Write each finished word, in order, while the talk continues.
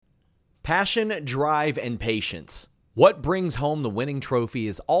Passion, drive, and patience. What brings home the winning trophy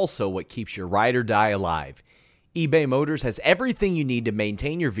is also what keeps your ride or die alive. eBay Motors has everything you need to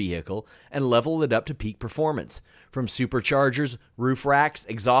maintain your vehicle and level it up to peak performance. From superchargers, roof racks,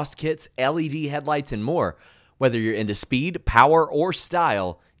 exhaust kits, LED headlights, and more. Whether you're into speed, power, or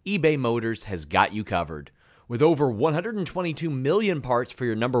style, eBay Motors has got you covered. With over 122 million parts for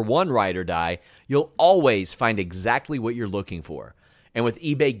your number one ride or die, you'll always find exactly what you're looking for. And with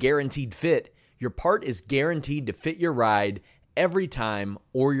eBay Guaranteed Fit, your part is guaranteed to fit your ride every time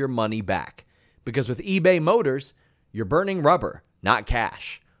or your money back. Because with eBay Motors, you're burning rubber, not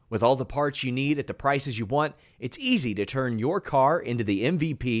cash. With all the parts you need at the prices you want, it's easy to turn your car into the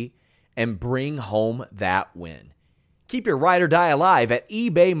MVP and bring home that win. Keep your ride or die alive at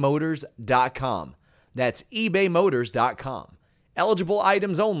ebaymotors.com. That's ebaymotors.com. Eligible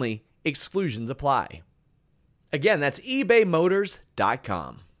items only. Exclusions apply. Again, that's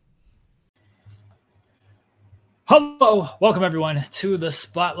ebaymotors.com. Hello, welcome everyone to the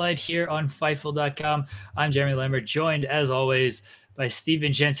Spotlight here on Fightful.com. I'm Jeremy Lambert, joined as always by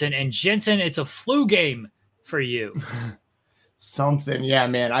Steven Jensen. And Jensen, it's a flu game for you. Something, yeah,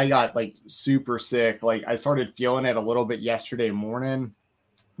 man. I got super sick. I started feeling it a little bit yesterday morning.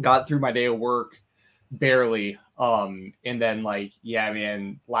 Got through my day of work barely. And then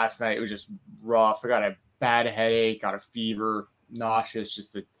man, last night it was just rough. I got a bad headache, got a fever,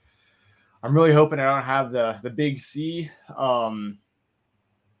 nauseous, I'm really hoping I don't have the big C.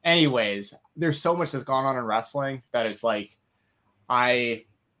 Anyways, there's so much that's gone on in wrestling that it's I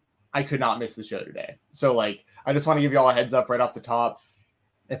could not miss the show today. So I just want to give you all a heads up right off the top.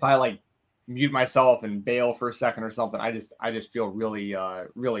 If I mute myself and bail for a second or something, I just feel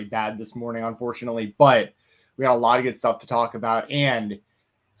really bad this morning, unfortunately. But we got a lot of good stuff to talk about, and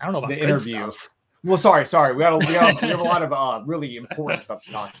I don't know about the good interview. Stuff. Well, sorry. We have a lot of really important stuff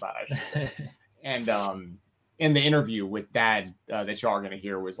to talk about, I should say. And in the interview with Dad that y'all are going to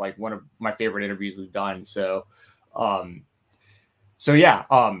hear was one of my favorite interviews we've done. So yeah,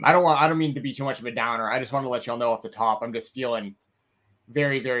 I don't mean to be too much of a downer. I just want to let y'all know off the top, I'm just feeling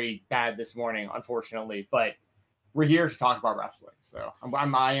very, very bad this morning, unfortunately. But we're here to talk about wrestling, so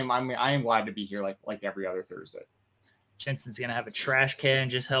I am glad to be here like every other Thursday. Jensen's gonna have a trash can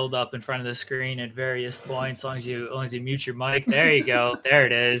just held up in front of the screen at various points. As long as you mute your mic, there you go. There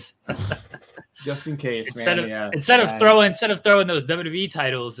it is. Just in case, instead man. Instead of throwing those WWE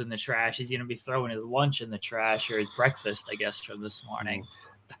titles in the trash, he's gonna be throwing his lunch in the trash, or his breakfast, I guess, from this morning.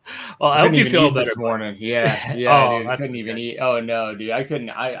 Well, I hope you feel better this morning. Yeah, oh, dude, I couldn't even eat. Oh no, dude, I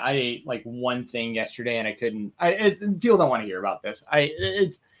couldn't. I ate one thing yesterday, and I couldn't. People don't want to hear about this.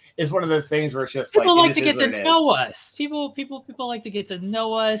 It's one of those things where it's just people like to get to know us. People like to get to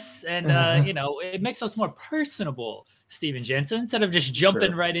know us, and it makes us more personable. Steven Jensen, instead of just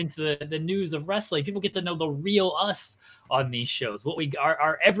jumping right into the news of wrestling, people get to know the real us on these shows. What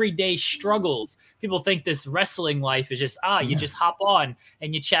our everyday struggles. People think this wrestling life is just you just hop on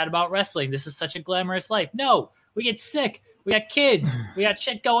and you chat about wrestling. This is such a glamorous life. No, we get sick. We got kids. We got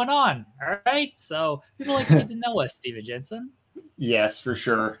shit going on. All right, so people like to get to know us, Steven Jensen. Yes, for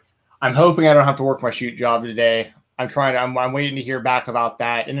sure. I'm hoping I don't have to work my shoot job today. I'm waiting to hear back about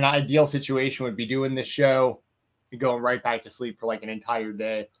that. In an ideal situation would be doing this show and going right back to sleep for an entire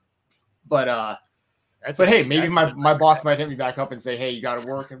day. But hey, maybe my boss might hit me back up and say, hey, you got to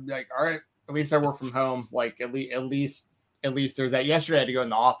work. And be like, all right, at least I work from home. At least there's that. Yesterday I had to go in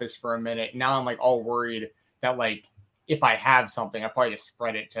the office for a minute. Now I'm all worried that if I have something, I probably just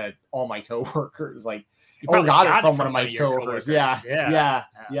spread it to all my coworkers. I got it from one of my coworkers. Yeah.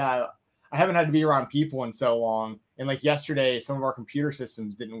 I haven't had to be around people in so long. And yesterday, some of our computer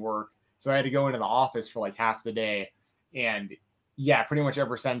systems didn't work. So I had to go into the office for half the day. And yeah, pretty much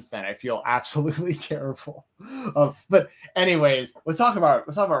ever since then, I feel absolutely terrible. But anyways, let's talk about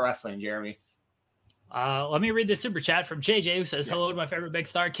wrestling, Jeremy. Let me read this super chat from JJ, who says, hello to my favorite big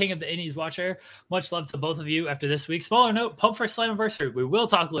star, king of the Indies watcher. Much love to both of you after this week. Smaller note, pump for Slammiversary. We will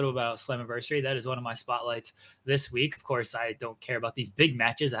talk a little about Slammiversary. That is one of my spotlights this week. Of course, I don't care about these big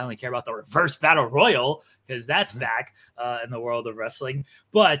matches. I only care about the reverse battle royal because that's back in the world of wrestling.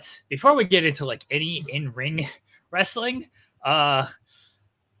 But before we get into any in-ring wrestling,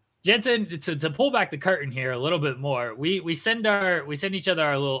 Jensen, to pull back the curtain here a little bit more, we send each other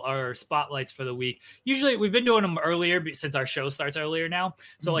our spotlights for the week. Usually we've been doing them earlier since our show starts earlier now.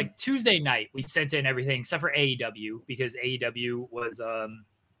 So Tuesday night we sent in everything except for AEW because AEW was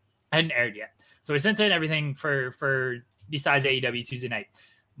hadn't aired yet. So we sent in everything for besides AEW Tuesday night.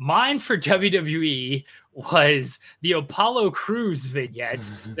 Mine for WWE was the Apollo Crews vignette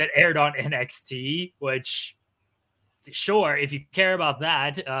that aired on NXT, which sure, if you care about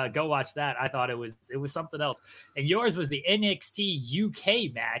that, go watch that. I thought it was something else. And yours was the NXT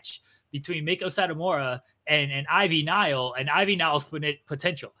UK match between Miko Satomura and Ivy Nile, and Ivy Nile's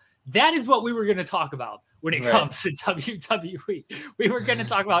potential. That is what we were going to talk about when it comes to WWE. We were going to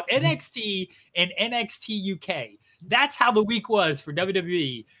talk about NXT and NXT UK. That's how the week was for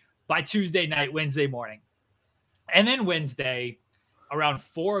WWE by Tuesday night, Wednesday morning. And then Wednesday, around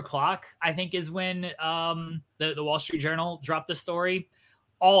 4:00, I think, is when the Wall Street Journal dropped the story.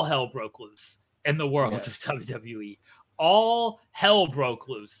 All hell broke loose in the world of WWE. All hell broke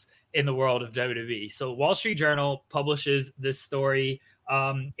loose in the world of WWE. So Wall Street Journal publishes this story.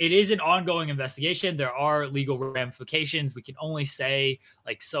 It is an ongoing investigation. There are legal ramifications. We can only say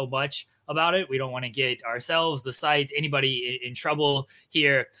like so much about it. We don't want to get ourselves, the site, anybody in trouble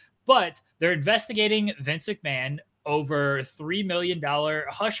here. But they're investigating Vince McMahon over $3 million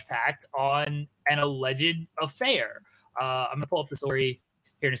hush pact on an alleged affair. I'm going to pull up the story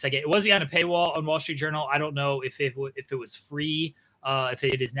here in a second. It was behind a paywall on Wall Street Journal. I don't know if it was free, if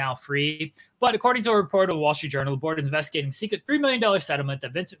it is now free. But according to a report of the Wall Street Journal, the board is investigating a secret $3 million settlement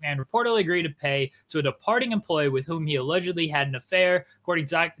that Vince McMahon reportedly agreed to pay to a departing employee with whom he allegedly had an affair, according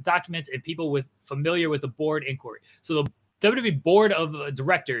to documents and people familiar with the board inquiry. So the WWE Board of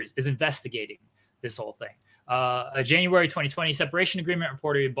Directors is investigating this whole thing. A January 2020 separation agreement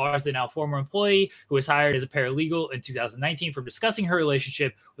reportedly bars the now former employee who was hired as a paralegal in 2019 from discussing her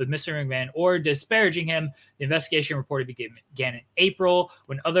relationship with Mr. McMahon or disparaging him. The investigation reportedly began in April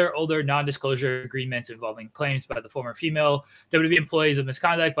when other older non-disclosure agreements involving claims by the former female WWE employees of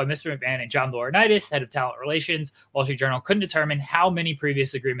misconduct by Mr. McMahon and John Laurinaitis, head of talent relations. Wall Street Journal couldn't determine how many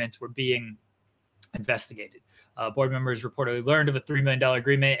previous agreements were being investigated. Board members reportedly learned of a $3 million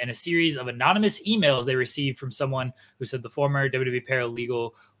agreement and a series of anonymous emails they received from someone who said the former WWE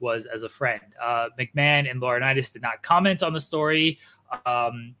paralegal was as a friend. McMahon and Laurinaitis did not comment on the story.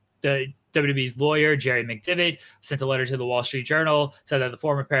 The WWE's lawyer, Jerry McDivitt, sent a letter to the Wall Street Journal, said that the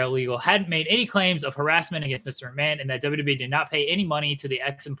former paralegal hadn't made any claims of harassment against Mr. McMahon and that WWE did not pay any money to the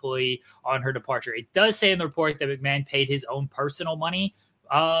ex-employee on her departure. It does say in the report that McMahon paid his own personal money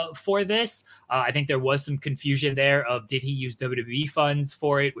for this. I think there was some confusion there of did he use WWE funds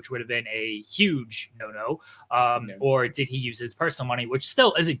for it, which would have been a huge no-no, or did he use his personal money, which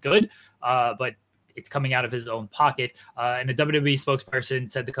still isn't good, but it's coming out of his own pocket. And a WWE spokesperson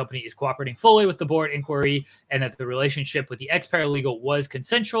said the company is cooperating fully with the board inquiry and that the relationship with the ex-paralegal was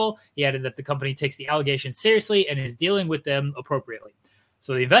consensual. He added that the company takes the allegations seriously and is dealing with them appropriately.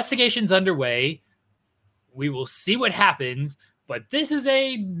 So the investigation's underway. We will see what happens. But this is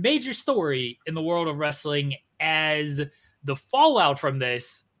a major story in the world of wrestling, as the fallout from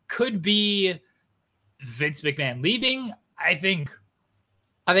this could be Vince McMahon leaving. I think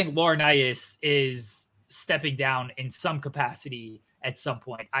Laurinaitis is stepping down in some capacity at some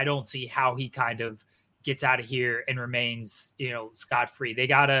point. I don't see how he kind of gets out of here and remains, scot-free.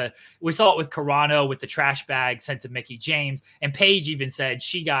 We saw it with Carano with the trash bag sent to Mickie James, and Paige even said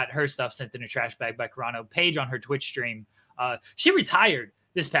she got her stuff sent in a trash bag by Carano. Paige on her Twitch stream, she retired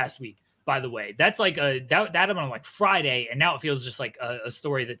this past week, by the way. That's like that happened on like Friday, and now it feels just like a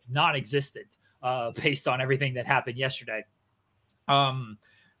story that's non-existent based on everything that happened yesterday. But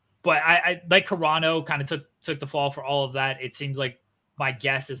I like Carano kind of took the fall for all of that. It seems like my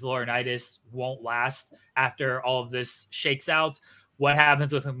guess is Laurinaitis won't last after all of this shakes out. What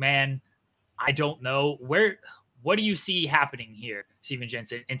happens with McMahon, I don't know. What do you see happening here, Steven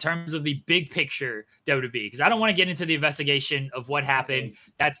Jensen, in terms of the big picture WWE? Because I don't want to get into the investigation of what happened.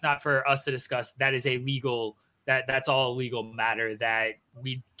 That's not for us to discuss. That is that's all a legal matter that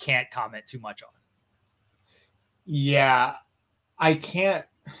we can't comment too much on. Yeah, I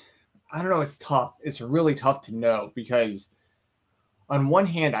don't know. It's tough. It's really tough to know because on one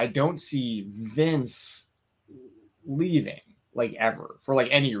hand, I don't see Vince leaving like ever for like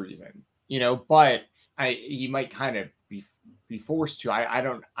any reason, but he might kind of be forced to. I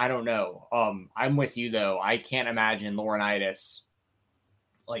don't know. I'm with you though. I can't imagine Laurinaitis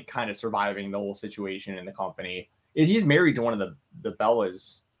like kind of surviving the whole situation in the company. He's married to one of the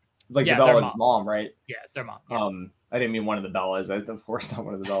Bellas, like the Bella's mom, right? Yeah, their mom. Yeah. I didn't mean one of the Bellas. Of course, not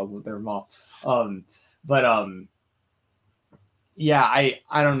one of the Bellas, but their mom. Yeah,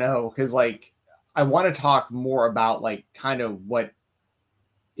 I don't know because like I want to talk more about like kind of what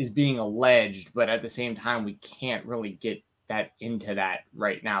is being alleged, but at the same time we can't really get that into that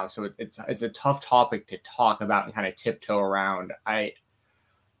right now. So it's a tough topic to talk about and kind of tiptoe around. I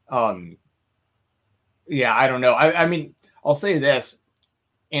don't know. I mean, I'll say this,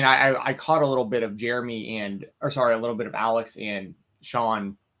 and I caught a little bit of a little bit of Alex and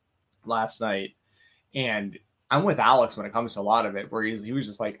Sean last night, and I'm with Alex when it comes to a lot of it, where he was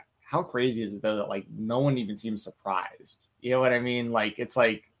just like, how crazy is it though that like no one even seems surprised? You know what I mean? Like it's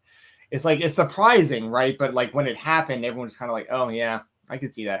surprising, right? But like when it happened, everyone's kind of like, oh yeah, I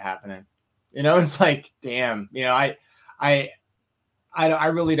could see that happening. You know, it's like, damn, you know, I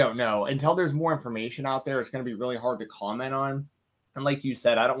really don't know. Until there's more information out there, it's going to be really hard to comment on. And like you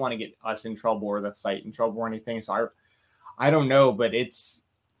said, I don't want to get us in trouble or the site in trouble or anything. So I don't know, but this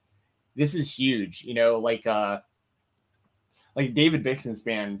is huge, you know, like David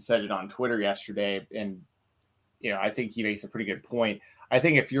Bixenspan said it on Twitter yesterday. And, you know, I think he makes a pretty good point. I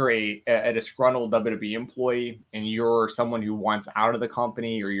think if you're a disgruntled WWE employee and you're someone who wants out of the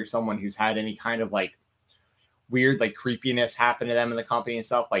company, or you're someone who's had any kind of like weird like creepiness happen to them in the company and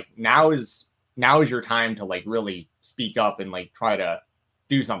stuff, like now is your time to like really speak up and like try to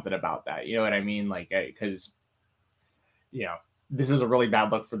do something about that. You know what I mean? Like, because, you know, this is a really bad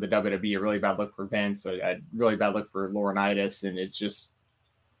look for the WWE, a really bad look for Vince, a really bad look for Laurinaitis. And it's just,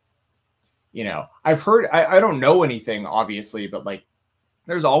 you know, I've heard, I don't know anything obviously, but like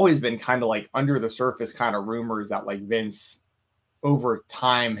there's always been kind of like under the surface kind of rumors that like Vince over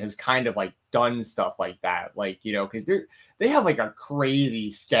time has kind of like done stuff like that. Like, you know, because they have like a crazy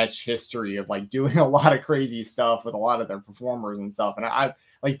sketch history of like doing a lot of crazy stuff with a lot of their performers and stuff. And I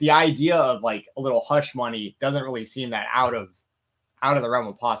like the idea of like a little hush money doesn't really seem that out of the realm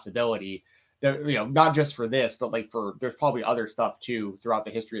of possibility. That, you know, not just for this, but like there's probably other stuff too throughout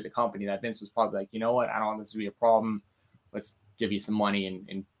the history of the company that Vince was probably like, you know what, I don't want this to be a problem. Let's give you some money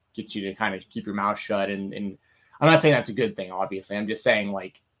and get you to kind of keep your mouth shut. And I'm not saying that's a good thing, obviously. I'm just saying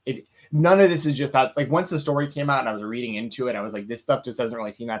like none of this is just that. Like once the story came out and I was reading into it, I was like, this stuff just doesn't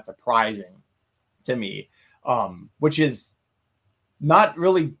really seem that surprising to me, which is not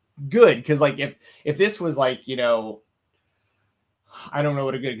really good. Because like if this was like, you know, I don't know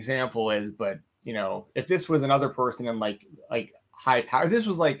what a good example is, but you know, if this was another person in like high power, if this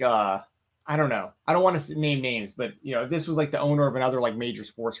was like I don't know, I don't want to name names, but you know, if this was like the owner of another like major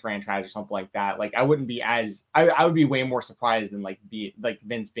sports franchise or something like that, like I wouldn't be I would be way more surprised than like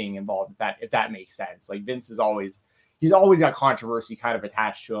Vince being involved, if that makes sense. Like Vince he's always got controversy kind of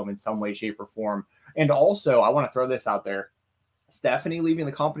attached to him in some way, shape, or form. And also I want to throw this out there, Stephanie leaving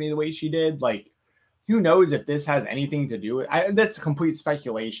the company the way she did, like who knows if this has anything to do with that's complete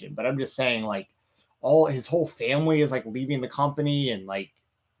speculation, but I'm just saying like his whole family is like leaving the company, and like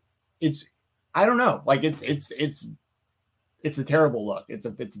I don't know, like it's a terrible look.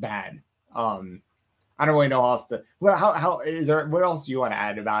 It's bad. I don't really know how else to. Well, how is there? What else do you want to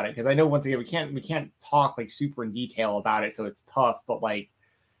add about it? Because I know once again we can't talk like super in detail about it, so it's tough. But like,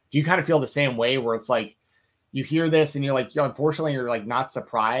 do you kind of feel the same way where it's like you hear this and you're like, unfortunately, you're like not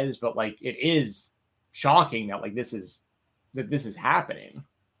surprised, but like it is shocking that like this is happening.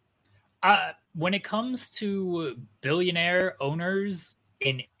 When it comes to billionaire owners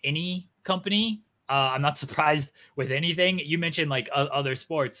in any company, I'm not surprised with anything. You mentioned like other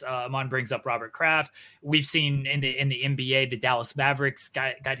sports. Amon brings up Robert Kraft. We've seen in the NBA, the Dallas Mavericks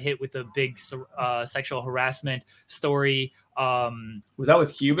got hit with a big sexual harassment story. Was that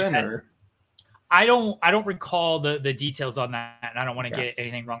with Cuban or? I don't recall the details on that, and I don't want to get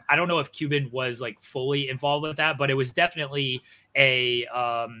anything wrong. I don't know if Cuban was like fully involved with that, but it was definitely a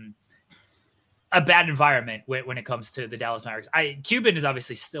bad environment when it comes to the Dallas Mavericks. Cuban is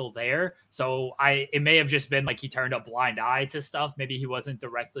obviously still there, so it may have just been like he turned a blind eye to stuff. Maybe he wasn't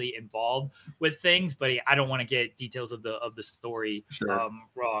directly involved with things, but I don't want to get details of the story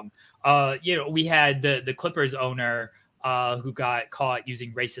wrong. You know, we had the Clippers owner who got caught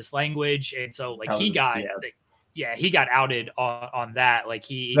using racist language, and so like he got outed on that. Like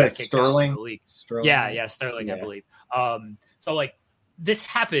he got kicked out of the league. Sterling, I believe. So like this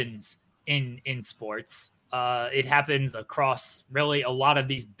happens in sports. It happens across really a lot of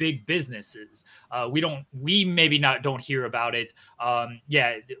these big businesses. We maybe don't hear about it.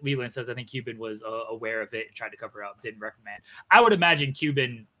 Leland says I think Cuban was aware of it and tried to cover up, didn't recommend. I would imagine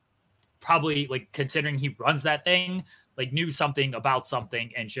Cuban probably, like, considering he runs that thing, like knew something about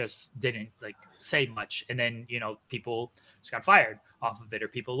something and just didn't like say much. And then, you know, people just got fired off of it or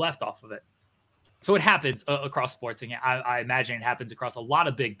people left off of it. So it happens across sports. And I imagine it happens across a lot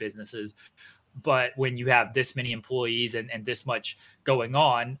of big businesses. But when you have this many employees and this much going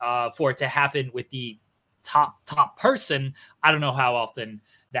on, for it to happen with the top person, I don't know how often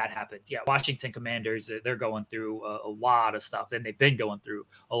that happens. Yeah, Washington Commanders, they're going through a lot of stuff, and they've been going through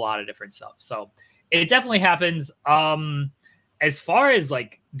a lot of different stuff. So it definitely happens. As far as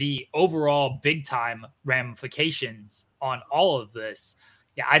like the overall big time ramifications on all of this,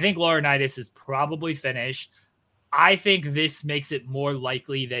 yeah, I think Laurinaitis is probably finished. I think this makes it more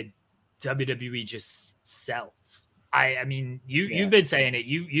likely that WWE just sells. I mean, you've been saying it.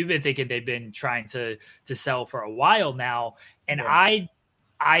 You've been thinking they've been trying to sell for a while now, and I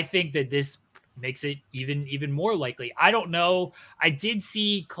think that this makes it even more likely. I don't know. I did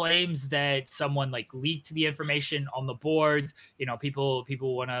see claims that someone like leaked the information on the boards. You know, people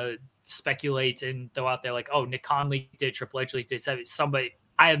want to speculate and throw out there like, oh, Nick Khan leaked it, Triple H leaked it. Somebody,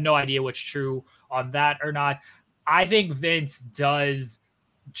 I have no idea what's true on that or not. I think Vince does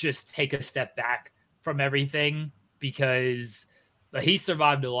just take a step back from everything because he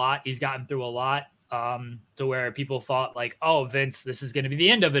survived a lot. He's gotten through a lot to where people thought like, oh, Vince, this is going to be the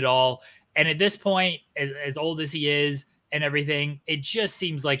end of it all. And at this point, as old as he is and everything, it just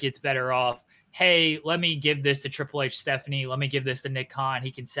seems like it's better off. Hey, let me give this to Triple H, Stephanie. Let me give this to Nick Khan.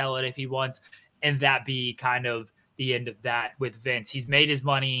 He can sell it if he wants. And that be kind of the end of that with Vince. He's made his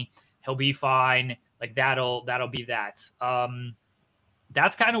money. He'll be fine. Like that'll be that.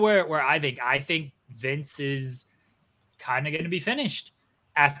 That's kind of where I think Vince is kind of going to be finished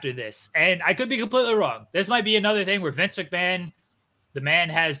after this. And I could be completely wrong. This might be another thing where Vince McMahon, the man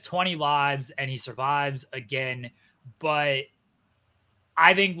has 20 lives and he survives again. But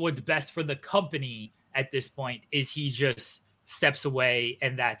I think what's best for the company at this point is he just steps away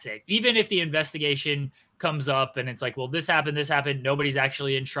and that's it. Even if the investigation comes up and it's like, well, this happened, nobody's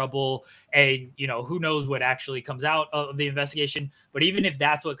actually in trouble. And, you know, who knows what actually comes out of the investigation. But even if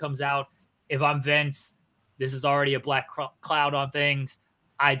that's what comes out, if I'm Vince, this is already a black cloud on things.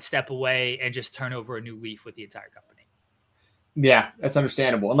 I'd step away and just turn over a new leaf with the entire company. Yeah, that's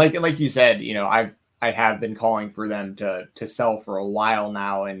understandable. And like you said, you know, I have been calling for them to sell for a while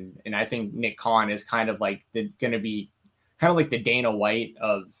now, and I think Nick Khan is kind of like going to be kind of like the Dana White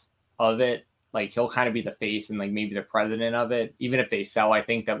of it. Like he'll kind of be the face and like maybe the president of it. Even if they sell, I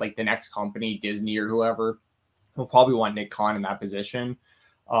think that like the next company, Disney or whoever, will probably want Nick Khan in that position.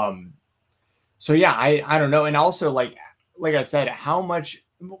 So yeah, I don't know. And also like I said, how much.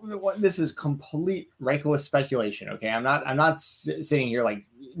 This is complete reckless speculation. Okay. I'm not sitting here like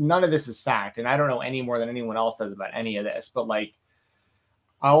none of this is fact. And I don't know any more than anyone else does about any of this, but like,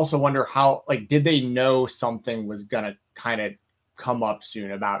 I also wonder how, like, did they know something was going to kind of come up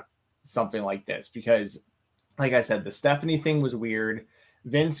soon about something like this? Because like I said, the Stephanie thing was weird.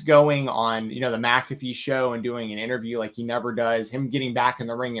 Vince going on, you know, the McAfee show and doing an interview like he never does, him getting back in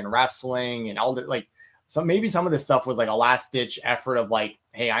the ring and wrestling and all that, like, so maybe some of this stuff was like a last ditch effort of like,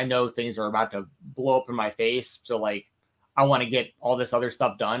 hey, I know things are about to blow up in my face. So like, I want to get all this other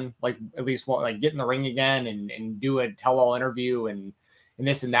stuff done. Like at least want like get in the ring again and do a tell all interview and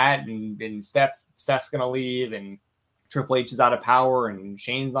this and that. And Steph's going to leave and Triple H is out of power and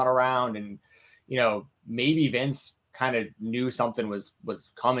Shane's not around. And, you know, maybe Vince kind of knew something was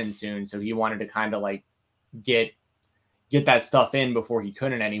coming soon. So he wanted to kind of like get that stuff in before he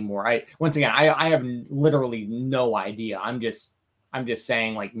couldn't anymore. I have literally no idea. I'm just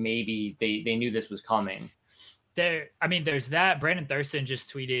saying like maybe they knew this was coming. There's that. Brandon Thurston just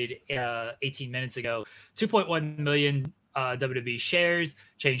tweeted 18 minutes ago, 2.1 million WWE shares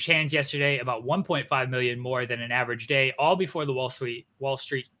changed hands yesterday, about 1.5 million more than an average day, all before the Wall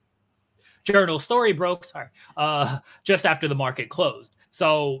Street Journal story broke. Just after the market closed.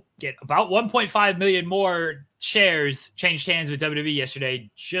 So get about 1.5 million more shares changed hands with WWE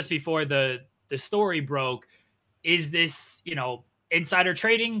yesterday, just before the story broke. Is this, you know, insider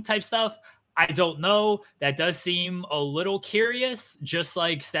trading type stuff? I don't know. That does seem a little curious, just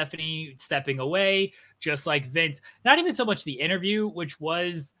like Stephanie stepping away, just like Vince. Not even so much the interview, which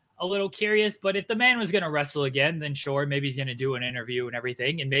was a little curious, but if the man was going to wrestle again, then sure, maybe he's going to do an interview and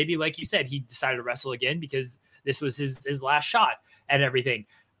everything. And maybe, like you said, he decided to wrestle again because this was his last shot at everything.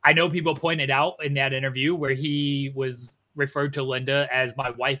 I know people pointed out in that interview where he was referred to Linda as my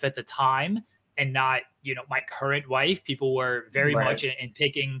wife at the time and not, you know, my current wife. People were very much in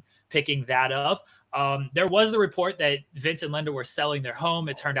picking that up. There was the report that Vince and Linda were selling their home.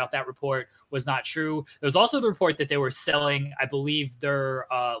 It turned out that report was not true. There was also the report that they were selling, I believe, their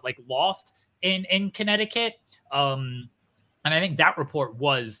like loft in Connecticut. And I think that report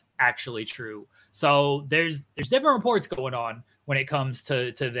was actually true. So there's different reports going on when it comes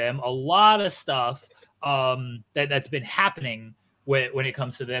to them. A lot of stuff that's been happening when it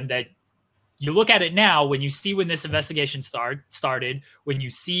comes to them that you look at it now, when you see when this investigation started, when you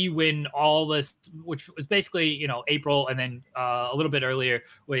see when all this, which was basically, you know, April and then a little bit earlier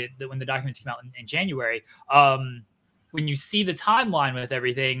when the documents came out in January, when you see the timeline with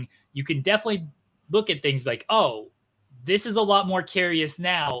everything, you can definitely look at things like, oh, this is a lot more curious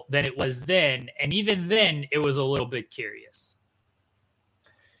now than it was then. And even then it was a little bit curious.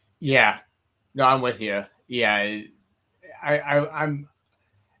 Yeah, no, I'm with you. Yeah. I'm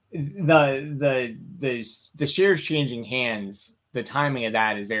the shares changing hands, the timing of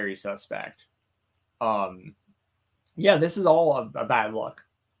that is very suspect. Yeah, this is all a bad look.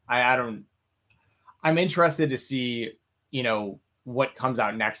 I'm interested to see, what comes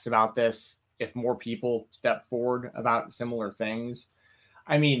out next about this, if more people step forward about similar things.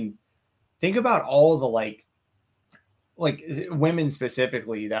 I mean, think about all the like women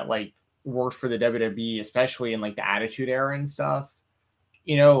specifically that like worked for the WWE, especially in like the Attitude Era and stuff.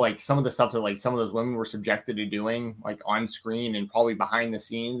 Like some of the stuff that like some of those women were subjected to doing like on screen and probably behind the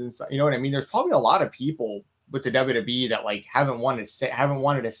scenes and stuff. You know what I mean? There's probably a lot of people with the WWE that like haven't wanted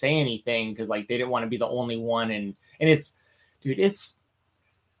to say anything because like they didn't want to be the only one. And it's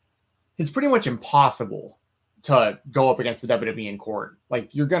pretty much impossible to go up against the WWE in court. Like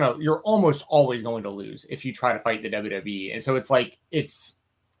you're almost always going to lose if you try to fight the WWE. And so it's like, it's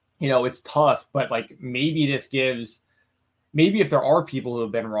tough, but like maybe if there are people who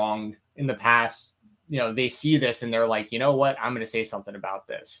have been wronged in the past, they see this and they're like, you know what, I'm going to say something about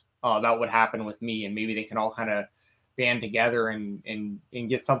this, about what happened with me. And maybe they can all kind of band together and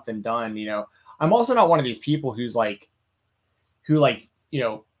get something done. I'm also not one of these people who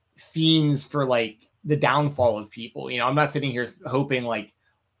fiends for like the downfall of people. I'm not sitting here hoping like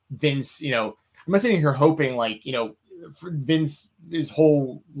Vince, I'm not sitting here hoping like, Vince, his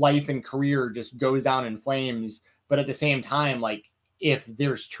whole life and career just goes down in flames. But at the same time, like if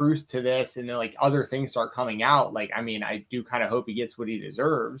there's truth to this and then like other things start coming out, like, I mean, I do kind of hope he gets what he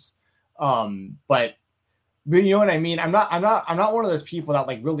deserves. But you know what I mean? I'm not one of those people that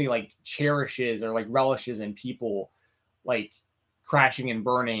like really like cherishes or like relishes in people like crashing and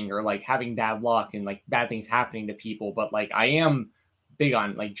burning or like having bad luck and like bad things happening to people. But like, I am big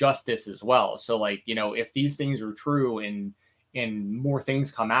on like justice as well. So like, if these things are true and more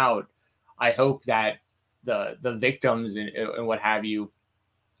things come out, I hope that the victims and what have you,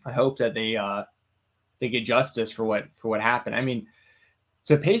 I hope that they get justice for what happened. I mean,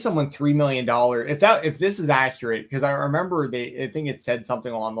 to pay someone $3 million, if this is accurate, because I remember I think it said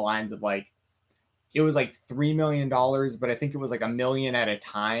something along the lines of like, it was like $3 million, but I think it was like $1 million at a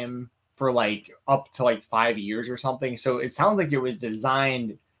time for like up to like 5 years or something. So it sounds like it was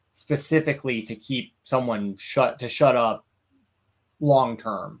designed specifically to keep someone shut up long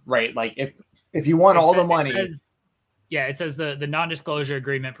term, right? Like if you want all the money. It says the non-disclosure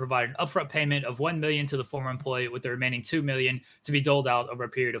agreement provided an upfront payment of $1 million to the former employee, with the remaining $2 million to be doled out over a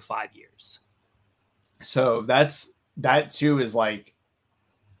period of 5 years. So that too is like,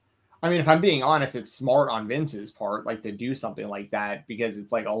 I mean, if I'm being honest, it's smart on Vince's part, like to do something like that, because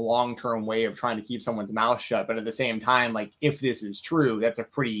it's like a long-term way of trying to keep someone's mouth shut. But at the same time, like if this is true, that's it's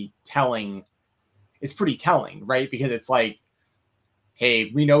pretty telling, right? Because it's like,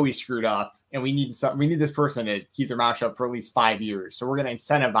 hey, we know we screwed up and we need this person to keep their mouth shut for at least 5 years. So we're going to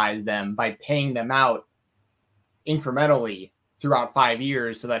incentivize them by paying them out incrementally throughout 5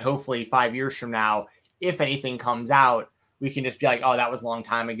 years so that hopefully 5 years from now, if anything comes out, we can just be like, oh, that was a long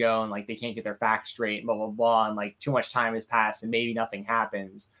time ago. And like, they can't get their facts straight and blah, blah, blah. And like too much time has passed and maybe nothing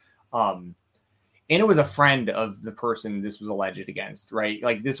happens. And it was a friend of the person this was alleged against, right?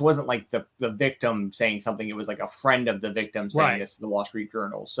 Like this wasn't like the victim saying something. It was like a friend of the victim saying this to the Wall Street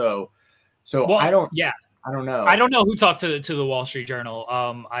Journal. So well, I don't know. I don't know who talked to the Wall Street Journal.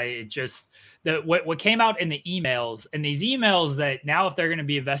 What came out in the emails, and these emails that now, if they're going to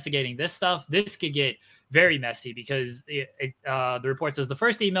be investigating this stuff, this could get very messy, because the report says the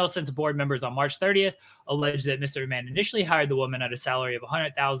first email sent to board members on March 30th alleged that Mr. McMahon initially hired the woman at a salary of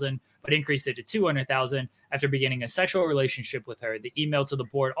 $100,000, but increased it to $200,000 after beginning a sexual relationship with her. The email to the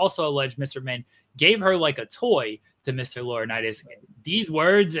board also alleged Mr. McMahon gave her like a toy to Mr. Laurinaitis. These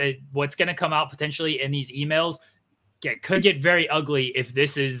words, what's going to come out potentially in these emails, could get very ugly if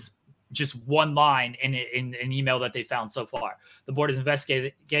this is just one line in an email that they found so far. The board is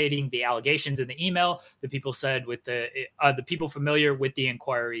investigating the allegations in the email. The people said the people familiar with the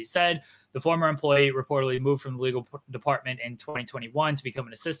inquiry said the former employee reportedly moved from the legal department in 2021 to become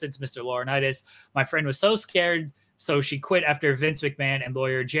an assistant to Mr. Laurinaitis. My friend was so scared, so she quit after Vince McMahon and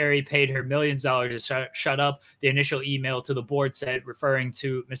lawyer Jerry paid her millions of dollars to shut up. The initial email to the board said, referring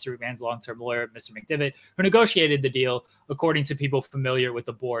to Mr. McMahon's long-term lawyer, Mr. McDivitt, who negotiated the deal, according to people familiar with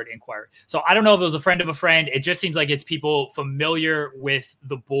the board inquiry. So I don't know if it was a friend of a friend. It just seems like it's people familiar with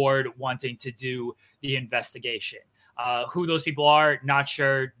the board wanting to do the investigation. Who those people are, not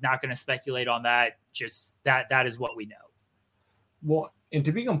sure, not going to speculate on that. Just that is what we know. Well, and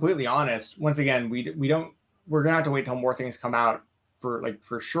to be completely honest, once again, we're gonna have to wait till more things come out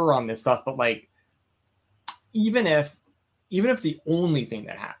for sure on this stuff. But like, even if the only thing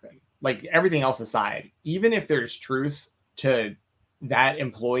that happened, like everything else aside, even if there's truth to that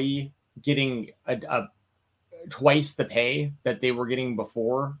employee getting a twice the pay that they were getting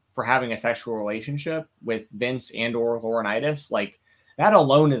before for having a sexual relationship with Vince and or Laurinaitis, like that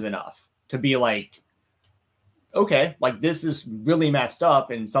alone is enough to be like, okay, like this is really messed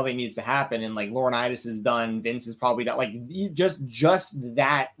up and something needs to happen. And like Laurinaitis is done, Vince is probably done. Like just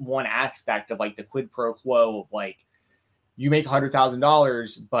that one aspect of like the quid pro quo of like, you make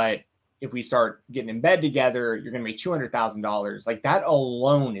 $100,000, but if we start getting in bed together, you're going to make $200,000. Like that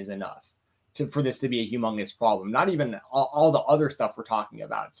alone is enough for this to be a humongous problem. Not even all the other stuff we're talking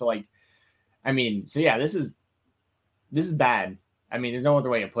about. So like, I mean, so yeah, this is bad. I mean, there's no other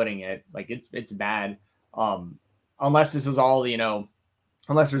way of putting it. Like it's bad. Unless this is all,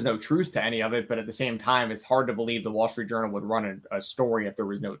 unless there's no truth to any of it. But at the same time, it's hard to believe the Wall Street Journal would run a story if there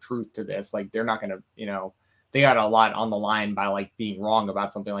was no truth to this. Like they're not going to, they got a lot on the line by like being wrong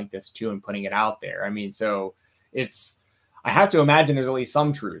about something like this too and putting it out there. I mean, so I have to imagine there's at least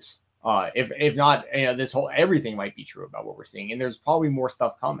some truth. If not, this whole everything might be true about what we're seeing, and there's probably more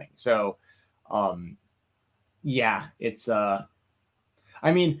stuff coming. So, yeah, it's. I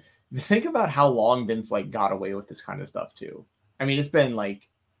mean, think about how long Vince like got away with this kind of stuff too. I mean, it's been like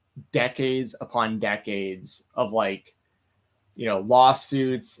decades upon decades of like,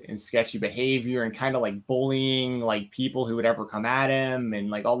 lawsuits and sketchy behavior and kind of like bullying like people who would ever come at him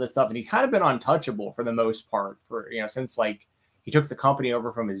and like all this stuff. And he's kind of been untouchable for the most part for since like he took the company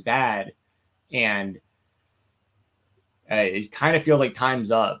over from his dad, and it kind of feels like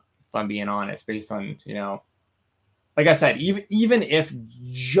time's up, if I'm being honest, based on, like I said, even if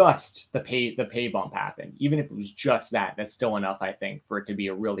just the pay bump happened, even if it was just that's still enough, I think, for it to be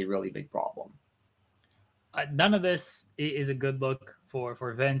a really, really big problem. None of this is a good look for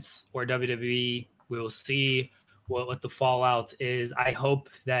Vince or WWE. We'll see what the fallout is. I hope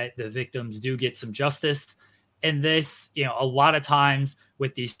that the victims do get some justice. And this, a lot of times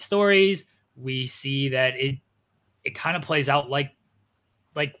with these stories, we see that it kind of plays out like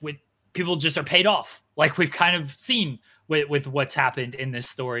with people just are paid off. Like we've kind of seen with what's happened in this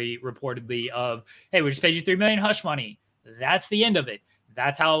story reportedly of, hey, we just paid you $3 million hush money. That's the end of it.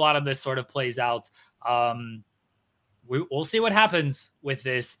 That's how a lot of this sort of plays out. We'll see what happens with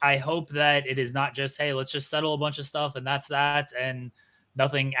this. I hope that it is not just, hey, let's just settle a bunch of stuff and that's that, and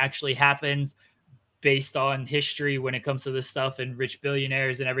nothing actually happens. Based on history when it comes to this stuff and rich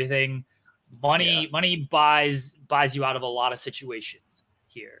billionaires and everything, money buys you out of a lot of situations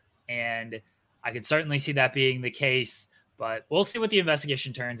here. And I could certainly see that being the case, but we'll see what the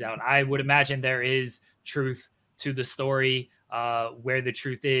investigation turns out. I would imagine there is truth to the story. Where the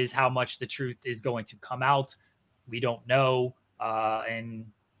truth is, how much the truth is going to come out, we don't know. And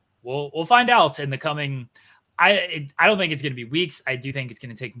we'll find out in the coming, I don't think it's going to be weeks. I do think it's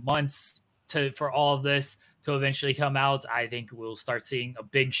going to take months for all of this to eventually come out. I think we'll start seeing a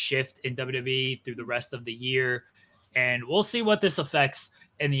big shift in WWE through the rest of the year, and we'll see what this affects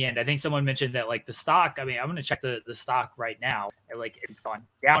in the end. I think someone mentioned that like the stock, I mean, I'm going to check the stock right now, and like if it's gone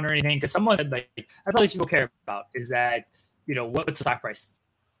down or anything, because someone said like that's all these people care about is that, what's the stock price.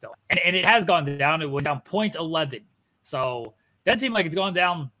 So, and it has gone down. It went down 0.11. So doesn't seem like it's gone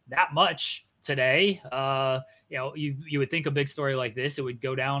down that much today. You would think a big story like this, it would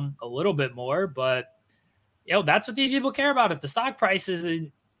go down a little bit more, but that's what these people care about. If the stock price is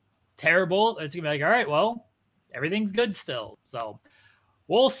terrible, it's gonna be like, all right, well, everything's good still. So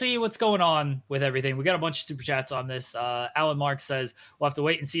we'll see what's going on with everything. We got a bunch of super chats on this. Alan Mark says, we'll have to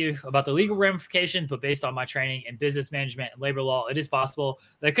wait and see about the legal ramifications, but based on my training in business management and labor law, it is possible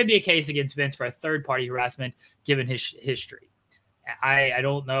there could be a case against Vince for a third-party harassment given his history. I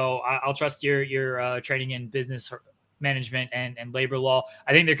don't know. I'll trust your training in business management and labor law.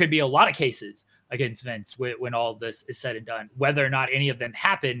 I think there could be a lot of cases against Vince when all of this is said and done. Whether or not any of them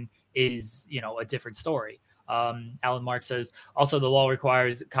happen is, a different story. Alan Mark says, also the law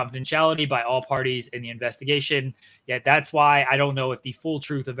requires confidentiality by all parties in the investigation. Yet that's why I don't know if the full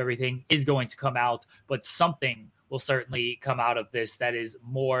truth of everything is going to come out, but something will certainly come out of this that is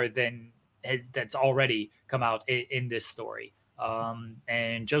more than that's already come out in this story.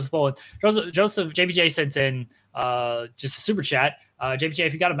 And Joseph JBJ sent in just a super chat. JBJ,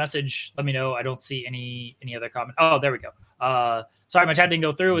 if you got a message, let me know. I don't see any other comment. Oh, there we go. Sorry, my chat didn't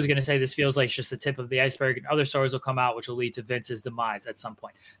go through. I was going to say this feels like just the tip of the iceberg, and other stories will come out, which will lead to Vince's demise at some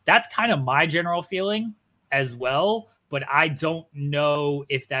point. That's kind of my general feeling as well, but I don't know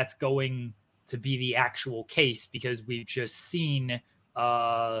if that's going to be the actual case because we've just seen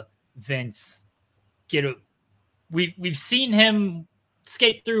Vince get we've seen him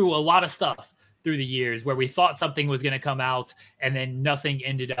skate through a lot of stuff through the years where we thought something was going to come out and then nothing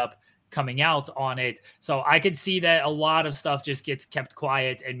ended up coming out on it. So I could see that a lot of stuff just gets kept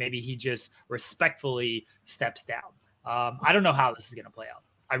quiet and maybe he just respectfully steps down. I don't know how this is going to play out.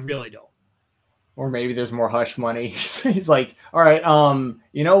 I really don't. Or maybe there's more hush money. He's like, all right,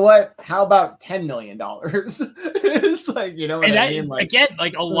 you know what? How about $10 million? It's like, you know what I mean? Like, again,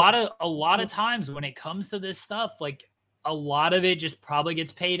 like a lot of times when it comes to this stuff, like a lot of it just probably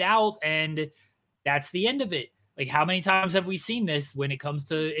gets paid out and that's the end of it. Like how many times have we seen this when it comes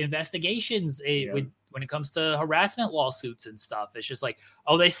to investigations, when it comes to harassment lawsuits and stuff? It's just like,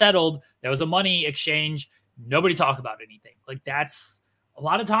 oh, they settled. There was a money exchange. Nobody talk about anything. Like that's a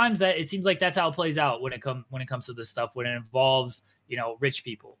lot of times that it seems like that's how it plays out when it comes to this stuff, when it involves, rich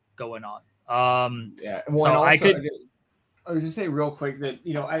people going on. Well, so I was just say real quick that,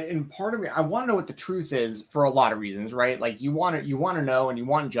 and part of me, I want to know what the truth is for a lot of reasons, right? Like you want to know and you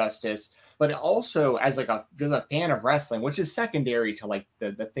want justice, but also as like just a fan of wrestling, which is secondary to like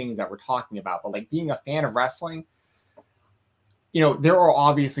the things that we're talking about, but like being a fan of wrestling, there are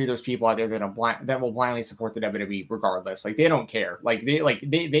obviously those people out there that will blindly support the WWE regardless. Like they don't care. Like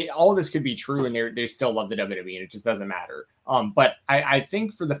they all this could be true and they still love the WWE and it just doesn't matter. But I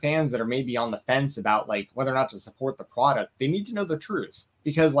think for the fans that are maybe on the fence about like whether or not to support the product, they need to know the truth,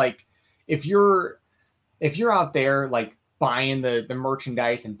 because like if you're out there like buying the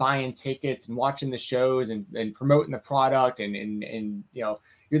merchandise and buying tickets and watching the shows and promoting the product and you're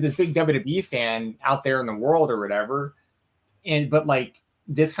this big WWE fan out there in the world or whatever, but like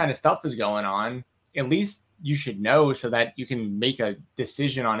this kind of stuff is going on, at least you should know so that you can make a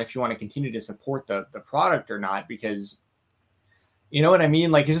decision on if you want to continue to support the product or not, because you know what I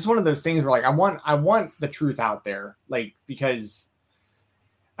mean? Like, it's just one of those things where like, I want the truth out there, like, because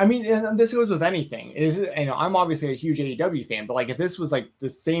I mean, and this goes with anything. I'm obviously a huge AEW fan, but like if this was like the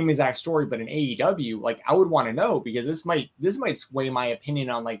same exact story, but in AEW, like I would want to know, because this might sway my opinion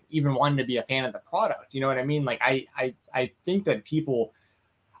on like even wanting to be a fan of the product. You know what I mean? Like I think that people,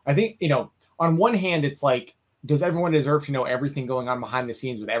 on one hand, it's like, does everyone deserve to know everything going on behind the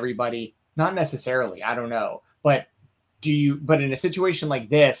scenes with everybody? Not necessarily. I don't know. But but in a situation like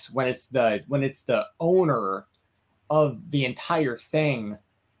this, when it's the owner of the entire thing,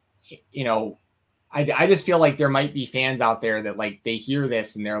 I just feel like there might be fans out there that like they hear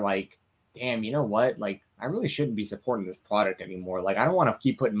this and they're like, damn, you know what? Like, I really shouldn't be supporting this product anymore. Like, I don't want to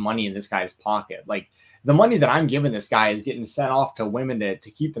keep putting money in this guy's pocket. Like, the money that I'm giving this guy is getting sent off to women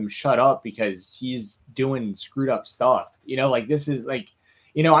to keep them shut up because he's doing screwed up stuff. Like this is like,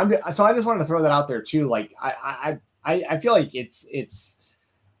 so I just wanted to throw that out there too. Like, I feel like it's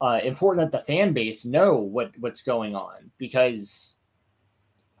important that the fan base know what's going on, because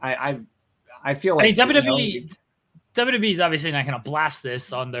I feel like WWE is obviously not going to blast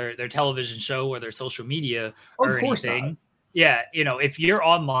this on their television show or their social media or anything. Not. Yeah, if you're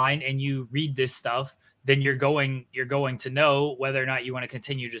online and you read this stuff, then you're going to know whether or not you want to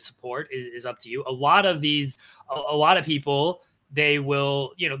continue to support is up to you. A lot of people, they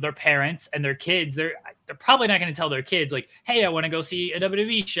will, their parents and their kids, they're probably not going to tell their kids like, hey, I want to go see a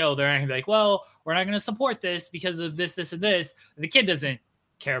WWE show. They're not going to be like, well, we're not going to support this because of this, this, and this. And the kid doesn't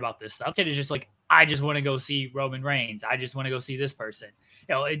care about this stuff. The kid is just like, I just want to go see Roman Reigns. I just want to go see this person.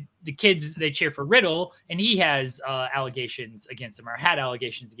 The kids, they cheer for Riddle, and he has allegations against him, or had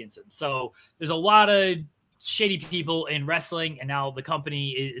allegations against him. So there's a lot of shady people in wrestling, and now the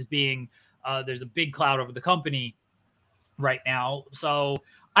company is being there's a big cloud over the company right now. So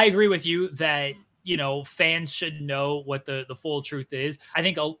I agree with you that fans should know what the full truth is. I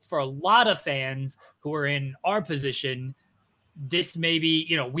think for a lot of fans who are in our position, this may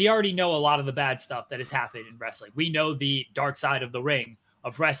be, we already know a lot of the bad stuff that has happened in wrestling. We know the dark side of the ring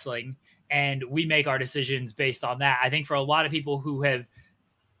of wrestling, and we make our decisions based on that. I think for a lot of people who have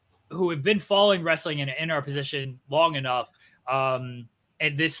been following wrestling in our position long enough, and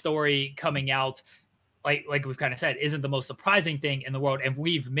this story coming out, like we've kind of said, isn't the most surprising thing in the world. And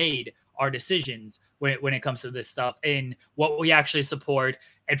we've made our decisions when it comes to this stuff and what we actually support.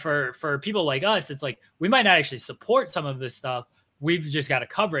 And for people like us, it's like, we might not actually support some of this stuff. We've just got to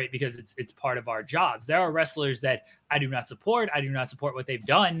cover it because it's part of our jobs. There are wrestlers that I do not support. I do not support what they've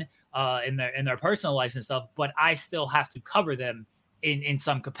done in their personal lives and stuff, but I still have to cover them in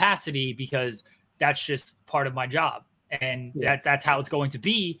some capacity because that's just part of my job. And that's how it's going to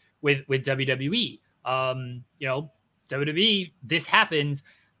be with WWE. WWE, this happens.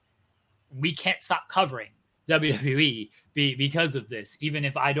 We can't stop covering WWE because of this. Even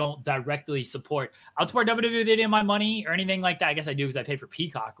if I don't directly support, I'll support WWE with any of my money or anything like that. I guess I do because I pay for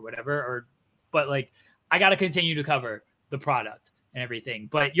Peacock or whatever. But like, I got to continue to cover the product and everything.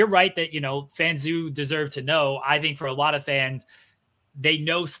 But you're right that fans do deserve to know. I think for a lot of fans, they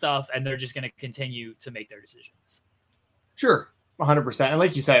know stuff and they're just going to continue to make their decisions. Sure. 100%. And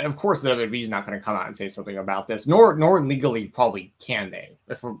like you said, of course, the WWE is not going to come out and say something about this, nor legally probably can they,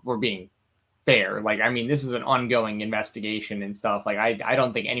 if we're being fair. Like, I mean, this is an ongoing investigation and stuff. Like, I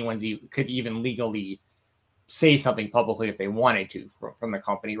don't think anyone's could even legally say something publicly if they wanted to from the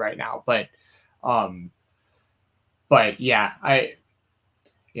company right now. But yeah,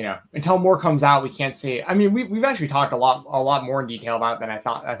 until more comes out, we can't say. I mean, we've actually talked a lot more in detail about it than I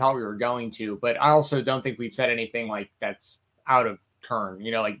thought we were going to. But I also don't think we've said anything like that's out of turn.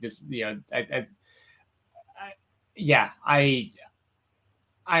 Like this.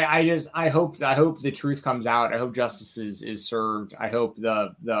 I hope the truth comes out. I hope justice is served. I hope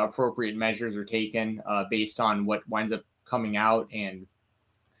the appropriate measures are taken based on what winds up coming out, and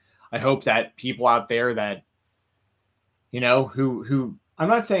I hope that people out there that who I'm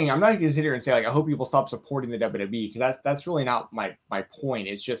not going to sit here and say like I hope people stop supporting the WWE, because that's really not my point.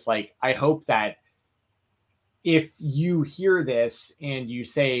 It's just like I hope that if you hear this and you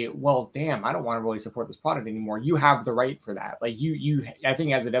say, well, damn, I don't want to really support this product anymore, you have the right for that. Like I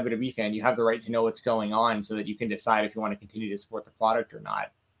think as a WWE fan, you have the right to know what's going on so that you can decide if you want to continue to support the product or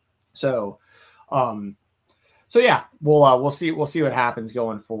not. So yeah, we'll see what happens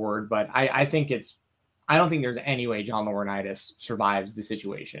going forward. But I don't think there's any way John Laurinaitis survives the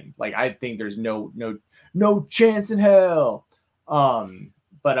situation. Like, I think there's no chance in hell.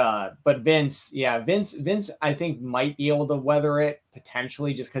 But Vince, I think might be able to weather it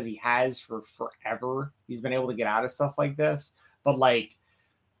potentially, just because he has for forever. He's been able to get out of stuff like this. But like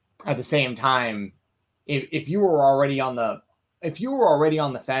at the same time, if you were already on the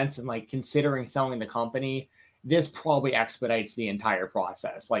fence and like considering selling the company, this probably expedites the entire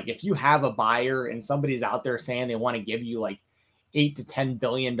process. Like if you have a buyer and somebody's out there saying they want to give you like $8 to $10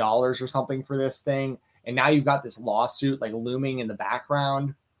 billion or something for this thing, and now you've got this lawsuit like looming in the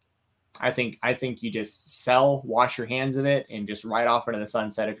background, I think you just sell, wash your hands of it, and just ride off into the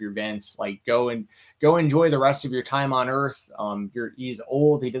sunset if you're Vince. Like go enjoy the rest of your time on Earth. He's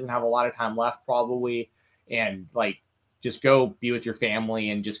old, he doesn't have a lot of time left probably, and like just go be with your family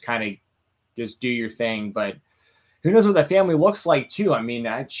and just kind of just do your thing. But who knows what that family looks like too? I mean,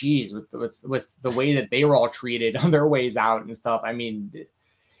 geez, with the way that they were all treated on their ways out and stuff. I mean,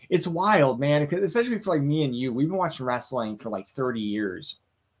 it's wild, man. Because especially for like me and you, we've been watching wrestling for like 30 years,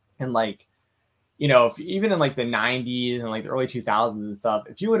 and like, if even in like the 90s and like the early 2000s and stuff,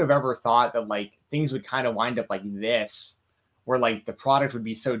 if you would have ever thought that like things would kind of wind up like this, where like the product would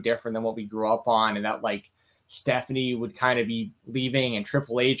be so different than what we grew up on, and that like Stephanie would kind of be leaving and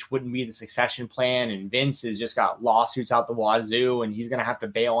Triple H wouldn't be the succession plan, and Vince has just got lawsuits out the wazoo and he's going to have to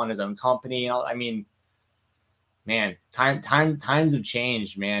bail on his own company. I mean, man, times have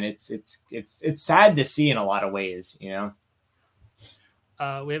changed, man. It's sad to see in a lot of ways, We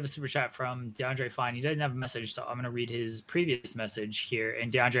have a super chat from DeAndre Fine. He doesn't have a message, so I'm going to read his previous message here.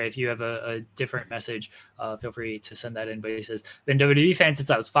 And DeAndre, if you have a different message, feel free to send that in. But he says, been WWE fan since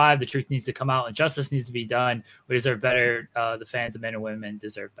I was 5. The truth needs to come out and justice needs to be done. We deserve better. The fans, the men and women,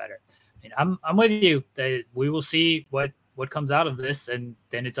 deserve better. And I'm with you that we will see what comes out of this, and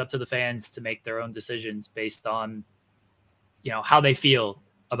then it's up to the fans to make their own decisions based on how they feel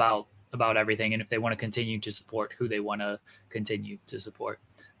about everything, and if they want to continue to support who they want to continue to support.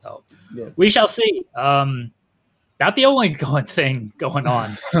 So we shall see. Not the only thing going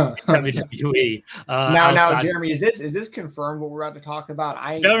on in WWE. Now, Jeremy, is this confirmed what we're about to talk about?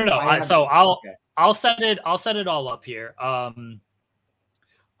 No. I'll set it all up here.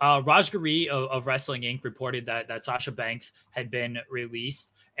 Raj Giri of Wrestling Inc. reported that Sasha Banks had been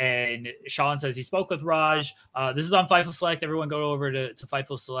released. And Sean says he spoke with Raj. This is on Fightful Select. Everyone go over to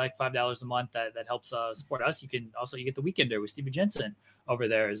Fightful Select, $5 a month. That helps support us. You get the Weekender with Steven Jensen over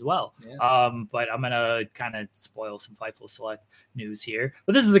there as well. Yeah. But I'm gonna kind of spoil some Fightful Select news here.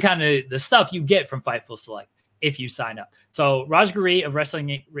 But this is the kind of the stuff you get from Fightful Select if you sign up. So Raj Giri of Wrestling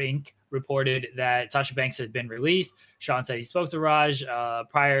Inc. reported that Sasha Banks had been released. Sean said he spoke to Raj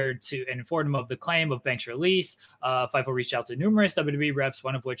prior to and informed him of the claim of Banks' release. Fightful reached out to numerous WWE reps,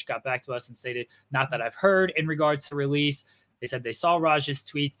 one of which got back to us and stated, not that I've heard in regards to release. They said they saw Raj's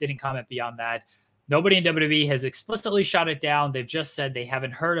tweets, didn't comment beyond that. Nobody in WWE has explicitly shot it down. They've just said they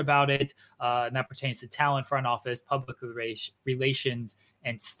haven't heard about it. And that pertains to talent, front office, public relations,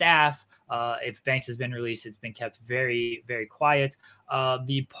 and staff. If Banks has been released, it's been kept very, very quiet.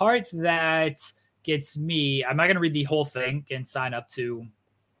 The part that gets me, I'm not going to read the whole thing and sign up to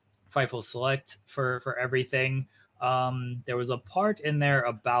Fightful Select for everything. There was a part in there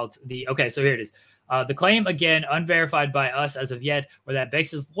about so here it is. The claim, again, unverified by us as of yet, were that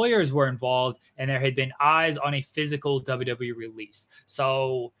Banks' lawyers were involved and there had been eyes on a physical WWE release.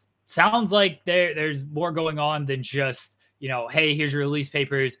 So sounds like there's more going on than just, hey, here's your release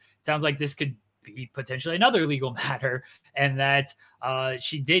papers. Sounds like this could be potentially another legal matter, and that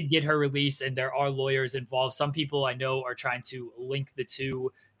she did get her release and there are lawyers involved. Some people I know are trying to link the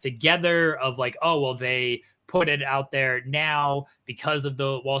two together of like, oh, well, they put it out there now because of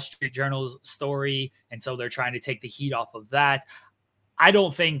the Wall Street Journal story, and so they're trying to take the heat off of that. I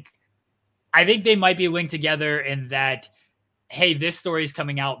think they might be linked together in that, hey, this story is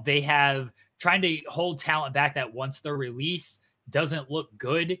coming out. They have trying to hold talent back that once the release doesn't look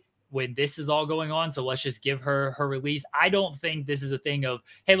good when this is all going on. So let's just give her release. I don't think this is a thing of,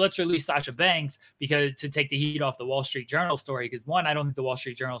 hey, let's release Sasha Banks because to take the heat off the Wall Street Journal story. Because one, I don't think the Wall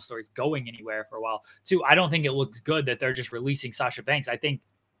Street Journal story is going anywhere for a while. Two, I don't think it looks good that they're just releasing Sasha Banks. I think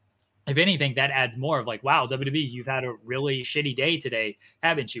if anything, that adds more of like, wow, WWE, you've had a really shitty day today,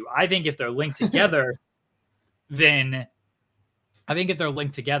 haven't you? I think if they're linked together, then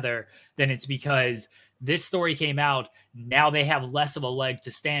it's because this story came out. Now they have less of a leg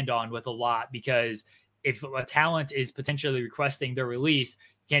to stand on with a lot, because if a talent is potentially requesting their release,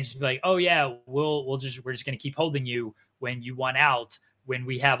 you can't just be like, oh yeah, we're just going to keep holding you when you want out, when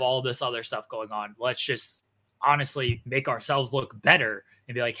we have all this other stuff going on. Let's just honestly make ourselves look better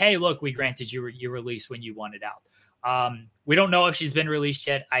and be like, hey, look, we granted you your release when you wanted out. We don't know if she's been released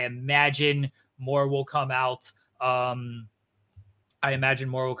yet. I imagine more will come out. I imagine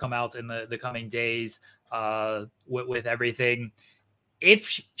more will come out in the coming days with everything.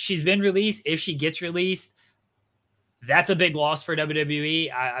 If she's been released, if she gets released, that's a big loss for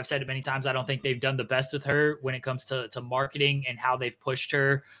WWE. I've said it many times. I don't think they've done the best with her when it comes to marketing and how they've pushed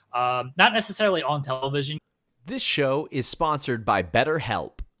her. Not necessarily on television. This show is sponsored by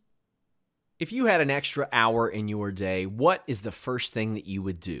BetterHelp. If you had an extra hour in your day, what is the first thing that you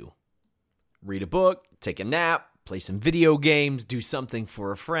would do? Read a book, take a nap, play some video games, do something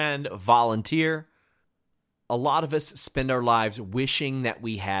for a friend, volunteer. A lot of us spend our lives wishing that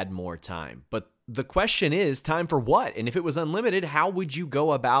we had more time. But the question is, time for what? And if it was unlimited, how would you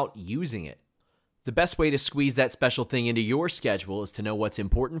go about using it? The best way to squeeze that special thing into your schedule is to know what's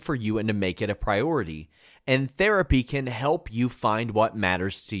important for you and to make it a priority. And therapy can help you find what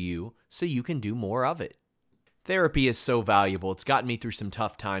matters to you so you can do more of it. Therapy is so valuable. It's gotten me through some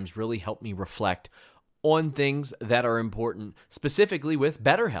tough times, really helped me reflect on things that are important, specifically with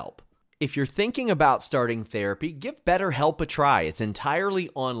BetterHelp. If you're thinking about starting therapy, give BetterHelp a try. It's entirely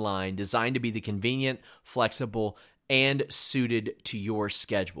online, designed to be the convenient, flexible, and suited to your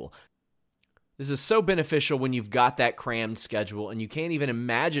schedule. This is so beneficial when you've got that crammed schedule and you can't even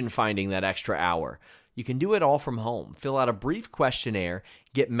imagine finding that extra hour. You can do it all from home. Fill out a brief questionnaire,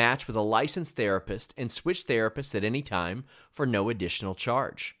 get matched with a licensed therapist, and switch therapists at any time for no additional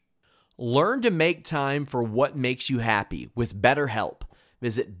charge. Learn to make time for what makes you happy with BetterHelp.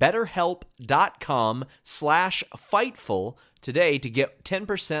 Visit BetterHelp.com/Fightful today to get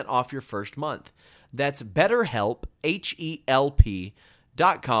 10% off your first month. That's BetterHelp,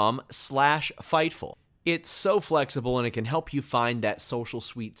 HELP.com/Fightful. It's so flexible and it can help you find that social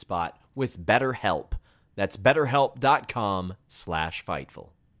sweet spot with BetterHelp. That's BetterHelp.com/Fightful.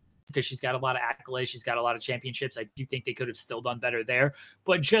 Because she's got a lot of accolades. She's got a lot of championships. I do think they could have still done better there.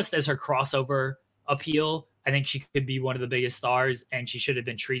 But just as her crossover appeal, I think she could be one of the biggest stars, and she should have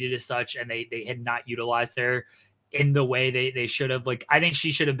been treated as such, and they had not utilized her in the way they should have. Like, I think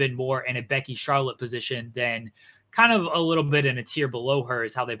she should have been more in a Becky Charlotte position than kind of a little bit in a tier below her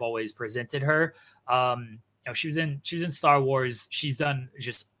is how they've always presented her. She was in Star Wars. She's done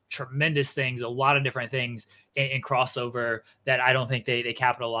just tremendous things, a lot of different things in crossover that I don't think they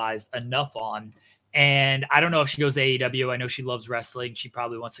capitalized enough on. And I don't know if she goes to AEW. I know she loves wrestling. She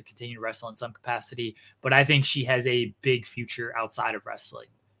probably wants to continue to wrestle in some capacity, but I think she has a big future outside of wrestling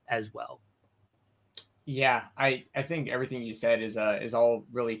as well. Yeah, I think everything you said is all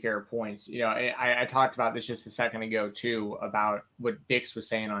really fair points. I talked about this just a second ago too, about what Bix was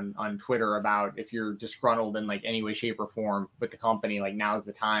saying on Twitter about if you're disgruntled in like any way, shape, or form with the company, like now's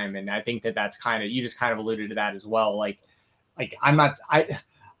the time. And I think that's kind of, you just kind of alluded to that as well. Like I'm not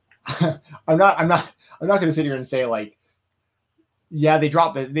going to sit here and say like, yeah, they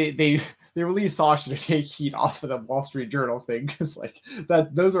dropped they released Sasha to take heat off of the Wall Street Journal thing, because like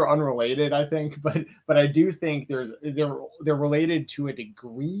that those are unrelated, I think. But I do think they're related to a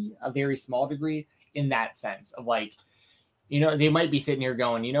degree, a very small degree, in that sense of like, they might be sitting here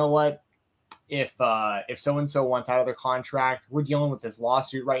going, you know what, if so and so wants out of their contract, we're dealing with this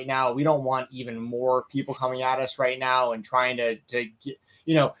lawsuit right now. We don't want even more people coming at us right now and trying to get,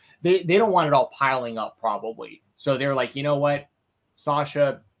 they don't want it all piling up probably. So they're like, you know what,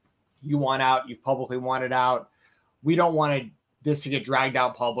 Sasha, you want out. You've publicly wanted out. We don't want this to get dragged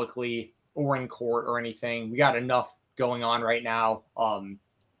out publicly or in court or anything. We got enough going on right now.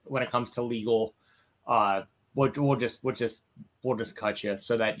 When it comes to legal, we'll just cut you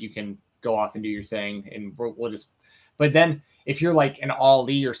so that you can go off and do your thing, and we'll just. But then if you're like an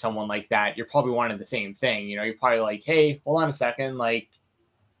Ali or someone like that, you're probably wanting the same thing. You're probably like, hey, hold on a second, like,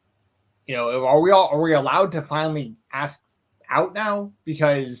 are we allowed to finally ask out now?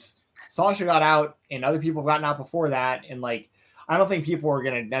 Because Sasha got out and other people have gotten out before that, and like, I don't think people are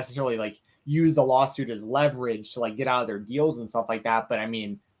going to necessarily like use the lawsuit as leverage to like get out of their deals and stuff like that. But I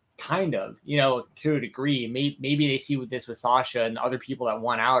mean, kind of, to a degree, maybe they see with this with Sasha and other people that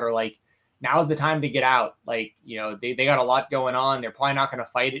want out are like, now's the time to get out. Like, they got a lot going on. They're probably not going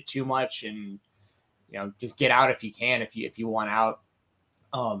to fight it too much, and, just get out if you can, if you want out.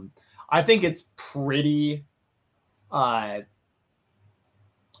 I think it's pretty, I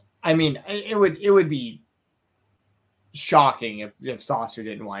mean, it would be shocking if Sasha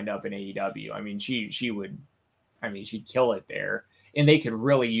didn't wind up in AEW. I mean, she'd kill it there, and they could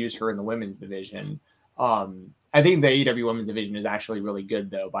really use her in the women's division. I think the AEW women's division is actually really good,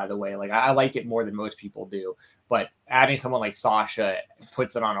 though, by the way. Like, I like it more than most people do, but adding someone like Sasha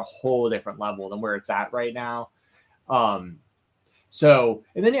puts it on a whole different level than where it's at right now. So,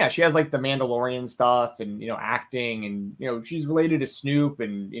 and then, yeah, she has like the Mandalorian stuff and, acting, and, she's related to Snoop,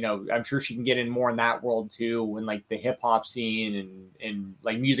 and, I'm sure she can get in more in that world too, in like the hip hop scene and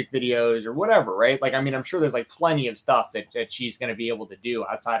like music videos or whatever. Right. Like, I mean, I'm sure there's like plenty of stuff that she's going to be able to do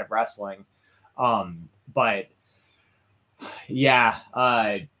outside of wrestling. But yeah,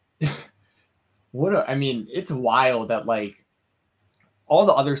 I mean, it's wild that like all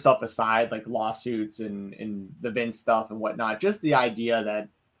the other stuff aside, like lawsuits and the Vince stuff and whatnot, just the idea that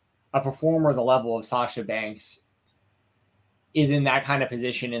a performer the level of Sasha Banks is in that kind of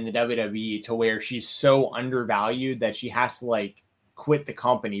position in the WWE to where she's so undervalued that she has to like quit the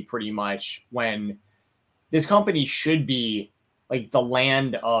company pretty much, when this company should be like the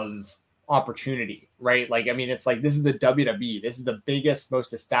land of opportunity, right? Like, I mean, it's like, this is the WWE. This is the biggest,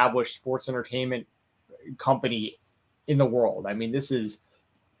 most established sports entertainment company in the world. I mean, this is,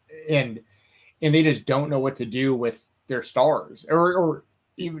 and they just don't know what to do with their stars, or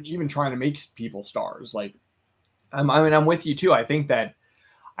even trying to make people stars. Like, I'm with you too. I think that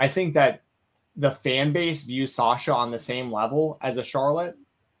the fan base views Sasha on the same level as a Charlotte,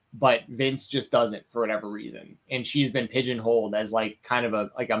 but Vince just doesn't for whatever reason. And she's been pigeonholed as like kind of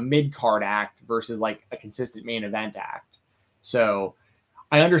a mid-card act versus like a consistent main event act. So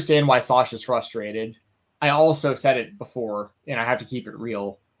I understand why Sasha's frustrated. I also said it before, and I have to keep it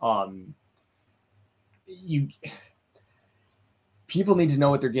real. People need to know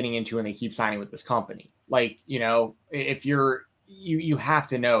what they're getting into when they keep signing with this company. Like, if you have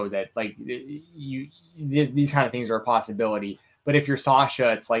to know that like these kind of things are a possibility. But if you're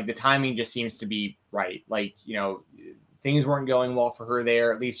Sasha, it's like the timing just seems to be right. Like, things weren't going well for her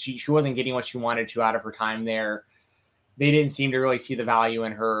there. At least she wasn't getting what she wanted to out of her time there. They didn't seem to really see the value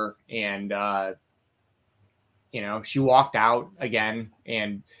in her. And, she walked out again.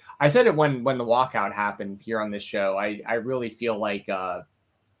 And I said it when the walkout happened here on this show. I really feel like the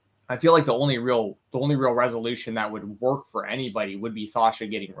only real resolution that would work for anybody would be Sasha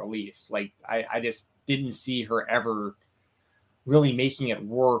getting released. Like, I just didn't see her ever really making it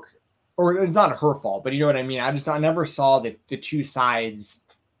work, or it's not her fault, but you know what I mean? I never saw the two sides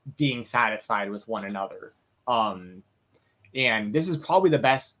being satisfied with one another. And this is probably the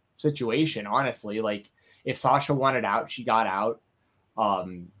best situation, honestly. Like, if Sasha wanted out, she got out.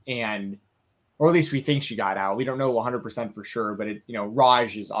 Or at least we think she got out. We don't know 100% for sure, but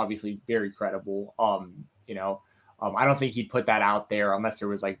Raj is obviously very credible. I don't think he'd put that out there unless there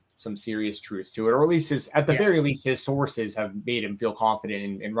was like some serious truth to it, or at least very least his sources have made him feel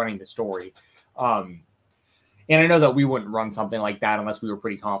confident in running the story. And I know that we wouldn't run something like that unless we were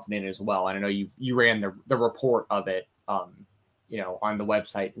pretty confident as well. And I know you ran the report of it, on the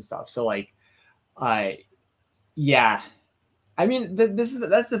website and stuff. So like, yeah, I mean, that's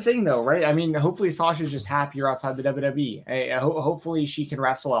the thing though, right? I mean, hopefully Sasha's just happier outside the WWE. Hopefully she can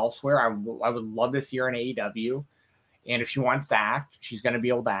wrestle elsewhere. I would love to see her in AEW. And if she wants to act, she's going to be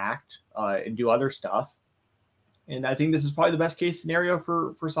able to act and do other stuff. And I think this is probably the best case scenario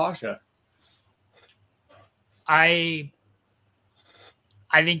for Sasha. I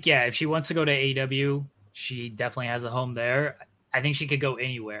think, yeah, if she wants to go to AEW, she definitely has a home there. I think she could go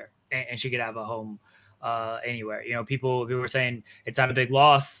anywhere and she could have a home anywhere. People were saying it's not a big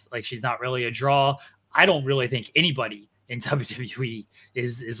loss. Like, she's not really a draw. I don't really think anybody in WWE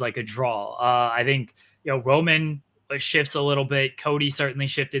is like a draw. I think, Roman shifts a little bit. Cody certainly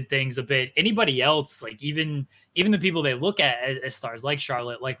shifted things a bit. Anybody else, like even the people they look at as stars, like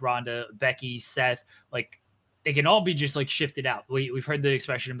Charlotte, like Ronda, Becky, Seth, like they can all be just like shifted out. We've heard the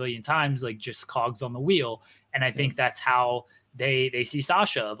expression a million times, like just cogs on the wheel. And I think that's how they see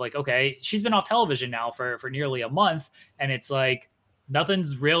Sasha, of like, okay, she's been off television now for nearly a month. And it's like,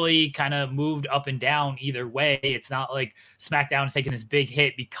 nothing's really kind of moved up and down either way. It's not like SmackDown is taking this big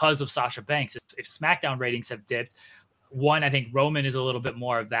hit because of Sasha Banks. If SmackDown ratings have dipped, one, I think Roman is a little bit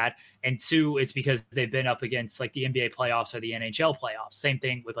more of that. And two, it's because they've been up against like the NBA playoffs or the NHL playoffs. Same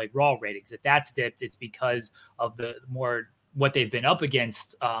thing with like Raw ratings. If that's dipped, it's because of the more what they've been up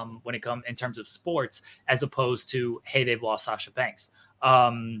against when it comes in terms of sports, as opposed to, hey, they've lost Sasha Banks.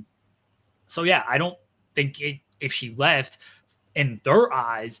 So yeah, I don't think if she left, in their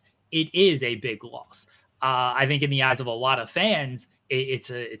eyes, it is a big loss. I think in the eyes of a lot of fans, it's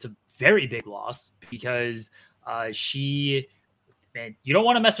a very big loss, because you don't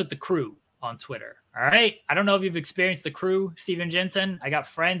want to mess with the crew on Twitter. All right. I don't know if you've experienced the crew, Steven Jensen. I got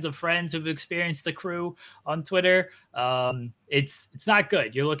friends of friends who've experienced the crew on Twitter. It's not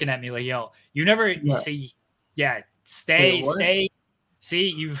good. You're looking at me like, you never see. Yeah. Stay. See,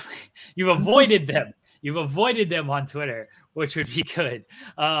 you've avoided them. You've avoided them on Twitter, which would be good.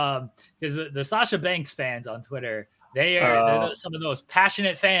 Because the Sasha Banks fans on Twitter, they're some of the most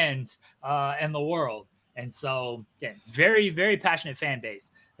passionate fans in the world. And so, yeah, very, very passionate fan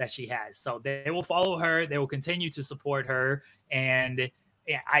base that she has. So they will follow her. They will continue to support her. And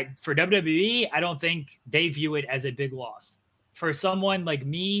for WWE, I don't think they view it as a big loss. For someone like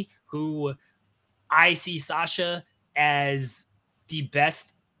me, who I see Sasha as the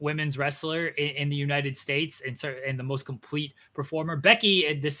best women's wrestler in the United States and the most complete performer. Becky,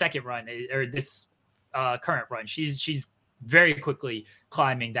 in this second run, or this current run, she's very quickly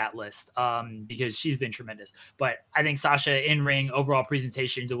climbing that list because she's been tremendous. But I think Sasha, in ring, overall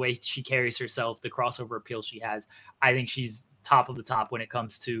presentation, the way she carries herself, the crossover appeal she has, I think she's top of the top when it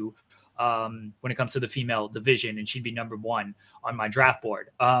comes to the female division, and she'd be number one on my draft board.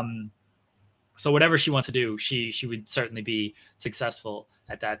 So whatever she wants to do, she would certainly be successful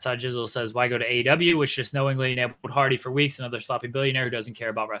at that. Sajizzle says, why go to AEW, which just knowingly enabled Hardy for weeks, another sloppy billionaire who doesn't care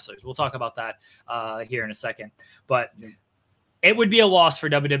about wrestlers. We'll talk about that here in a second. But it would be a loss for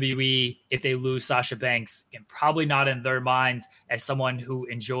WWE if they lose Sasha Banks, and probably not in their minds, as someone who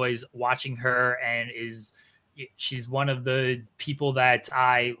enjoys watching her and she's one of the people that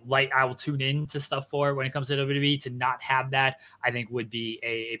I will tune in to stuff for when it comes to WWE. To not have that, I think would be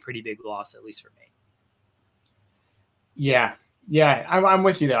a pretty big loss, at least for me. Yeah, I'm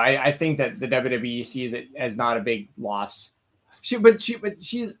with you though. I think that the WWE sees it as not a big loss. She's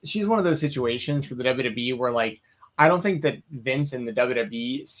one of those situations for the WWE where, like, I don't think that Vince and the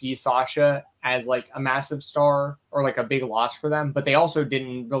WWE see Sasha as like a massive star or like a big loss for them, but they also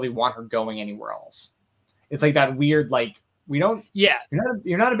didn't really want her going anywhere else. It's like that weird, like, we don't. Yeah,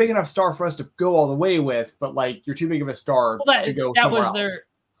 you're not a big enough star for us to go all the way with, but like you're too big of a star to go somewhere else.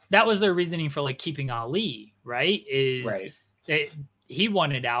 That was their reasoning for like keeping Ali, right? He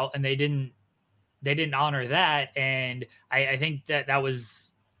wanted out, and they didn't honor that, and I think that was.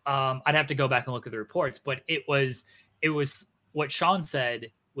 I'd have to go back and look at the reports, but it was what Sean said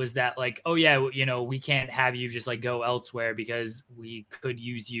was that, like, oh yeah, we can't have you just like go elsewhere because we could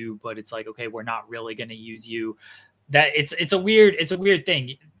use you, but it's like, okay, we're not really going to use you. That it's a weird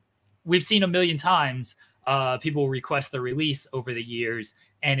thing. We've seen a million times people request the release over the years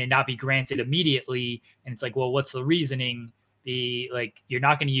and it not be granted immediately. And it's like, well, what's the reasoning? Be like, you're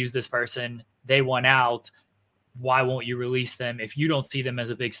not going to use this person. They won out. Why won't you release them? If you don't see them as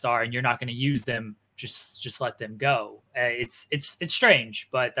a big star and you're not going to use them, just let them go. It's strange,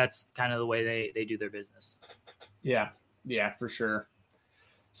 but that's kind of the way they do their business. Yeah, for sure.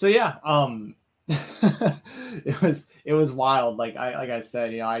 So yeah, it was wild. Like I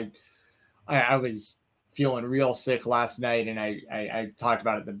said, I was feeling real sick last night, and I talked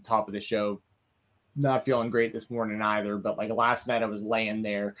about it at the top of the show. Not feeling great this morning either, but like last night I was laying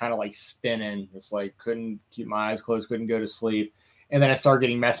there kind of like spinning, just like couldn't keep my eyes closed, couldn't go to sleep. And then I started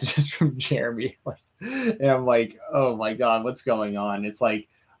getting messages from Jeremy, and I'm like, oh my God, what's going on? It's like,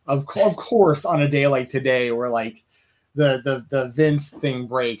 of course, on a day like today, where like the Vince thing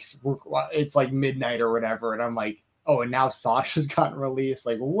breaks, it's like midnight or whatever. And I'm like, oh, and now Sasha's gotten released.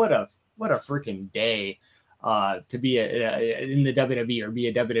 Like, what a freaking day to be in the WWE or be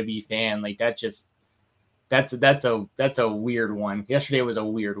a WWE fan. Like that's a weird one. Yesterday was a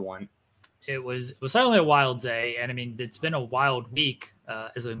weird one. It was certainly a wild day, and I mean, it's been a wild week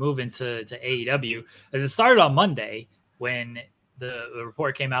as we move into AEW. As it started on Monday when the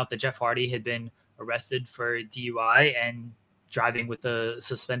report came out that Jeff Hardy had been arrested for DUI and driving with a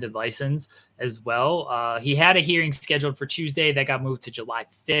suspended license as well. He had a hearing scheduled for Tuesday that got moved to July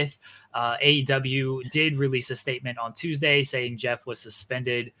 5th. AEW did release a statement on Tuesday saying Jeff was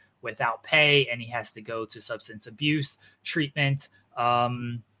suspended without pay and he has to go to substance abuse treatment.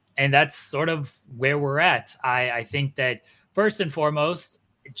 And that's sort of where we're at. I think that first and foremost,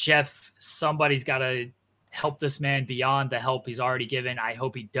 Jeff, somebody's got to help this man beyond the help he's already given. I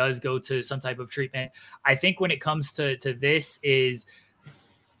hope he does go to some type of treatment. I think when it comes to this is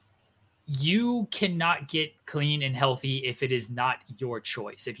you cannot get clean and healthy if it is not your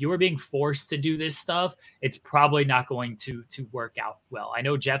choice. If you are being forced to do this stuff, it's probably not going to work out well. I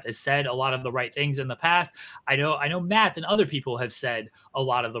know Jeff has said a lot of the right things in the past. I know Matt and other people have said a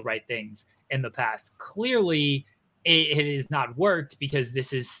lot of the right things in the past. Clearly, it has not worked because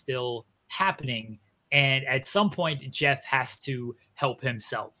this is still happening. And at some point, Jeff has to help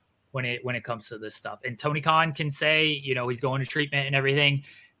himself when it comes to this stuff. And Tony Khan can say, he's going to treatment and everything.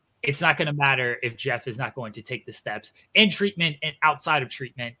 It's not going to matter if Jeff is not going to take the steps in treatment and outside of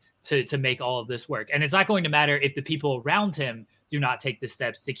treatment to make all of this work. And it's not going to matter if the people around him do not take the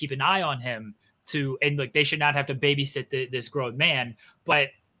steps to keep an eye on him and look, they should not have to babysit this grown man, but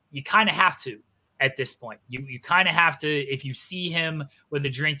you kind of have to. At this point, you kind of have to, if you see him with a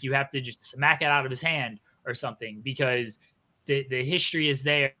drink, you have to just smack it out of his hand or something because the history is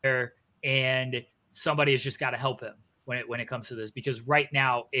there and somebody has just got to help him when it comes to this, because right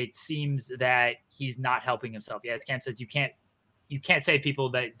now it seems that he's not helping himself. Yeah, as Cam says, you can't save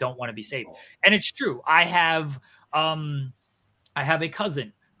people that don't want to be saved. And it's true. I have a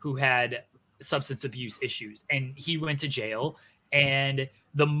cousin who had substance abuse issues and he went to jail, and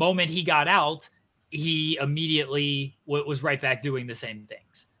the moment he got out, he immediately was right back doing the same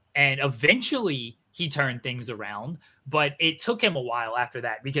things. And eventually he turned things around, but it took him a while after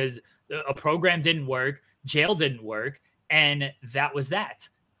that because a program didn't work, jail didn't work, and that was that.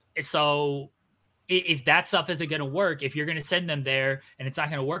 So if that stuff isn't going to work, if you're going to send them there and it's not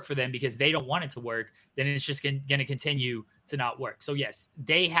going to work for them because they don't want it to work, then it's just going to continue to not work. So yes,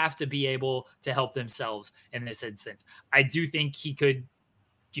 they have to be able to help themselves in this instance. I do think he could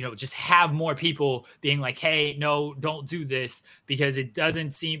just have more people being like, hey, no, don't do this, because it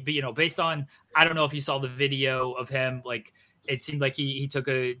doesn't seem, based on, I don't know if you saw the video of him, like it seemed like he took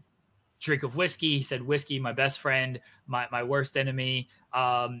a drink of whiskey. He said, whiskey, my best friend, my worst enemy.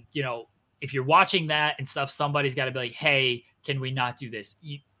 If you're watching that and stuff, somebody's got to be like, hey, can we not do this?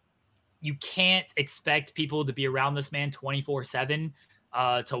 You can't expect people to be around this man 24/7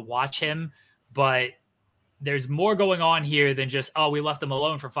 to watch him, but there's more going on here than just, we left him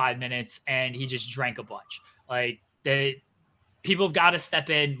alone for 5 minutes and he just drank a bunch. Like people have got to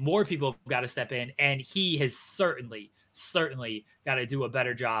step in, more people have got to step in. And he has certainly got to do a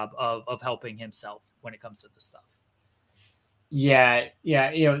better job of helping himself when it comes to this stuff. Yeah.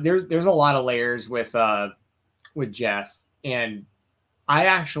 There's a lot of layers with Jeff, and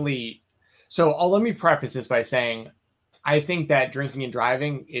let me preface this by saying, I think that drinking and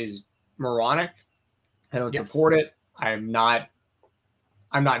driving is moronic. I don't support it. I'm not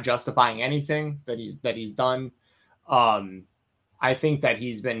justifying anything that he's done. I think that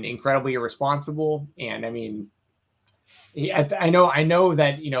he's been incredibly irresponsible. And I mean, I know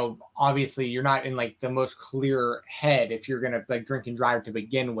that, obviously you're not in like the most clear head if you're going to like drink and drive to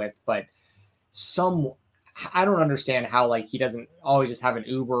begin with, but I don't understand how like he doesn't always just have an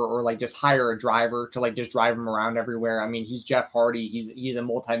Uber or like just hire a driver to like just drive him around everywhere. I mean, he's Jeff Hardy. He's a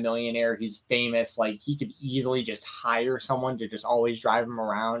multimillionaire. He's famous. Like he could easily just hire someone to just always drive him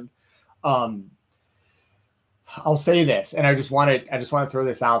around. I'll say this, and I just want to throw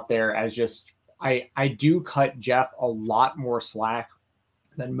this out there as just, I do cut Jeff a lot more slack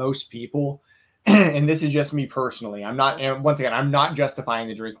than most people. And this is just me personally. I'm not justifying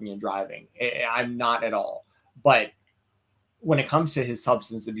the drinking and driving. I'm not at all. But when it comes to his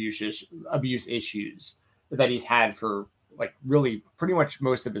substance abuse issues that he's had for like really pretty much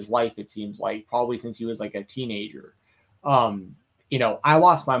most of his life, it seems like probably since he was like a teenager. I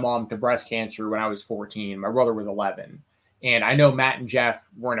lost my mom to breast cancer when I was 14. My brother was 11. And I know Matt and Jeff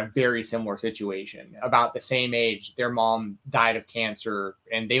were in a very similar situation. About the same age, their mom died of cancer,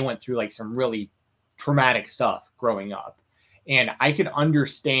 and they went through like some really traumatic stuff growing up. And I could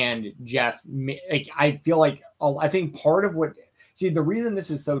understand Jeff. Like, I think part of the reason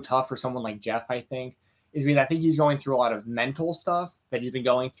this is so tough for someone like Jeff, I think, is because I think he's going through a lot of mental stuff that he's been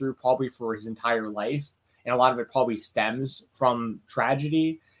going through probably for his entire life. And a lot of it probably stems from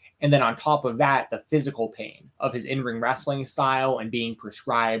tragedy. And then on top of that, the physical pain of his in-ring wrestling style and being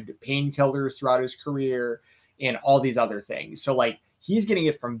prescribed painkillers throughout his career. and all these other things. So like he's getting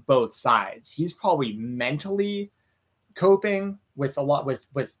it from both sides. He's probably mentally coping with a lot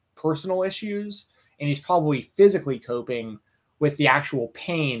with personal issues, and he's probably physically coping with the actual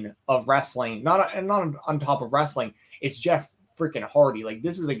pain of wrestling. Not on top of wrestling. It's Jeff freaking Hardy. Like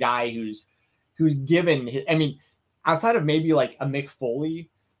this is a guy who's given his, I mean, outside of maybe like a Mick Foley,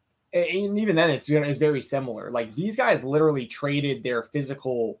 and even then it's very similar. Like these guys literally traded their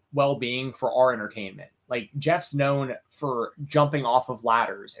physical well-being for our entertainment. Like Jeff's known for jumping off of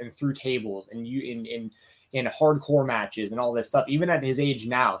ladders and through tables and in hardcore matches and all this stuff. Even at his age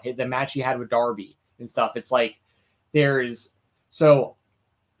now, the match he had with Darby and stuff, it's like there's so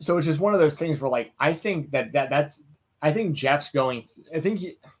it's just one of those things where like I think that's I think Jeff's going.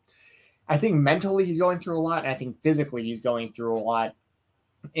 I think mentally he's going through a lot, and I think physically he's going through a lot.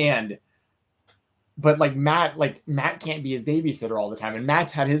 But like Matt can't be his babysitter all the time, and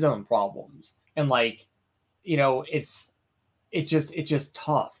Matt's had his own problems, and like, you know, it's just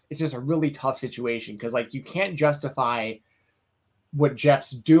tough. It's just a really tough situation because like you can't justify what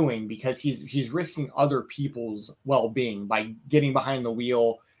Jeff's doing because he's risking other people's well-being by getting behind the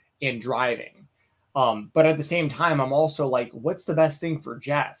wheel and driving. But at the same time, I'm also like, what's the best thing for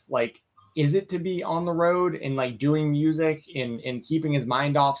Jeff? Like, is it to be on the road and like doing music and keeping his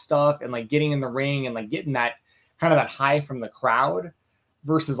mind off stuff and like getting in the ring and like getting that kind of that high from the crowd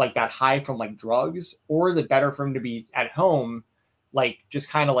versus like that high from like drugs? Or is it better for him to be at home, like just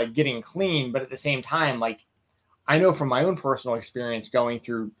kind of like getting clean, but at the same time, like I know from my own personal experience going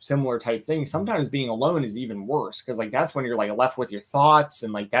through similar type things, sometimes being alone is even worse because like that's when you're like left with your thoughts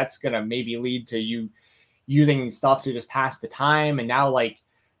and like that's gonna maybe lead to you using stuff to just pass the time. And now like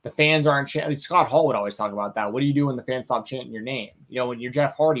the fans aren't chanting. Scott Hall would always talk about that. What do you do when the fans stop chanting your name? You know, when you're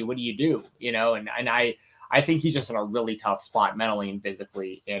Jeff Hardy, what do you do? You know, and I think he's just in a really tough spot mentally and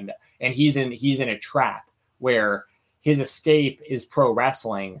physically, and he's in a trap where his escape is pro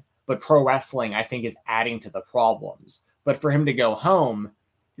wrestling, but pro wrestling I think is adding to the problems. But for him to go home,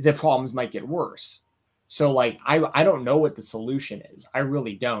 the problems might get worse. So like I don't know what the solution is. I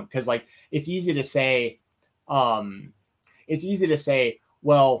really don't, because like it's easy to say,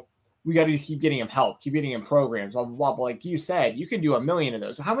 well, we got to just keep getting him help, keep getting him programs, blah, blah, blah. But like you said, you can do a million of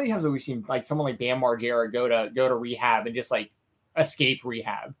those. How many times have we seen like someone like Bam Margera go to rehab and just like escape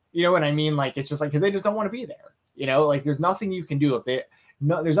rehab? You know what I mean? Like, it's just like, because they just don't want to be there. You know, like there's nothing you can do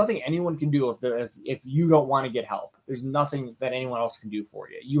there's nothing anyone can do if you don't want to get help. There's nothing that anyone else can do for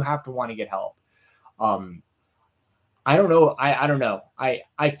you. You have to want to get help. I don't know. I don't know. I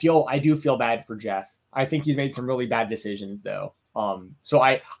do feel bad for Jeff. I think he's made some really bad decisions though. So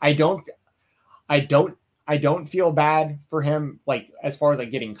I don't feel bad for him, like as far as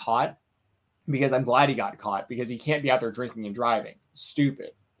like getting caught, because I'm glad he got caught because he can't be out there drinking and driving.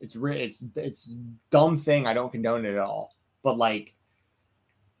 Stupid. It's dumb thing. I don't condone it at all. But like,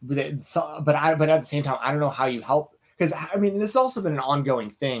 but at the same time, I don't know how you help, because I mean, this has also been an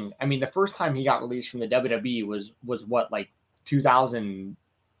ongoing thing. I mean, the first time he got released from the WWE was what, like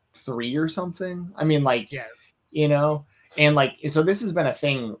 2003 or something. I mean, like, yeah. You know, and like, so this has been a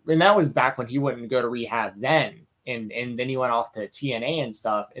thing, and that was back when he wouldn't go to rehab then. And then he went off to TNA and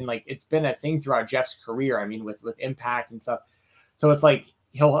stuff. And like, it's been a thing throughout Jeff's career. I mean, with Impact and stuff. So it's like,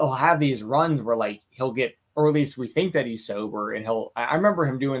 he'll have these runs where like he'll get, or at least we think that he's sober, and I remember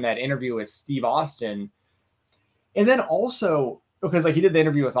him doing that interview with Steve Austin. And then also because like he did the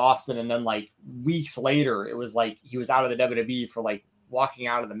interview with Austin, and then like weeks later, it was like he was out of the WWE for like walking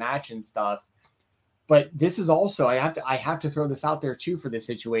out of the match and stuff. But this is also, I have to throw this out there too for this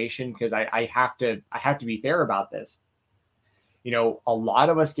situation, because I have to be fair about this. You know, a lot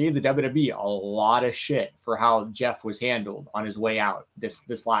of us gave the WWE a lot of shit for how Jeff was handled on his way out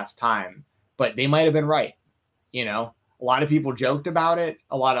this last time, but they might have been right. You know, a lot of people joked about it.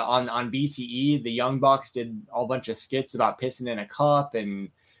 A lot of on BTE, the Young Bucks did a bunch of skits about pissing in a cup and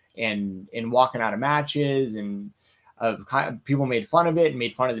walking out of matches, and people made fun of it and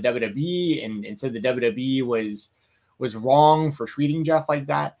made fun of the WWE and said the WWE was wrong for treating Jeff like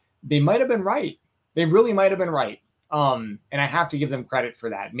that. They might have been right. They really might have been right. And I have to give them credit for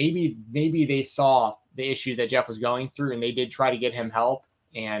that. Maybe they saw the issues that Jeff was going through, and they did try to get him help,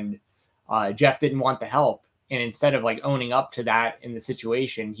 and Jeff didn't want the help. And instead of like owning up to that in the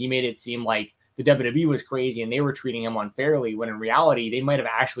situation, he made it seem like the WWE was crazy and they were treating him unfairly, when in reality, they might have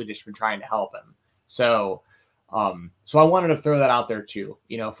actually just been trying to help him. So I wanted to throw that out there too,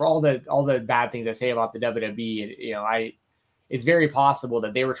 you know, for all the bad things I say about the WWE, you know, it's very possible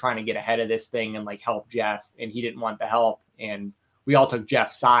that they were trying to get ahead of this thing and like help Jeff, and he didn't want the help, and we all took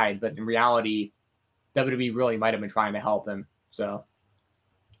Jeff's side, but in reality, WWE really might have been trying to help him. So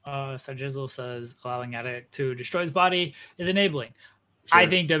Sajizzle says allowing Addict to destroy his body is enabling. Sure. I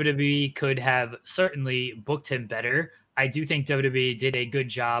think WWE could have certainly booked him better. I do think WWE did a good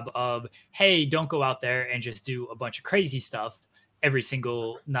job of, hey, don't go out there and just do a bunch of crazy stuff every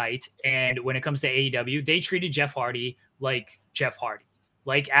single night. And when it comes to AEW, they treated Jeff Hardy like Jeff Hardy,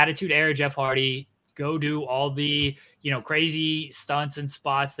 like Attitude Era Jeff Hardy. Go do all the, crazy stunts and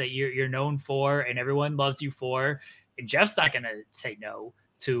spots that you're known for and everyone loves you for. And Jeff's not going to say no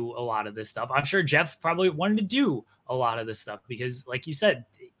to a lot of this stuff. I'm sure Jeff probably wanted to do a lot of this stuff because, like you said,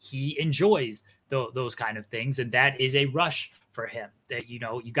 he enjoys those kind of things. And that is a rush for him that, you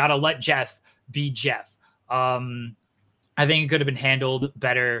got to let Jeff be Jeff. I think it could have been handled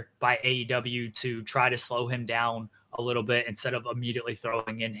better by AEW to try to slow him down a little bit instead of immediately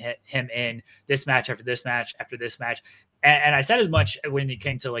throwing him in this match after this match after this match. And I said as much when it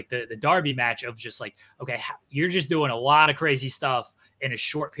came to like the Darby match of just like, okay, you're just doing a lot of crazy stuff in a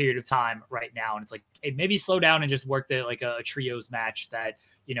short period of time right now. And it's like, hey, maybe slow down and just work like a trios match that,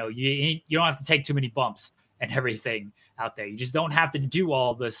 you don't have to take too many bumps and everything out there. You just don't have to do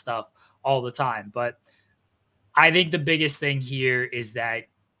all this stuff all the time. But I think the biggest thing here is that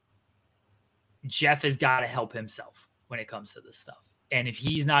Jeff has got to help himself when it comes to this stuff. And if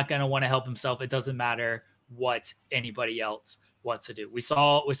he's not going to want to help himself, it doesn't matter what anybody else wants to do. We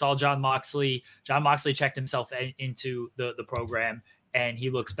saw Jon Moxley. Jon Moxley checked himself into the program, and he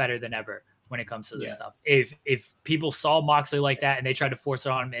looks better than ever when it comes to this stuff. If people saw Moxley like that and they tried to force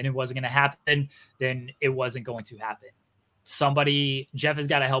it on him and it wasn't going to happen, then it wasn't going to happen. Jeff has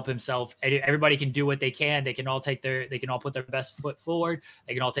got to help himself. Everybody can do what they can. They can all put their best foot forward.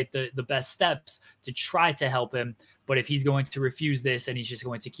 They can all take the best steps to try to help him. But if he's going to refuse this and he's just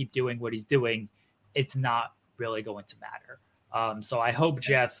going to keep doing what he's doing, it's not really going to matter. So I hope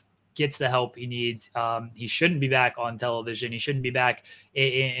Jeff gets the help he needs. He shouldn't be back on television. He shouldn't be back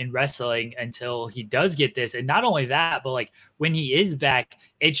in wrestling until he does get this. And not only that, but like when he is back,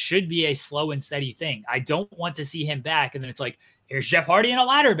 it should be a slow and steady thing. I don't want to see him back. And then it's like, here's Jeff Hardy in a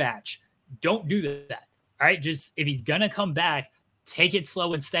ladder match. Don't do that. All right. Just if he's going to come back, take it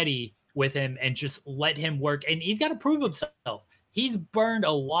slow and steady with him and just let him work. And he's got to prove himself. He's burned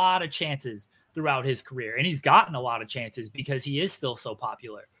a lot of chances throughout his career, and he's gotten a lot of chances because he is still so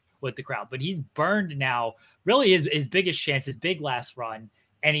popular with the crowd, but he's burned now really his biggest chance, his big last run.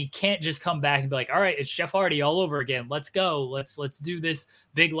 And he can't just come back and be like, all right, it's Jeff Hardy all over again. Let's go. Let's do this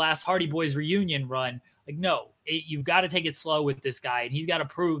big last Hardy Boys reunion run. Like, no, you've got to take it slow with this guy. And he's got to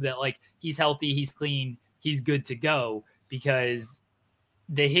prove that like he's healthy, he's clean, he's good to go, because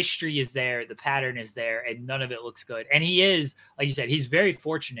the history is there. The pattern is there, and none of it looks good. And he is, like you said, he's very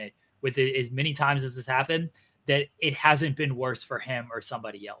fortunate with it, as many times as this happened, that it hasn't been worse for him or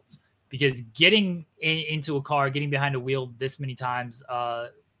somebody else, because getting into a car, getting behind a wheel this many times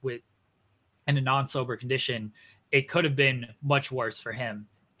in a non-sober condition, it could have been much worse for him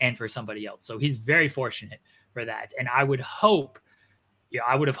and for somebody else. So he's very fortunate for that. And I would hope,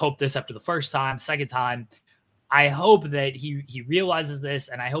 I would have hoped this after the first time, second time. I hope that he realizes this,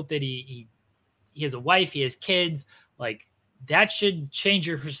 and I hope that he has a wife, he has kids. Like, that should change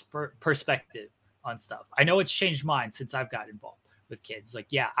your perspective on stuff. I know it's changed mine since I've got involved with kids. Like,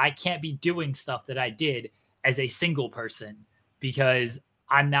 yeah, I can't be doing stuff that I did as a single person because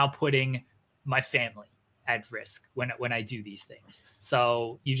I'm now putting my family at risk when I do these things.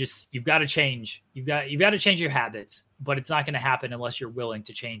 So you've got to change. You've got to change your habits, but it's not going to happen unless you're willing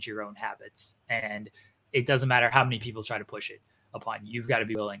to change your own habits. And it doesn't matter how many people try to push it upon you. You've got to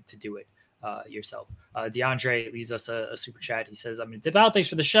be willing to do it yourself. DeAndre leaves us a super chat. He says, I'm going to dip out. Thanks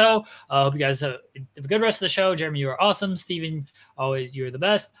for the show. Hope you guys have a good rest of the show. Jeremy, you are awesome. Steven, always, you're the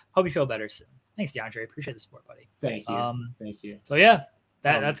best. Hope you feel better soon. Thanks, DeAndre. Appreciate the support, buddy. Thank you. Thank you. So yeah,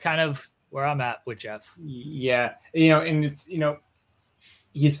 that's kind of where I'm at with Jeff. Yeah. And it's,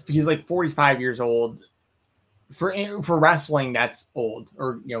 he's like 45 years old for wrestling. That's old,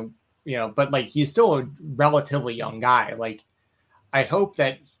 or, but like, he's still a relatively young guy. Like, I hope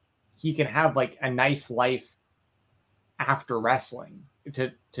that he can have like a nice life after wrestling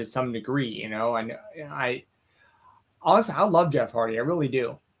to some degree, and I honestly, I love Jeff Hardy. I really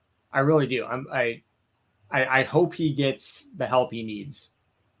do. I hope he gets the help he needs,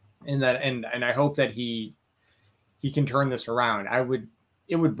 and I hope that he can turn this around.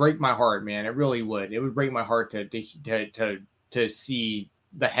 It would break my heart, man. It really would. It would break my heart to see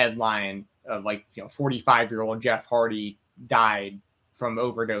the headline of 45-year-old Jeff Hardy died from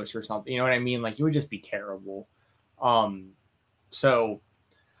overdose or something. You know what I mean? Like, it would just be terrible. So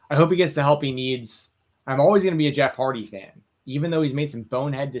I hope he gets the help he needs. I'm always going to be a Jeff Hardy fan. even though he's made some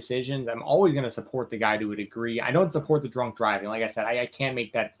bonehead decisions, I'm always going to support the guy to a degree. I don't support the drunk driving. Like I said, I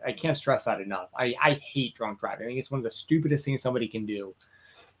can't stress that enough. I hate drunk driving. I think it's one of the stupidest things somebody can do.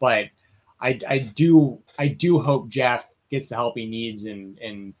 But I do hope Jeff gets the help he needs,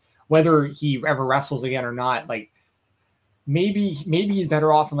 and whether he ever wrestles again or not, like maybe he's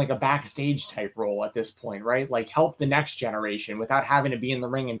better off in like a backstage type role at this point, right? Like help the next generation without having to be in the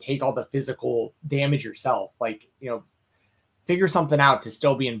ring and take all the physical damage yourself. Like, figure something out to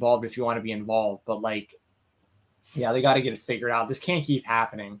still be involved if you want to be involved. But like, yeah, they got to get it figured out. This can't keep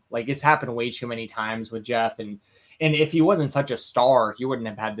happening. Like, it's happened way too many times with Jeff. And if he wasn't such a star, he wouldn't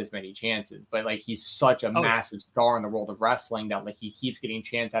have had this many chances. But like, he's such a massive star in the world of wrestling that like he keeps getting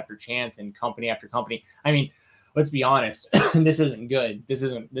chance after chance and company after company. I mean, let's be honest. This isn't good. This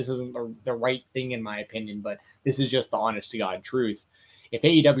isn't the right thing in my opinion. But this is just the honest to God truth. If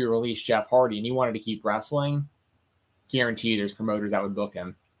AEW released Jeff Hardy and he wanted to keep wrestling, guarantee you there's promoters that would book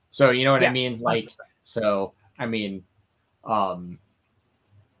him. So you know what I mean? Like, 100%. So I mean,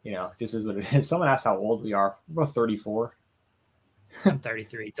 this is what it is. Someone asked how old we are. We're both 34. I'm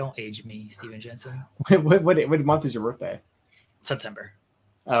 33. Don't age me, Steven Jensen. What month is your birthday? September.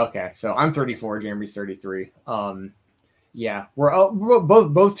 Okay, so I'm 34. Jeremy's 33. Yeah, we're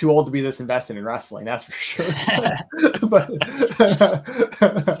both too old to be this invested in wrestling. That's for sure. But,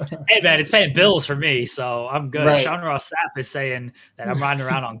 hey man, it's paying bills for me, so I'm good. Right. Sean Ross Sapp is saying that I'm riding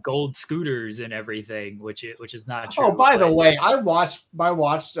around on gold scooters and everything, which is not true. Oh, by the way, I watched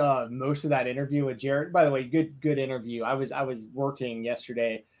most of that interview with Jared. By the way, good interview. I was working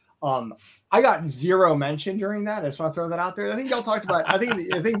yesterday. I got zero mention during that. I just want to throw that out there. I think y'all talked about. I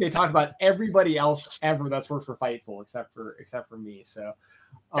think they talked about everybody else ever that's worked for Fightful except for me. So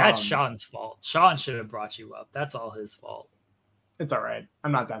that's Sean's fault. Sean should have brought you up. That's all his fault. It's all right.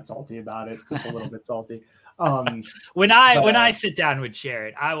 I'm not that salty about it. Just a little bit salty. When I sit down with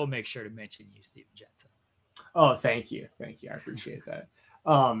Jared, I will make sure to mention you, Steven Jensen. Oh, thank you. I appreciate that.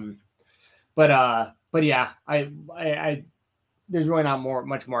 But yeah, I there's really not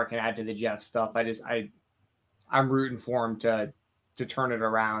much more I can add to the Jeff stuff. I'm rooting for him to turn it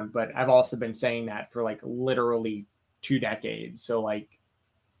around, but I've also been saying that for like literally 2 decades. So like,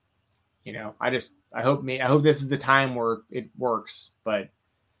 I hope this is the time where it works, but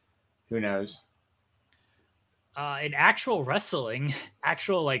who knows? In actual wrestling,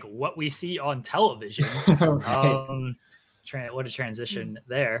 like what we see on television, Right. What a transition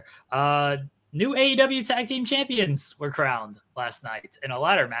there. New AEW Tag Team Champions were crowned last night in a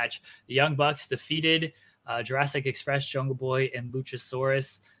ladder match. The Young Bucks defeated Jurassic Express, Jungle Boy, and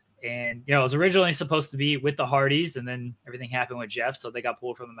Luchasaurus. And, it was originally supposed to be with the Hardys, and then everything happened with Jeff, so they got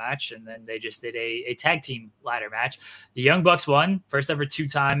pulled from the match, and then they just did a tag team ladder match. The Young Bucks won, first ever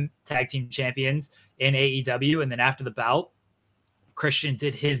 2-time tag team champions in AEW, and then after the bout, Christian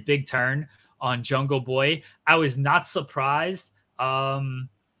did his big turn on Jungle Boy. I was not surprised.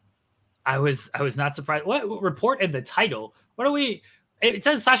 I was not surprised. What report in the title? What are we? It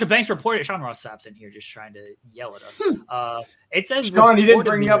says Sasha Banks reported. Sean Ross Sapp's in here just trying to yell at us. It says Sean, you didn't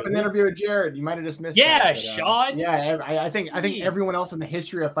bring me up in the interview with Jared. You might have just missed. Yeah, that, but, Sean. Yeah, I think everyone else in the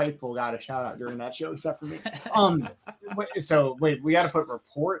history of Fightful got a shout out during that show except for me. Wait, we got to put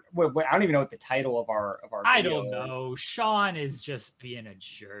report. Wait, I don't even know what the title of our. I don't know. Sean is just being a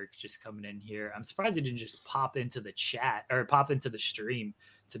jerk, just coming in here. I'm surprised he didn't just pop into the chat or pop into the stream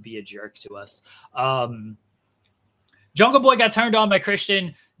to be a jerk to us. Jungle Boy got turned on by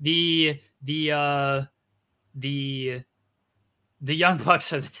Christian. The Young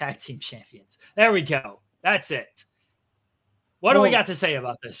Bucks are the tag team champions. There we go. That's it. What do we got to say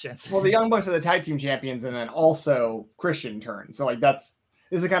about this, Jensen? Well, the Young Bucks are the tag team champions, and then also Christian turn. So like this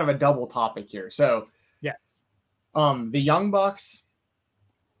is kind of a double topic here. So yes, the Young Bucks,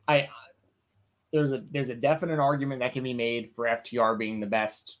 there's a definite argument that can be made for FTR being the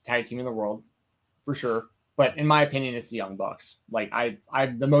best tag team in the world, for sure. But in my opinion, it's the Young Bucks. Like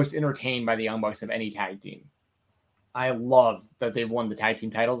I'm the most entertained by the Young Bucks of any tag team. I love that they've won the tag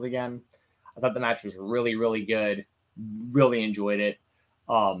team titles again. I thought the match was really, really good. Really enjoyed it.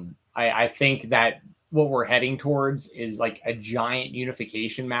 I think that what we're heading towards is like a giant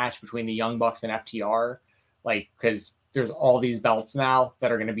unification match between the Young Bucks and FTR. Like, because there's all these belts now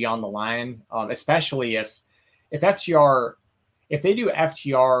that are going to be on the line, especially if FTR. If they do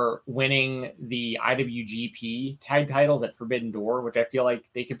FTR winning the IWGP tag titles at Forbidden Door, which I feel like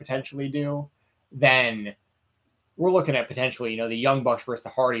they could potentially do, then we're looking at potentially, the Young Bucks versus the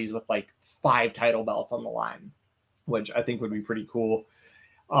Hardys with like 5 title belts on the line, which I think would be pretty cool.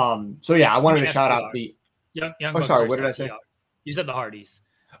 So yeah, I wanted to shout out the Young oh, Bucks. sorry, what did I say? You said the Hardys.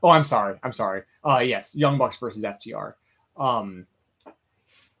 Oh, I'm sorry. Yes, Young Bucks versus FTR.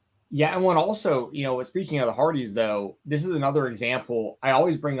 Yeah, and one also, speaking of the Hardys, though, this is another example. I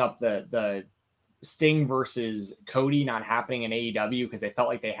always bring up the Sting versus Cody not happening in AEW because they felt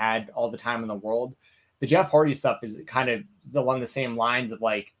like they had all the time in the world. The Jeff Hardy stuff is kind of along the same lines of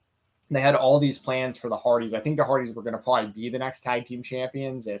like they had all these plans for the Hardys. I think the Hardys were going to probably be the next tag team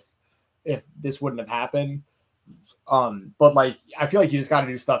champions if this wouldn't have happened. But like I feel like you just got to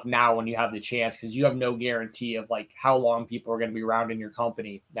do stuff now when you have the chance because you have no guarantee of like how long people are going to be around in your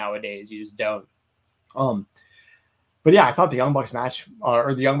company nowadays. You just don't. But yeah, I thought the Young Bucks match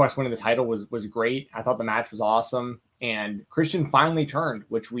or the Young Bucks winning the title was great. I thought the match was awesome, and Christian finally turned,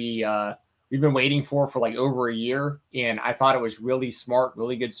 which we've been waiting for like over a year, and I thought it was really smart,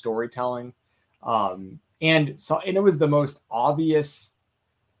 really good storytelling, and it was the most obvious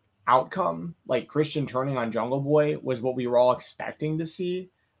outcome. Like Christian turning on Jungle Boy was what we were all expecting to see,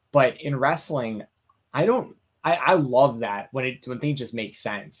 but in wrestling, I love that when things just make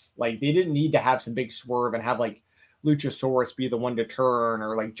sense. Like they didn't need to have some big swerve and have like Luchasaurus be the one to turn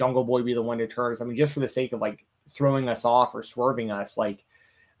or like Jungle Boy be the one to turn. I mean, just for the sake of like throwing us off or swerving us, like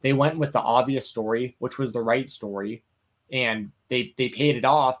they went with the obvious story, which was the right story, and they paid it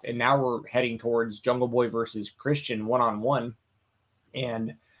off. And now we're heading towards Jungle Boy versus Christian 1-on-1.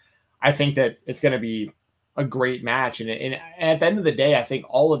 And I think that it's going to be a great match. And at the end of the day, I think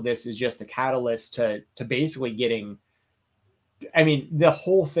all of this is just a catalyst to basically getting, I mean, the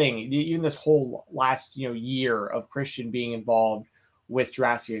whole thing, even this whole last, year of Christian being involved with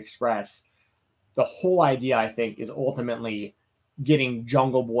Jurassic Express, the whole idea, I think, is ultimately getting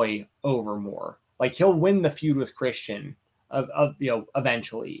Jungle Boy over more. Like he'll win the feud with Christian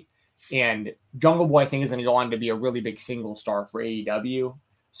eventually. And Jungle Boy, I think, is going to go on to be a really big single star for AEW.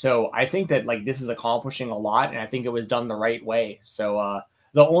 So I think that like this is accomplishing a lot, and I think it was done the right way. So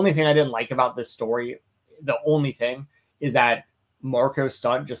the only thing I didn't like about this story, the only thing is that Marco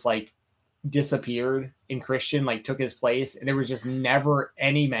Stunt just like disappeared and Christian like took his place, and there was just never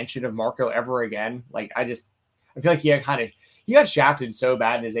any mention of Marco ever again. Like I feel like he got shafted so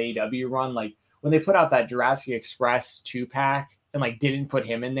bad in his AEW run. Like when they put out that Jurassic Express 2-pack and like didn't put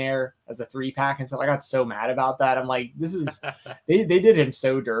him in there as a 3-pack and stuff, I got so mad about that. I'm like, this is they did him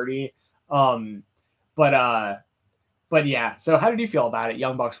so dirty. But yeah. So how did you feel about it?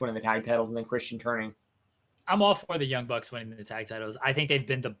 Young Bucks winning the tag titles and then Christian turning. I'm all for the Young Bucks winning the tag titles. I think they've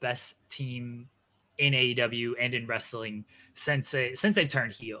been the best team in AEW and in wrestling since they've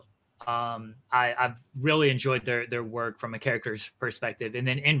turned heel. I've really enjoyed their work from a character's perspective, and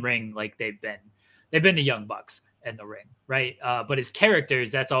then in ring, like they've been the Young Bucks in the ring, right? But as characters,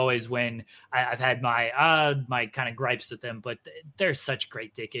 that's always when I've had my kind of gripes with them. But they're such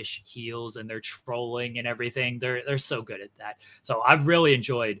great dickish heels, and they're trolling and everything. They're so good at that. So I've really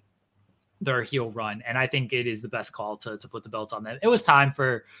enjoyed their heel run, and I think it is the best call to put the belts on them. It was time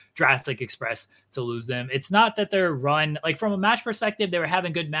for Jurassic Express to lose them. It's not that their run, like from a match perspective, they were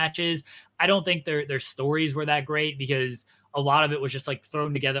having good matches. I don't think their stories were that great because a lot of it was just like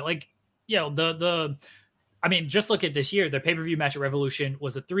thrown together. Like, I mean, just look at this year. The pay-per-view match at Revolution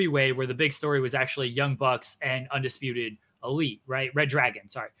was a 3-way where the big story was actually Young Bucks and Undisputed Elite, right? Red Dragon,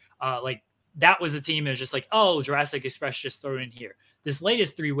 sorry. Like that was the team. It was just like, oh, Jurassic Express just thrown in here. This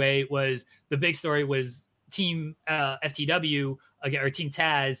latest 3-way was the big story was Team FTW or Team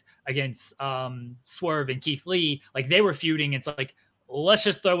Taz against Swerve and Keith Lee. Like they were feuding. It's like, let's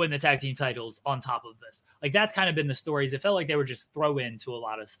just throw in the tag team titles on top of this. Like that's kind of been the stories. It felt like they were just throw into a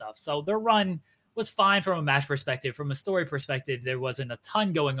lot of stuff. So their run was fine from a match perspective. From a story perspective, there wasn't a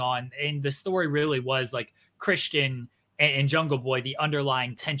ton going on. And the story really was like Christian and Jungle Boy, the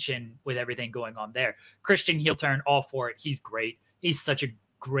underlying tension with everything going on there. Christian heel turn, all for it. He's great. He's such a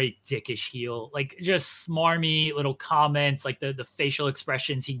great dickish heel, like just smarmy little comments, like the facial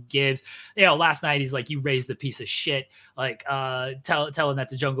expressions he gives. Last night he's like, you raised the piece of shit, like telling that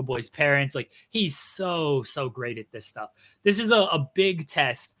to Jungle Boy's parents. Like he's so great at this stuff. This is a big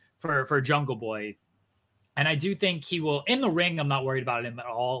test for Jungle Boy. And I do think he will in the ring. I'm not worried about him at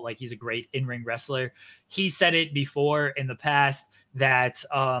all. Like he's a great in-ring wrestler. He said it before in the past that,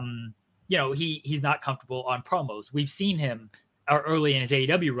 he's not comfortable on promos. We've seen him early in his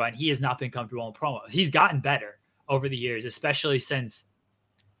AEW run. He has not been comfortable on promos. He's gotten better over the years, especially since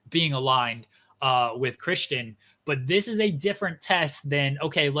being aligned with Christian. But this is a different test than,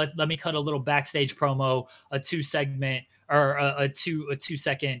 okay, let me cut a little backstage promo, a 2-segment or a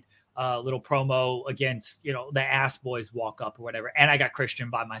 2-second little promo against, the ass boys walk up or whatever. And I got Christian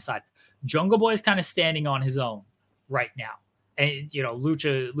by my side. Jungle Boy is kind of standing on his own right now. And,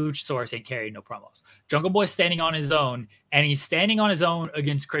 Luchasaurus ain't carrying no promos. Jungle Boy standing on his own, and he's standing on his own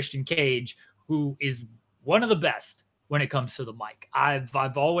against Christian Cage, who is one of the best when it comes to the mic. I've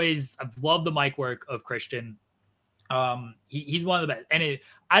loved the mic work of Christian. He's one of the best. And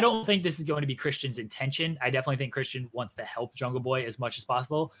I don't think this is going to be Christian's intention. I definitely think Christian wants to help Jungle Boy as much as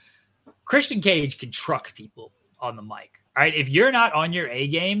possible. Christian Cage can truck people on the mic. All right. If you're not on your A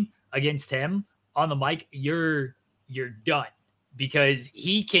game against him on the mic, you're done, because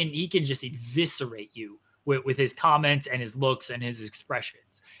he can just eviscerate you with his comments and his looks and his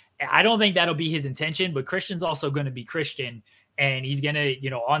expressions. I don't think that'll be his intention, but Christian's also going to be Christian, and he's going to,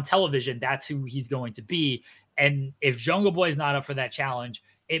 on television, that's who he's going to be. And if Jungle Boy is not up for that challenge,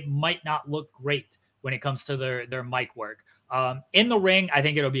 it might not look great when it comes to their mic work. In the ring, I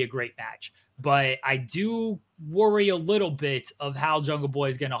think it'll be a great match, but I do worry a little bit of how Jungle Boy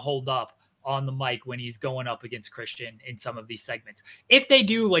is going to hold up on the mic when he's going up against Christian in some of these segments. If they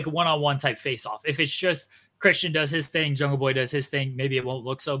do like a one-on-one type face-off, if it's just Christian does his thing, Jungle Boy does his thing, come it won't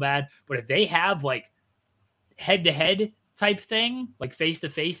look so bad. But if they have like head-to-head type thing, like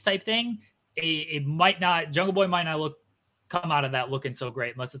face-to-face type thing, it might not, Jungle Boy might not come out of that looking so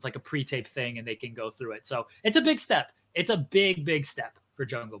great unless it's like a pre-tape thing and they can go through it. So it's a big step. It's a big step for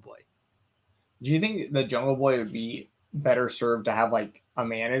Jungle Boy. Do you think the Jungle Boy would be better served to have like a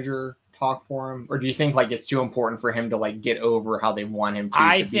manager talk for him? Or do you think like it's too important for him to like get over how they want him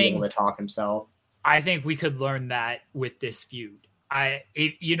to be able to talk himself? I think we could learn that with this feud.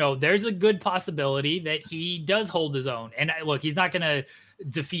 There's a good possibility that he does hold his own. And look, he's not going to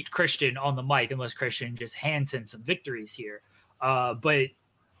defeat Christian on the mic unless Christian just hands him some victories here. But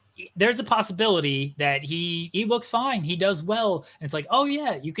there's a possibility that he looks fine. He does well. And it's like, oh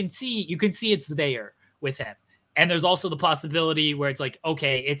yeah, you can see it's there with him. And there's also the possibility where it's like,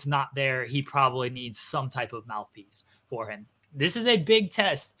 okay, it's not there. He probably needs some type of mouthpiece for him. This is a big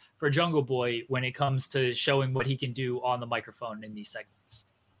test for Jungle Boy when it comes to showing what he can do on the microphone in these segments.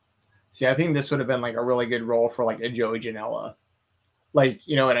 See, I think this would have been like a really good role for like a Joey Janela. Like,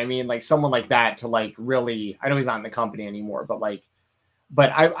 you know what I mean? Like someone like that to like really, I know he's not in the company anymore, but I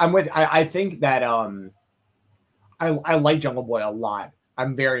think that I like Jungle Boy a lot.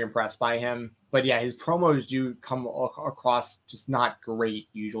 I'm very impressed by him. But yeah, his promos do come across just not great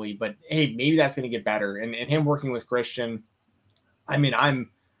usually. But hey, maybe that's going to get better. And him working with Christian, I mean, I'm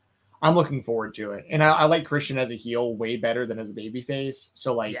looking forward to it. And I like Christian as a heel way better than as a babyface.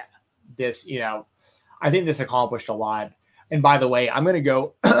 So like this, I think this accomplished a lot. And by the way, I'm going to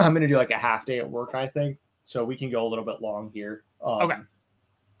go, I'm going to do like a half day at work, I think. So we can go a little bit long here. Okay.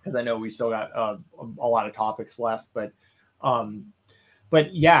 Because I know we still got a lot of topics left. But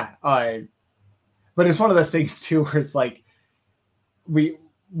yeah, but it's one of those things too, where it's like,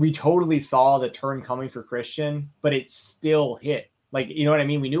 we totally saw the turn coming for Christian, but it still hit. Like, you know what I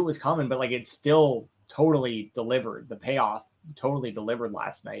mean? We knew it was coming, but like, it still totally delivered. The payoff totally delivered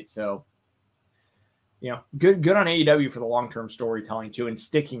last night. So, good on AEW for the long-term storytelling too, and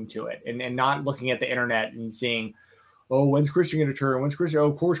sticking to it and not looking at the internet and seeing, oh, when's Christian going to turn? When's Christian?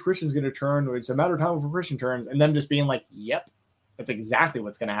 Oh, of course, Christian's going to turn. It's a matter of time before Christian turns. And them just being like, yep, that's exactly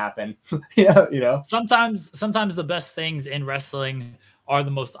what's going to happen. Yeah. Sometimes the best things in wrestling are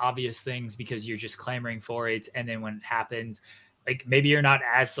the most obvious things because you're just clamoring for it. And then when it happens, like maybe you're not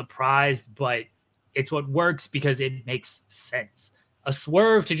as surprised, but it's what works because it makes sense. A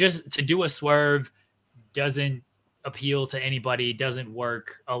swerve to do a swerve doesn't appeal to anybody, doesn't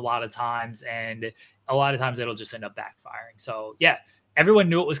work a lot of times. And a lot of times it'll just end up backfiring. So yeah, everyone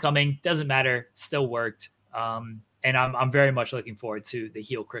knew it was coming. Doesn't matter. Still worked. And I'm very much looking forward to the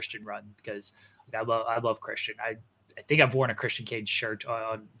heel Christian run because I love Christian. I think I've worn a Christian Cage shirt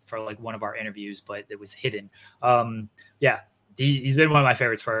for like one of our interviews, but it was hidden. Yeah, he's been one of my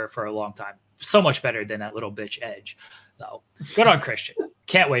favorites for a long time. So much better than that little bitch Edge. So good on Christian.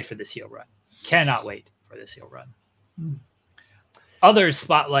 Can't wait for this heel run. Cannot wait for this heel run. Others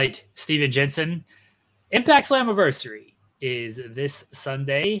spotlight Steven Jensen. Impact Slammiversary is this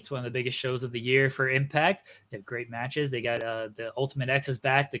Sunday. It's one of the biggest shows of the year for Impact. They have great matches. They got the Ultimate X is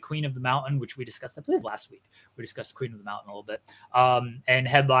back, the Queen of the Mountain, which we discussed, I believe, last week. We discussed Queen of the Mountain a little bit. And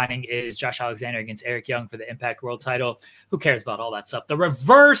headlining is Josh Alexander against Eric Young for the Impact World title. Who cares about all that stuff? The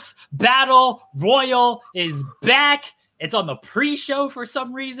Reverse Battle Royal is back. It's on the pre-show for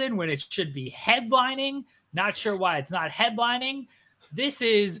some reason when it should be headlining. Not sure why it's not headlining. This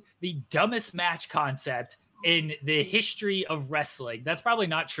is the dumbest match concept in the history of wrestling. That's probably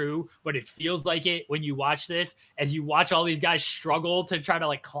not true, but it feels like it when you watch this, as you watch all these guys struggle to try to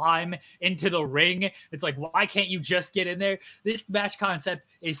like climb into the ring. It's like, why can't you just get in there? This match concept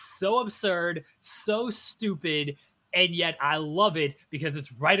is so absurd, so stupid, and yet I love it because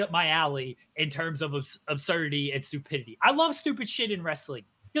it's right up my alley in terms of absurdity and stupidity. I love stupid shit in wrestling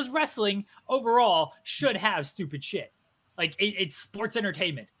because wrestling overall should have stupid shit. Like it's sports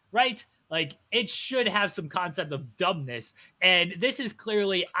entertainment, right? Like it should have some concept of dumbness. And this is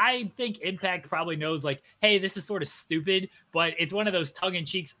clearly, I think Impact probably knows like, hey, this is sort of stupid, but it's one of those tongue in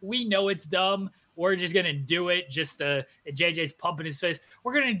cheeks. We know it's dumb. We're just going to do it. JJ's pumping his fist.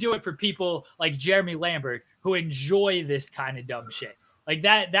 We're going to do it for people like Jeremy Lambert who enjoy this kind of dumb shit. Like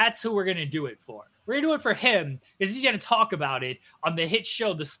that's who we're going to do it for. We're going to do it for him because he's going to talk about it on the hit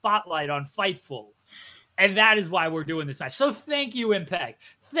show, The Spotlight on Fightful. And that is why we're doing this match. So thank you, Impact.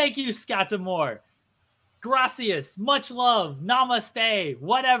 Thank you, Scott D'Amore. Gracias. Much love. Namaste.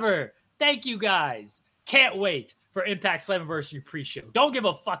 Whatever. Thank you, guys. Can't wait for Impact Slammiversary pre-show. Don't give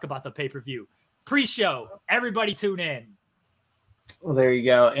a fuck about the pay-per-view. Pre-show. Everybody tune in. Well, there you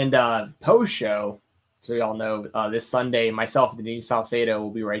go. And post-show, so y'all know, this Sunday, myself and Denise Salcedo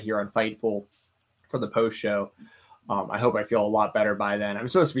will be right here on Fightful for the post-show. I hope I feel a lot better by then. I'm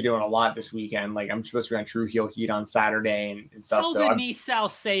supposed to be doing a lot this weekend. Like I'm supposed to be on True Heel Heat on Saturday and stuff. Tell Denise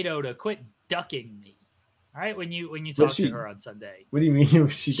Salcedo to quit ducking me. All right, when you talk to her on Sunday. What do you mean?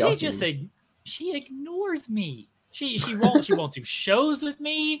 She ignores me. She won't do shows with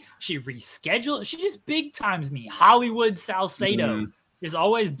me. She reschedules. She just big times me. Hollywood Salcedo is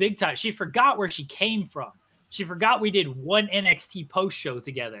always big time. She forgot where she came from. She forgot we did one NXT post show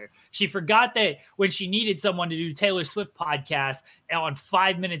together. She forgot that when she needed someone to do Taylor Swift podcast on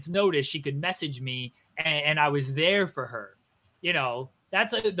 5 minutes notice, she could message me and I was there for her. You know,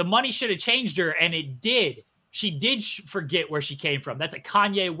 the money should have changed her, and it did. She did forget where she came from. That's a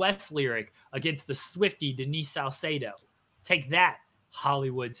Kanye West lyric against the Swiftie Denise Salcedo. Take that,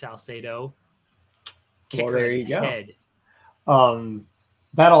 Hollywood Salcedo. Kick her there in you the go. Head.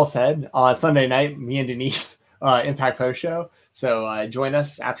 That all said, Sunday night, me and Denise Impact post show. So join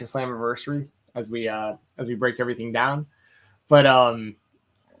us after Slammiversary as we break everything down. But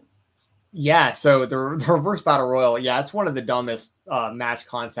yeah, so the reverse battle royal, yeah, it's one of the dumbest match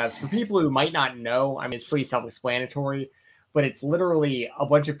concepts for people who might not know. I mean, it's pretty self-explanatory, but it's literally a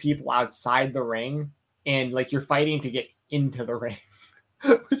bunch of people outside the ring, and like you're fighting to get into the ring,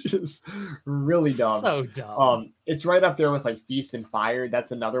 which is really dumb. So dumb. It's right up there with like Feast and Fire.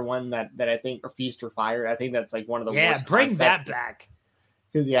 That's another one that I think, or Feast or Fire. I think that's like one of the worst. Yeah, bring that back.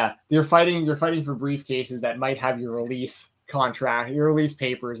 Because yeah, you're fighting for briefcases that might have your release contract, your release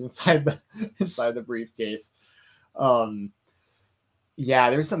papers inside the briefcase. Yeah,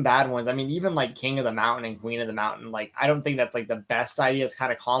 there's some bad ones. I mean, even like King of the Mountain and Queen of the Mountain, like I don't think that's like the best idea. It's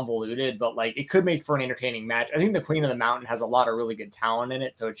kind of convoluted, but like it could make for an entertaining match. I think the Queen of the Mountain has a lot of really good talent in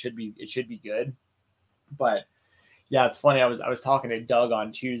it, so it should be good. But yeah, it's funny. I was talking to Doug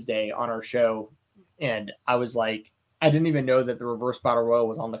on Tuesday on our show, and I was like, I didn't even know that the Reverse Battle Royal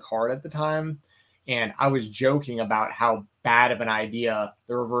was on the card at the time. And I was joking about how bad of an idea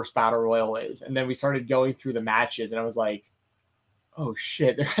the Reverse Battle Royal is. And then we started going through the matches, and I was like, oh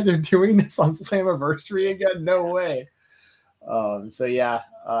shit, they're doing this on Slammiversary again? No way. So yeah,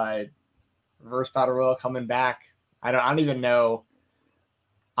 Reverse Battle Royal coming back. I don't even know.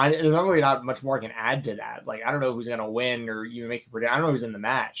 There's really not much more I can add to that. Like, I don't know who's going to win or even make a prediction. I don't know who's in the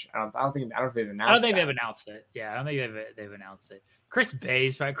match. I don't think they've announced. I don't think they've announced it. Yeah, I don't think they've announced it. Chris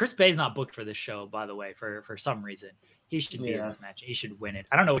Bay's not booked for this show, by the way, for some reason. He should be in this match. He should win it.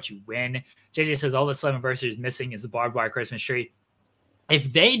 I don't know what you win. JJ says all the Slammiversary is missing is the barbed wire Christmas tree.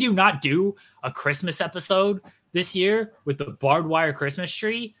 If they do not do a Christmas episode this year with the barbed wire Christmas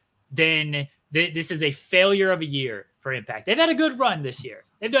tree, then this is a failure of a year for Impact. They've had a good run this year.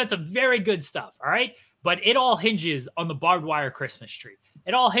 They've done some very good stuff, all right? But it all hinges on the barbed wire Christmas tree.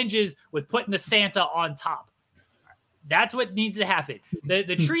 It all hinges with putting the Santa on top. That's what needs to happen.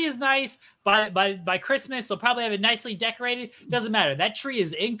 The tree is nice. By Christmas, they'll probably have it nicely decorated. Doesn't matter. That tree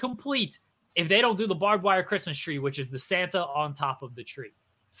is incomplete if they don't do the barbed wire Christmas tree, which is the Santa on top of the tree.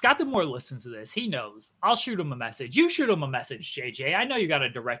 Scott D'Amore listens to this. He knows. I'll shoot him a message. You shoot him a message, JJ. I know you got a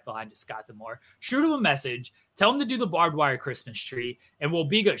direct line to Scott D'Amore. Shoot him a message. Tell him to do the barbed wire Christmas tree, and we'll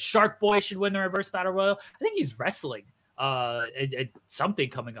be good. Shark Boy should win the Reverse Battle Royal. I think he's wrestling at something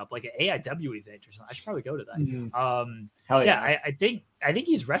coming up, like an AIW event or something. I should probably go to that. Mm-hmm. Hell yeah. I think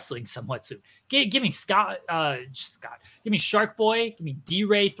he's wrestling somewhat soon. Give me Scott. Give me Shark Boy. Give me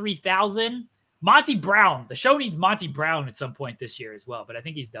D-Ray 3000. Monty Brown. The show needs Monty Brown at some point this year as well, but I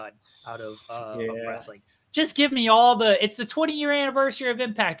think he's done out of wrestling. Just give me it's the 20-year anniversary of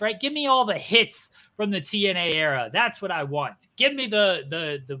Impact, right? Give me all the hits from the TNA era. That's what I want. Give me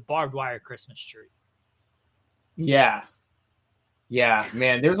the barbed wire Christmas tree. Yeah,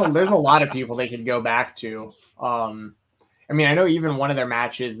 man. There's a lot of people they could go back to. I mean, I know even one of their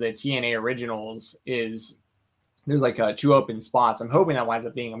matches, the TNA Originals, there's like 2 open spots. I'm hoping that winds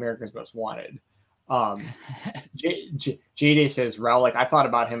up being America's Most Wanted. J-Day says Relic. I thought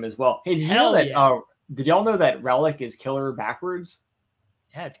about him as well. Hey, did you know that? Did y'all know that Relic is killer backwards?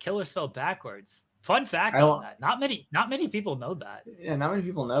 Yeah, it's killer spelled backwards. Fun fact on that. Not many people know that. Yeah, not many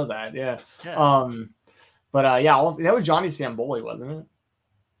people know that. Yeah. Yeah. But that was Johnny Samboli, wasn't it?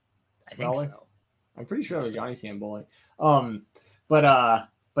 I think so. I'm pretty sure that was Johnny Samboli.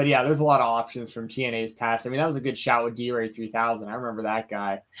 But yeah, there's a lot of options from TNA's past. I mean, that was a good shout with D-Ray 3000. I remember that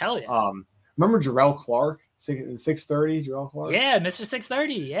guy. Hell yeah. Remember Jarrell Clark, 630, Jarrell Clark? Yeah, Mr.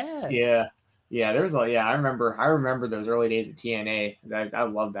 630. Yeah. Yeah, I remember those early days of TNA. I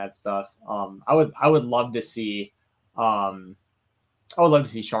love that stuff. I would love to see Shark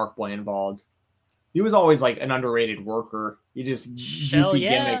Boy involved. He was always like an underrated worker. He just goofy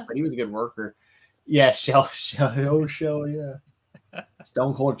gimmick, but he was a good worker. Yeah, Shell, yeah.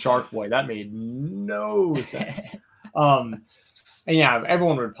 Stone Cold Shark Boy. That made no sense. And yeah,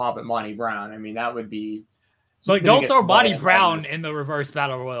 everyone would pop at Monty Brown. I mean, that would be. But don't throw Monty Brown in the reverse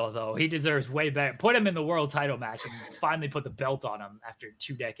battle royal, though. He deserves way better. Put him in the world title match and finally put the belt on him after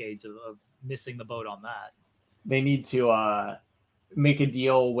 2 decades of missing the boat on that. They need to make a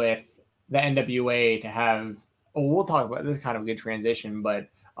deal with the NWA to have. Oh, we'll talk about this. Is kind of a good transition, but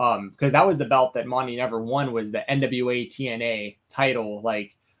because that was the belt that Monty never won, was the NWA TNA title.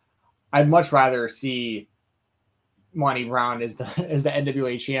 Like, I'd much rather see Monty Brown as the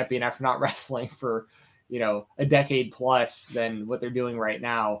NWA champion after not wrestling for a decade plus than what they're doing right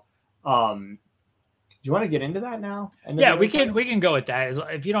now. Do you want to get into that now? Yeah, we can go with that.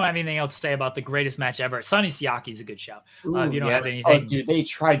 If you don't have anything else to say about the greatest match ever, Sonny Siaki's a good shout. If you don't have anything, oh, dude, they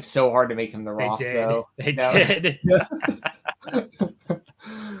tried so hard to make him the Rock. They did.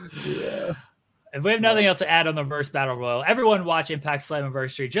 Yeah. If we have nothing else to add on the Verse Battle Royal, everyone watch Impact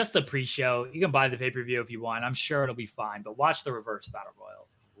Slammiversary, just the pre-show. You can buy the pay-per-view if you want. I'm sure it'll be fine, but watch the Reverse Battle Royal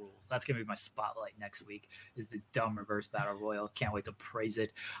rules. That's going to be my spotlight next week, is the dumb Reverse Battle Royal. Can't wait to praise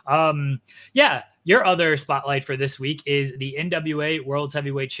it. Yeah, your other spotlight for this week is the NWA World's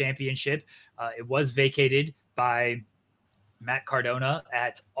Heavyweight Championship. It was vacated by Matt Cardona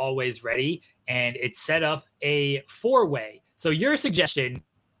at Always Ready, and it set up a 4-way. So your suggestion,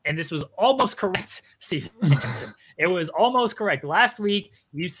 and this was almost correct, Steve Hutchinson. It was almost correct. Last week,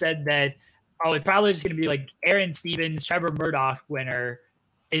 you said that, it's probably just going to be like Aaron Stevens, Trevor Murdoch winner,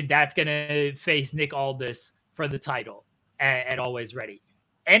 and that's going to face Nick Aldis for the title at Always Ready.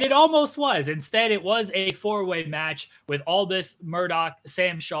 And it almost was. Instead, it was a 4-way match with Aldis, Murdoch,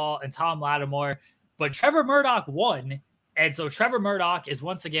 Sam Shaw, and Tom Lattimore. But Trevor Murdoch won. And so Trevor Murdoch is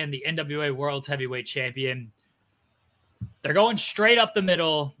once again the NWA World's Heavyweight Champion. They're going straight up the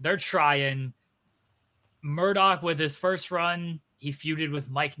middle. They're trying. Murdoch, with his first run, he feuded with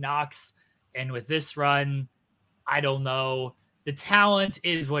Mike Knox. And with this run, I don't know. The talent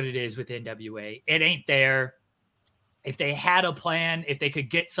is what it is with NWA. It ain't there. If they had a plan, if they could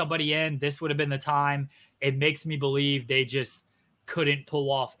get somebody in, this would have been the time. It makes me believe they just couldn't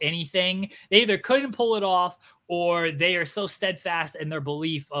pull off anything. They either couldn't pull it off, or they are so steadfast in their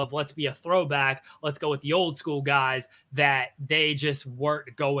belief of let's be a throwback, let's go with the old school guys, that they just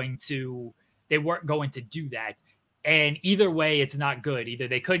weren't going to do that. And either way, it's not good. Either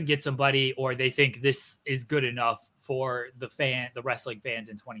they couldn't get somebody, or they think this is good enough for the wrestling fans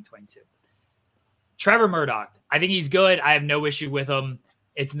in 2022. Trevor Murdoch, I think he's good. I have no issue with him.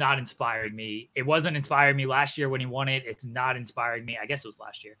 It's not inspiring me. It wasn't inspiring me last year when he won it. It's not inspiring me. I guess it was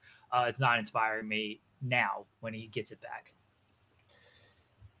last year. It's not inspiring me now when he gets it back.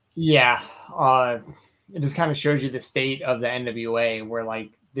 Yeah. It just kind of shows you the state of the NWA, where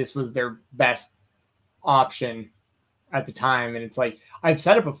like this was their best option at the time. And it's like, I've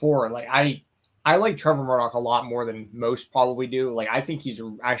said it before, like I like Trevor Murdoch a lot more than most probably do. Like, I think he's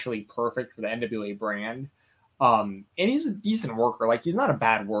actually perfect for the NWA brand. And he's a decent worker. Like, he's not a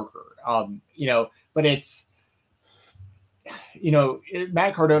bad worker. But it's,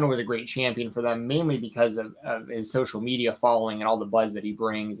 Matt Cardona was a great champion for them, mainly because of his social media following and all the buzz that he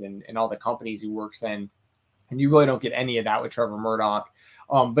brings and all the companies he works in. And you really don't get any of that with Trevor Murdoch.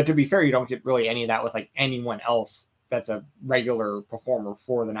 But to be fair, you don't get really any of that with like anyone else that's a regular performer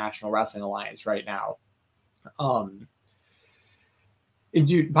for the National Wrestling Alliance right now.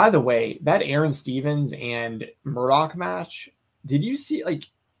 Dude, by the way, that Aaron Stevens and Murdoch match, did you see, like,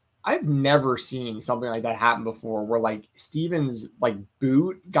 I've never seen something like that happen before, where like Stevens' like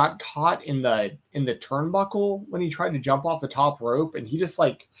boot got caught in the turnbuckle when he tried to jump off the top rope, and he just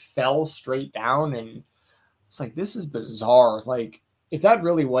like fell straight down. And it's like, this is bizarre. Like, if that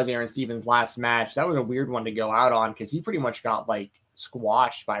really was Aaron Stevens' last match, that was a weird one to go out on, because he pretty much got like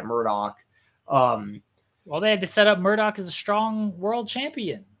squashed by Murdoch. Well, they had to set up Murdoch as a strong world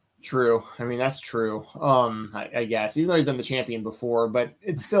champion. True. I mean, that's true. I guess even though he's been the champion before, but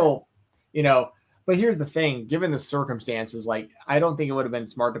it's still, you know. But here's the thing: given the circumstances, like I don't think it would have been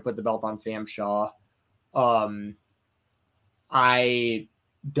smart to put the belt on Sam Shaw. I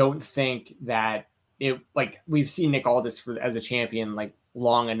don't think that it like we've seen Nick Aldis as a champion like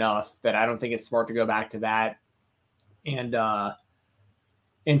long enough that I don't think it's smart to go back to that. And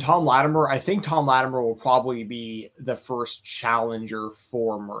Tom Latimer, I think Tom Latimer will probably be the first challenger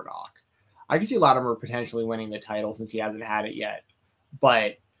for Murdoch. I can see Latimer potentially winning the title since he hasn't had it yet.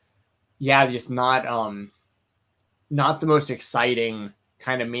 But yeah, just not the most exciting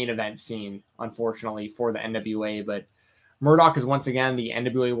kind of main event scene, unfortunately, for the NWA. But Murdoch is once again the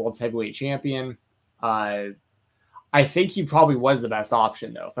NWA World Heavyweight Champion. I think he probably was the best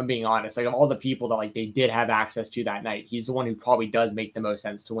option, though, if I'm being honest. Like, of all the people that like they did have access to that night, he's the one who probably does make the most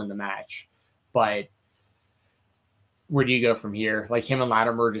sense to win the match. But where do you go from here? Like, him and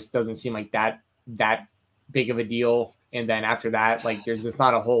Latimer just doesn't seem like that big of a deal. And then after that, like, there's just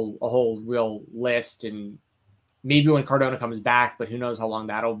not a whole real list. And maybe when Cardona comes back, but who knows how long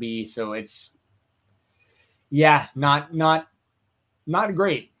that'll be. So it's, yeah, not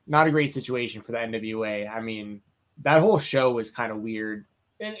great. Not a great situation for the NWA. I mean, that whole show was kind of weird.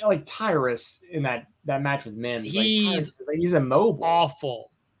 And like Tyrus in that match with Mims, he's immobile. Awful.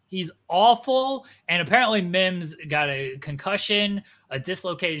 He's awful. And apparently Mims got a concussion, a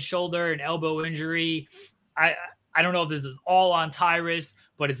dislocated shoulder, an elbow injury. I don't know if this is all on Tyrus,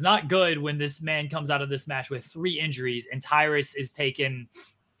 but it's not good when this man comes out of this match with 3 injuries and Tyrus is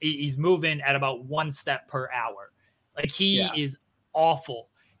he's moving at about 1 step per hour. Like he is awful.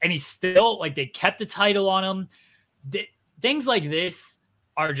 And he's still like, they kept the title on him. Things like this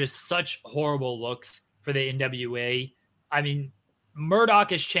are just such horrible looks for the NWA. I mean,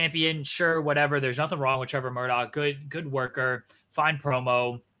 Murdoch is champion, sure, whatever. There's nothing wrong with Trevor Murdoch. Good worker, fine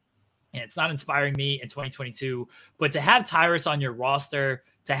promo. And it's not inspiring me in 2022. But to have Tyrus on your roster,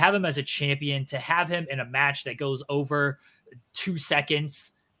 to have him as a champion, to have him in a match that goes over 2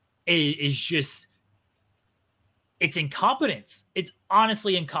 seconds is just, it's incompetence. It's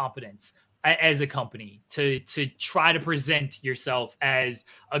honestly incompetence as a company to try to present yourself as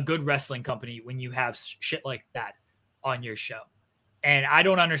a good wrestling company when you have shit like that on your show. And I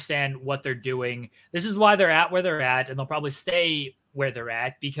don't understand what they're doing. This is why they're at where they're at, and they'll probably stay where they're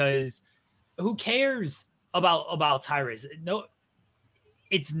at because who cares about Tyrus? No,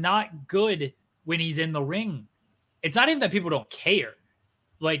 it's not good when he's in the ring. It's not even that people don't care.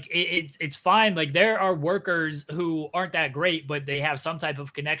 Like it's fine. Like there are workers who aren't that great, but they have some type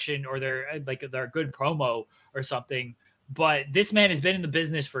of connection or they're a good promo or something. But this man has been in the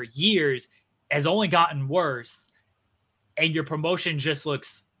business for years, has only gotten worse. And your promotion just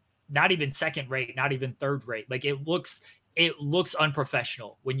looks not even second rate, not even third rate. Like it looks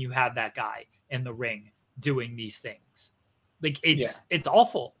unprofessional when you have that guy in the ring doing these things. Like it's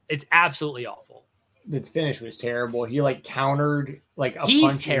awful. It's absolutely awful. Its finish was terrible. He like countered like a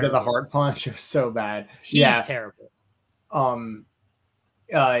punch into the heart punch. It was so bad. He's terrible. Ever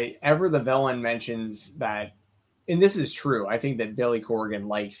the Villain mentions that, and this is true. I think that Billy Corgan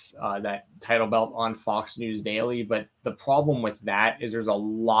likes that title belt on Fox News Daily, but the problem with that is there's a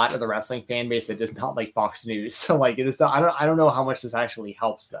lot of the wrestling fan base that does not like Fox News. So like I don't know how much this actually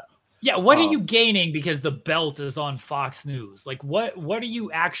helps them. Yeah, what are you gaining because the belt is on Fox News? Like, what are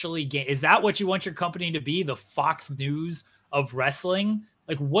you actually gaining? Is that what you want your company to be, the Fox News of wrestling?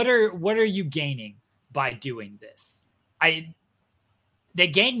 Like, what are you gaining by doing this? They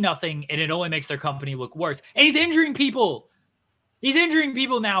gain nothing, and it only makes their company look worse. And he's injuring people. He's injuring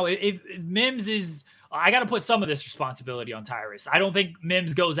people now. If Mims is, I got to put some of this responsibility on Tyrus. I don't think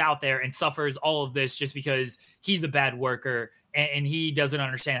Mims goes out there and suffers all of this just because he's a bad worker and he doesn't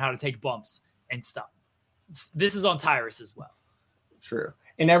understand how to take bumps and stuff. This is on Tyrus as well. True.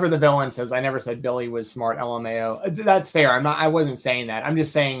 And Ever the Villain says, I never said Billy was smart, LMAO. That's fair. I wasn't saying that. I'm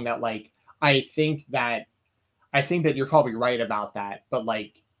just saying that, like, I think that you're probably right about that, but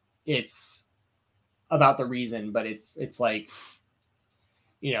like, it's about the reason, but it's like,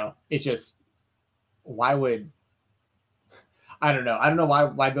 you know, it's just, why would, I don't know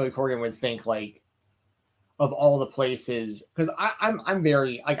why Billy Corgan would think like, of all the places, because I'm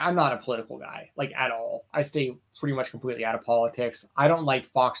very like, I'm not a political guy like at all. I stay pretty much completely out of politics. I don't like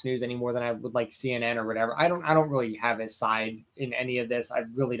Fox News any more than I would like CNN or whatever. I don't really have a side in any of this. I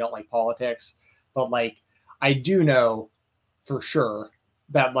really don't like politics, but like I do know for sure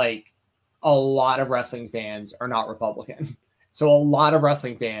that like a lot of wrestling fans are not Republican. So a lot of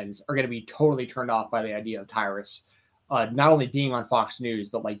wrestling fans are going to be totally turned off by the idea of Tyrus. Not only being on Fox News,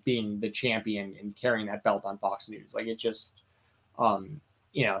 but like being the champion and carrying that belt on Fox News. Like it just,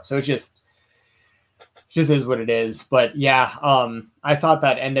 So it just is what it is. But yeah, I thought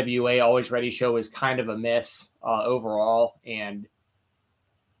that NWA Always Ready show was kind of a miss overall, and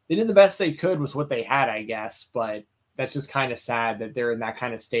they did the best they could with what they had, I guess. But that's just kind of sad that they're in that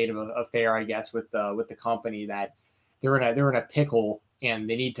kind of state of affair, I guess, with the company, that they're in a pickle and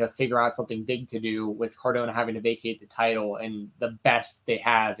they need to figure out something big to do with Cardona having to vacate the title, and the best they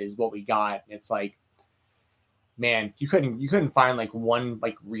have is what we got. And it's like, man, you couldn't find like one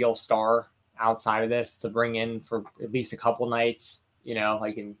like real star outside of this to bring in for at least a couple nights,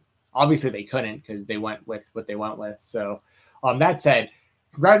 and obviously they couldn't because they went with what they went with. So that said,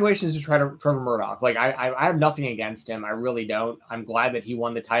 congratulations to Trevor Murdoch. Like I have nothing against him. I really don't. I'm glad that he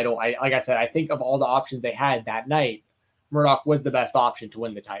won the title. Like I said, I think of all the options they had that night, Murdoch was the best option to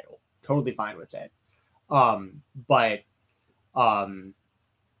win the title. Totally fine with it. But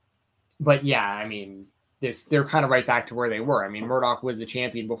yeah, I mean, they're kind of right back to where they were. I mean, Murdoch was the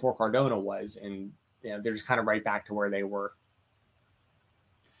champion before Cardona was, and they're just kind of right back to where they were.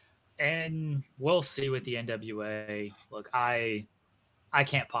 And we'll see with the NWA. Look, I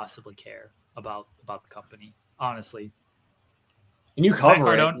can't possibly care about the company, honestly. And you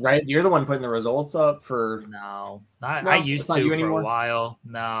cover it, right? You're the one putting the results up for. No, I used to for a while.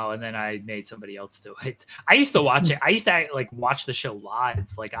 No, and then I made somebody else do it. I used to watch it. I used to like watch the show live.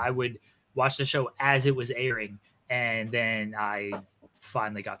 Like I would watch the show as it was airing, and then I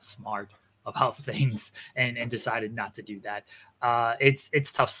finally got smart about things and decided not to do that.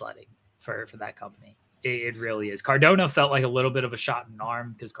 It's tough sledding for that company. It really is. Cardona felt like a little bit of a shot in the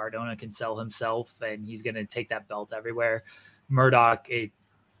arm because Cardona can sell himself and he's going to take that belt everywhere. Murdoch, it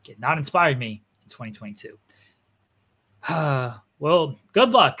not inspired me in 2022. Well,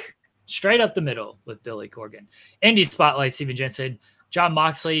 good luck. Straight up the middle with Billy Corgan. Indie Spotlight, Steven Jensen, John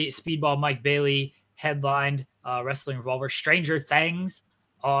Moxley, Speedball, Mike Bailey, headlined Wrestling Revolver, Stranger Things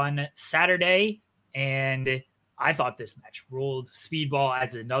on Saturday. And I thought this match ruled. Speedball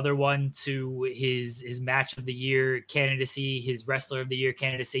adds another one to his match of the year candidacy, his wrestler of the year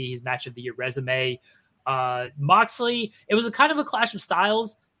candidacy, his match of the year resume. Moxley, it was a kind of a clash of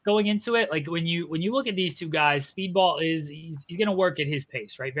styles going into it. Like when you look at these two guys, Speedball he's going to work at his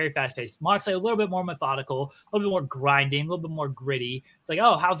pace, right? Very fast paced. Moxley a little bit more methodical, a little bit more grinding, a little bit more gritty. It's like,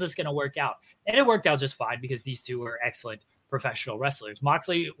 oh, how's this going to work out? And it worked out just fine because these two are excellent professional wrestlers.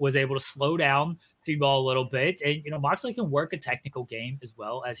 Moxley was able to slow down Speedball a little bit, and Moxley can work a technical game as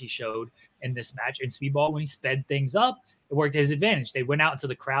well, as he showed in this match. And Speedball, when he sped things up, it worked to his advantage. They went out into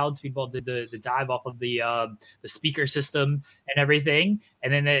the crowd. Speedball did the dive off of the speaker system and everything.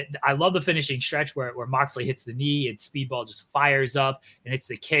 And then I love the finishing stretch where Moxley hits the knee and Speedball just fires up and hits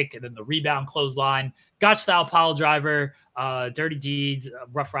the kick, and then the rebound clothesline, Gotch style pile driver, dirty deeds,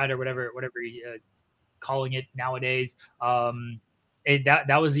 Rough Rider, whatever calling it nowadays.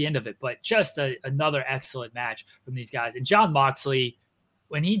 That was the end of it, but just another excellent match from these guys. And John Moxley,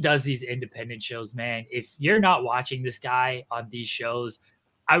 when he does these independent shows, man, if you're not watching this guy on these shows,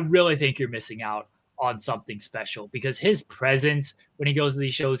 I really think you're missing out on something special, because his presence when he goes to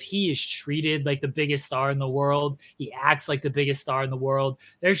these shows, he is treated like the biggest star in the world. He acts like the biggest star in the world.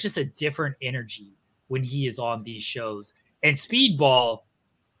 There's just a different energy when he is on these shows. And Speedball,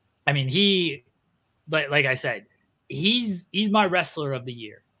 I mean, like I said, he's my wrestler of the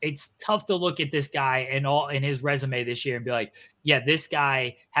year. It's tough to look at this guy and all in his resume this year and be like, yeah, this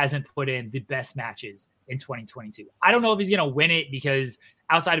guy hasn't put in the best matches in 2022. I don't know if he's going to win it, because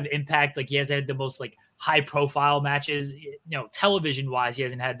outside of Impact, like he hasn't had the most like high profile matches, television wise. He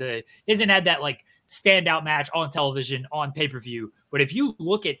hasn't had that like standout match on television on pay-per-view. But if you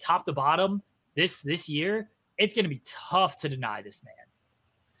look at top to bottom this year, it's going to be tough to deny this man.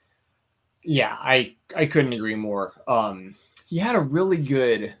 Yeah, I couldn't agree more. He had a really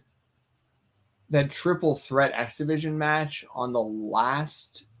good that triple threat X Division match on the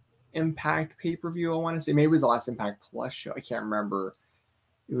last Impact pay-per-view. I want to say maybe it was the last Impact Plus show. I can't remember,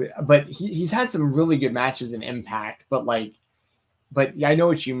 but he's had some really good matches in Impact. But I know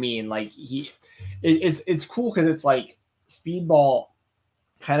what you mean. Like it's cool because it's like Speedball,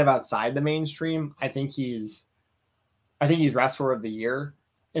 kind of outside the mainstream. I think he's wrestler of the year.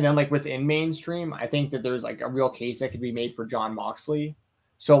 And then like within mainstream, I think that there's like a real case that could be made for John Moxley.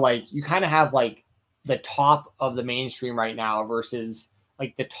 So like you kind of have like the top of the mainstream right now versus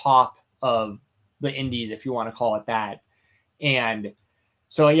like the top of the indies, if you want to call it that. And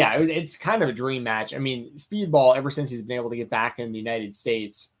so, yeah, it's kind of a dream match. I mean, Speedball, ever since he's been able to get back in the United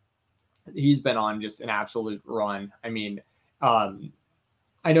States, he's been on just an absolute run. I mean,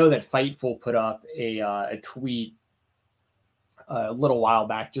 I know that Fightful put up a tweet a little while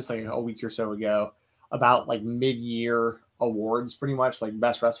back, just like a week or so ago, about like mid-year awards pretty much, like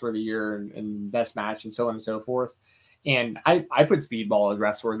best wrestler of the year and best match and so on and so forth. And I put Speedball as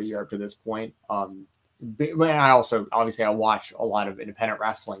wrestler of the year up to this point. But I also, obviously, I watch a lot of independent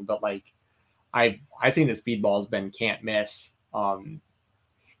wrestling, but like, I think that Speedball has been can't miss. And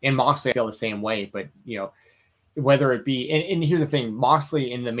Moxley, I feel the same way, but whether it be, and here's the thing,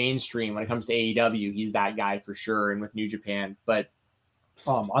 Moxley in the mainstream, when it comes to AEW, he's that guy for sure. And with New Japan, but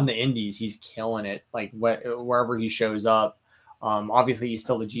on the indies, he's killing it. Like wherever he shows up. Obviously he's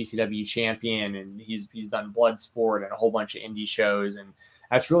still the GCW champion, and he's done Bloodsport and a whole bunch of indie shows. And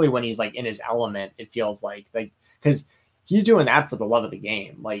that's really when he's like in his element. It feels like because he's doing that for the love of the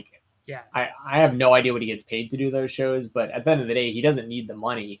game. Like, yeah, I have no idea what he gets paid to do those shows, but at the end of the day, he doesn't need the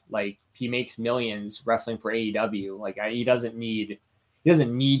money. Like, he makes millions wrestling for AEW. Like, he doesn't need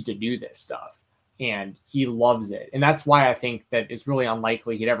to do this stuff, and he loves it. And that's why I think that it's really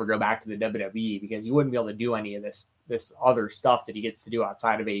unlikely he'd ever go back to the WWE, because he wouldn't be able to do any of this other stuff that he gets to do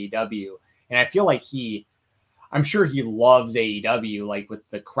outside of AEW. And I feel like I'm sure he loves AEW, like with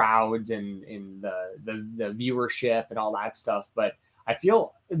the crowds and the viewership and all that stuff. But I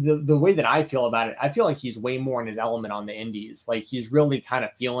feel the way that I feel about it, I feel like he's way more in his element on the indies. Like, he's really kind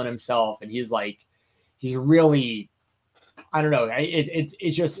of feeling himself, and he's really, I don't know.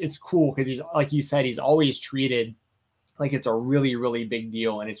 It's cool because he's, like you said, he's always treated like it's a really, really big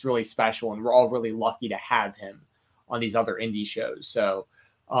deal, and it's really special, and we're all really lucky to have him on these other indie shows. So,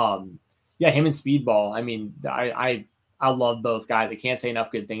 yeah, him and Speedball. I mean, I love both guys. I can't say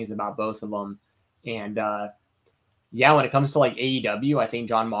enough good things about both of them. And yeah, when it comes to like AEW, I think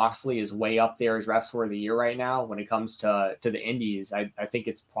Jon Moxley is way up there as wrestler of the year right now. When it comes to the indies, I think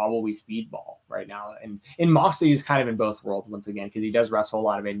it's probably Speedball right now. And Moxley is kind of in both worlds once again, because he does wrestle a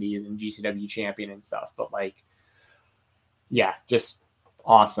lot of indies and GCW champion and stuff. But like, yeah, just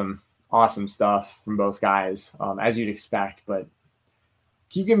awesome stuff from both guys, as you'd expect. But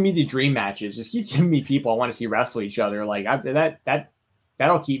keep giving me these dream matches. Just keep giving me people I want to see wrestle each other. Like,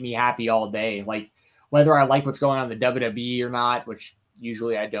 that'll keep me happy all day. Like, whether I like what's going on in the WWE or not, which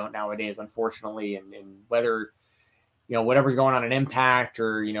usually I don't nowadays, unfortunately, and whether, whatever's going on in Impact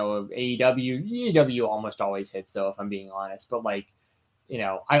or, AEW almost always hits, though, if I'm being honest. But like,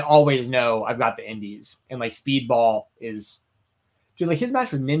 I always know I've got the indies, and like Speedball is, dude, like his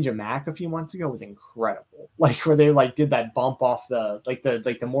match with Ninja Mac a few months ago was incredible. Like, where they like did that bump off the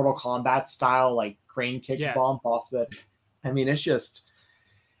Mortal Kombat style, like crane kick bump off the, I mean, it's just,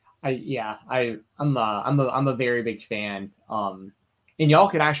 I'm a very big fan. And y'all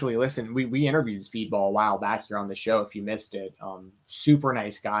could actually listen. We interviewed Speedball a while back here on the show if you missed it. Super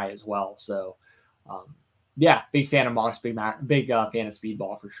nice guy as well. So, yeah, big fan of Mox, big fan of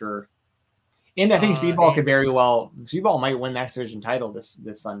Speedball for sure. And I think Speedball might win the X Division title this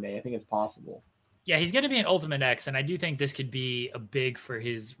Sunday. I think it's possible. Yeah, he's going to be an Ultimate X, and I do think this could be a big for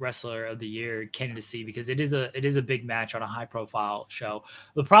his Wrestler of the Year candidacy, because it is a big match on a high profile show.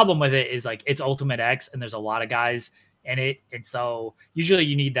 The problem with it is like it's Ultimate X, and there's a lot of guys in it, and so usually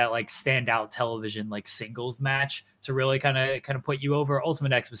you need that like standout television like singles match to really kind of put you over.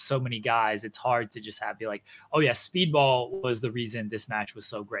 Ultimate X with so many guys, it's hard to just be like, oh yeah, Speedball was the reason this match was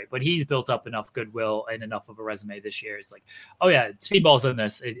so great, but he's built up enough goodwill and enough of a resume this year. It's like, oh yeah, Speedball's in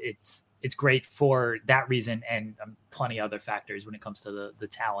this. It's great for that reason, and plenty other factors when it comes to the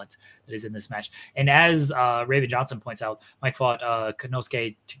talent that is in this match. And as Raven Johnson points out, Mike fought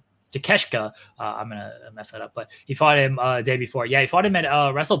Konosuke Takeshita. I'm going to mess that up, but he fought him day before. Yeah, he fought him at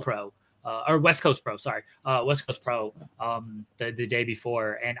WrestlePro, or West Coast Pro, sorry. West Coast Pro the day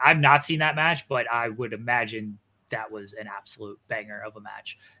before. And I've not seen that match, but I would imagine that was an absolute banger of a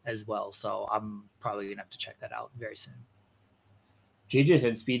match as well. So I'm probably going to have to check that out very soon. JJ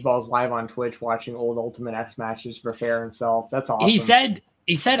said Speedball's live on Twitch watching old Ultimate X matches to prepare himself. That's awesome. He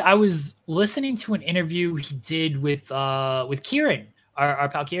said I was listening to an interview he did with Kieran, our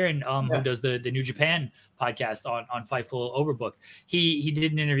pal Kieran, who does the New Japan podcast on Fightful Overbooked. He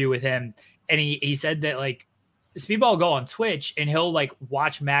did an interview with him, and he said that like Speedball will go on Twitch and he'll like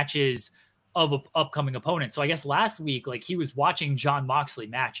watch matches of upcoming opponents. So I guess last week, like he was watching Jon Moxley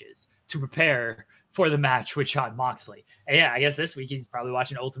matches to prepare for the match with Jon Moxley. And yeah, I guess this week he's probably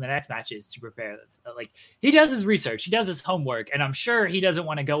watching Ultimate X matches to prepare. Like, he does his research, he does his homework, and I'm sure he doesn't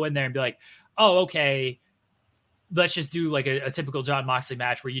want to go in there and be like, oh, okay, let's just do like a typical Jon Moxley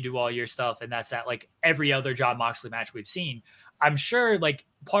match where you do all your stuff and that's that, like every other Jon Moxley match we've seen. I'm sure like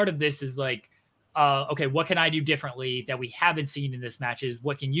part of this is like, okay, what can I do differently that we haven't seen in this matches?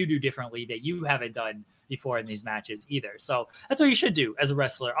 What can you do differently that you haven't done, before in these matches either. So that's what you should do as a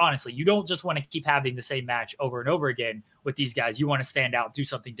wrestler. Honestly, you don't just want to keep having the same match over and over again with these guys. You want to stand out, do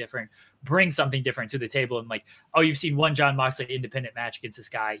something different, bring something different to the table. And like, oh, you've seen one Jon Moxley independent match against this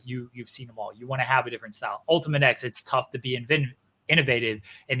guy. You've seen them all. You want to have a different style. Ultimate X, it's tough to be innovative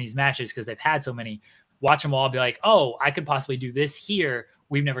in these matches because they've had so many. Watch them all, be like, oh, I could possibly do this here.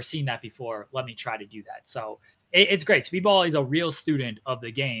 We've never seen that before. Let me try to do that. So it's great. Speedball is a real student of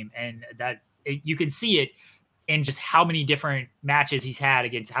the game, and you can see it in just how many different matches he's had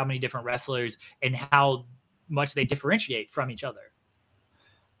against how many different wrestlers and how much they differentiate from each other.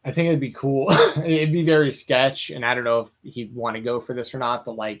 I think it'd be cool. It'd be very sketch, and I don't know if he'd want to go for this or not,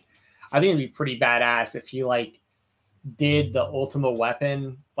 but like, I think it'd be pretty badass if he like did the Ultimate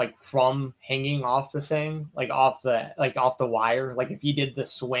Weapon like from hanging off the thing, like off the wire. Like if he did the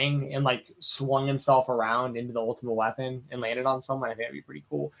swing and like swung himself around into the Ultimate Weapon and landed on someone, I think that'd be pretty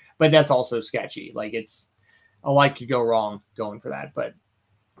cool. But that's also sketchy. Like it's a lot could go wrong going for that. But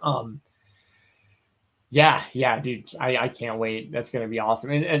yeah, dude, I can't wait. That's gonna be awesome.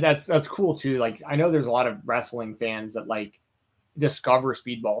 And that's cool too. Like I know there's a lot of wrestling fans that like discover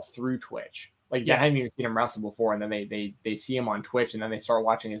Speedball through Twitch. Like, I hadn't even seen him wrestle before, and then they see him on Twitch, and then they start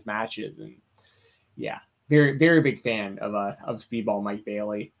watching his matches. And yeah, very, very big fan of Speedball Mike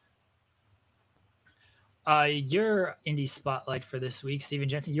Bailey. Your indie spotlight for this week, Steven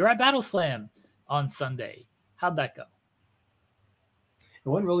Jensen. You're at Battle Slam on Sunday. How'd that go? It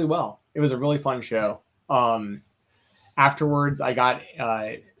went really well. It was a really fun show. Afterwards, I got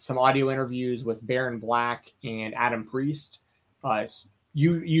some audio interviews with Baron Black and Adam Priest.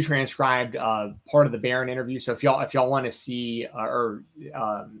 You transcribed part of the Baron interview, so if y'all want to see I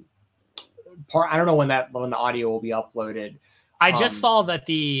don't know when the audio will be uploaded. I just saw that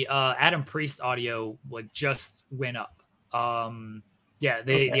the Adam Priest audio just went up.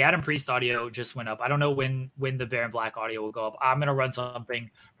 The Adam Priest audio just went up. I don't know when the Baron Black audio will go up. I'm gonna run something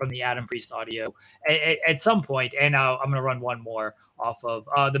from the Adam Priest audio at some point, and I'm gonna run one more off of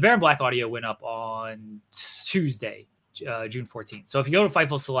the Baron Black audio went up on Tuesday. June 14th. So if you go to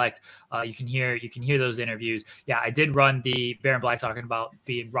Fightful Select, you can hear those interviews. Yeah, I did run the Baron Black talking about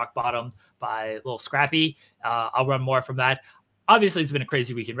being rock bottomed by Little Scrappy. I'll run more from that. Obviously, it's been a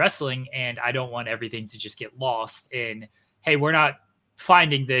crazy week in wrestling, and I don't want everything to just get lost in, hey, we're not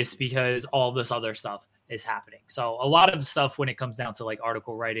finding this because all this other stuff is happening. So a lot of stuff when it comes down to like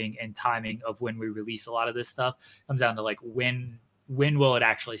article writing and timing of when we release a lot of this stuff comes down to like when will it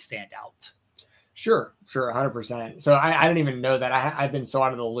actually stand out? Sure, 100%. So I didn't even know that. I've been so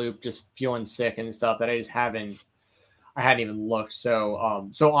out of the loop, just feeling sick and stuff that I hadn't even looked. So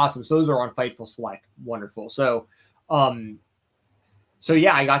awesome. So those are on Fightful Select. Wonderful. So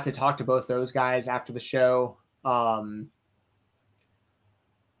yeah, I got to talk to both those guys after the show.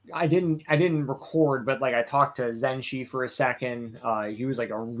 I didn't record, but like I talked to Zenshi for a second. He was like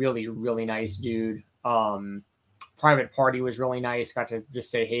a really, really nice dude. Private Party was really nice. Got to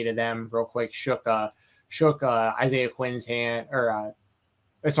just say hey to them real quick. Shook Isaiah Quinn's hand,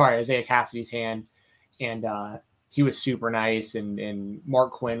 Isaiah Cassidy's hand, and he was super nice. And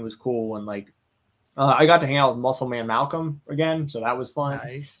Mark Quinn was cool. And like I got to hang out with Muscle Man Malcolm again, so that was fun.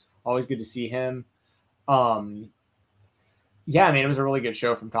 Nice. Always good to see him. Yeah, I mean it was a really good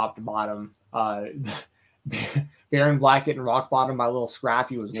show from top to bottom. Baron Black getting rock bottom by Little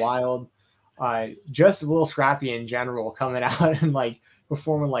Scrappy was wild. Just a Little Scrappy in general coming out and like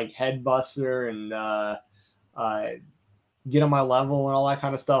performing like Headbuster and Get on My Level and all that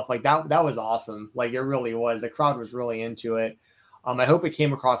kind of stuff. Like that was awesome. Like it really was. The crowd was really into it. I hope it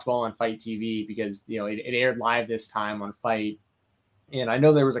came across well on Fight TV because it aired live this time on Fight, and I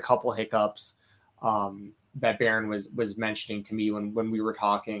know there was a couple hiccups that Baron was mentioning to me when we were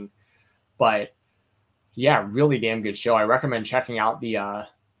talking, but yeah, really damn good show. I recommend checking out the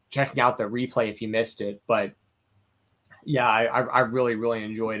replay if you missed it. But yeah, I really, really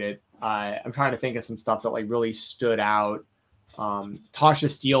enjoyed it. I'm trying to think of some stuff that like really stood out. Tasha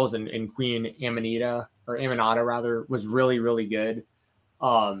Steelz and Queen Amanita rather was really, really good.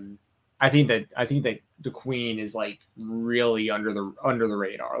 I think that the Queen is like really under the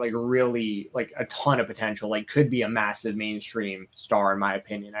radar, like really like a ton of potential, like could be a massive mainstream star in my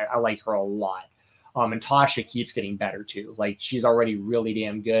opinion. I like her a lot. And Tasha keeps getting better too. Like she's already really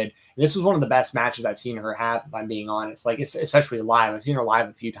damn good. And this was one of the best matches I've seen her have, if I'm being honest. Like especially live. I've seen her live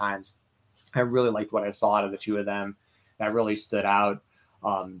a few times. I really liked what I saw out of the two of them. That really stood out.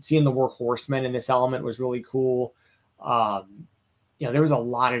 Seeing the Workhorsemen in this element was really cool. There was a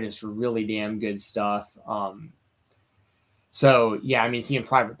lot of just really damn good stuff. So yeah, I mean, seeing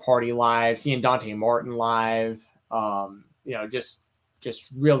Private Party live, seeing Dante Martin live, just just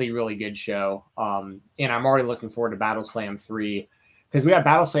really, really good show. And I'm already looking forward to Battle Slam 3 because we have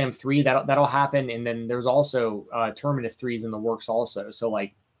Battle Slam 3 that'll happen. And then there's also Terminus 3s in the works also. So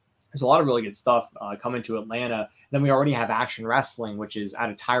like there's a lot of really good stuff coming to Atlanta. Then we already have Action Wrestling, which is out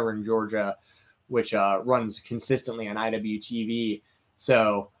of Tyrone, Georgia, which runs consistently on IWTV.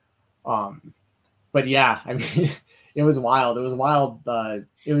 So, but yeah, I mean, it was wild. It was wild.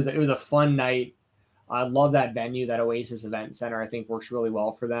 It was a fun night. I love that venue, that Oasis Event Center. I think works really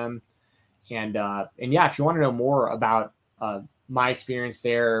well for them. And yeah, if you want to know more about my experience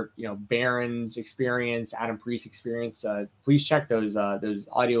there, Baron's experience, Adam Priest's experience, please check those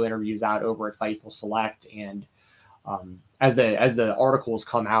audio interviews out over at Fightful Select. And as the articles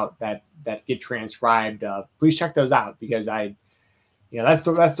come out that get transcribed, please check those out because that's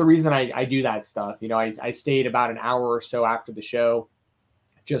the reason I do that stuff. I stayed about an hour or so after the show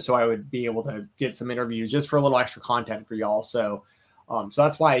just so I would be able to get some interviews just for a little extra content for y'all. So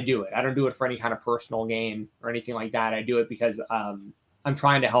that's why I do it. I don't do it for any kind of personal gain or anything like that. I do it because I'm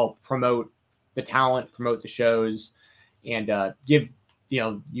trying to help promote the talent, promote the shows, and give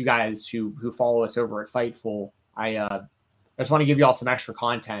you guys who follow us over at Fightful. I just want to give you all some extra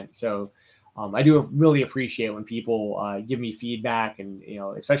content. So I do really appreciate when people give me feedback, and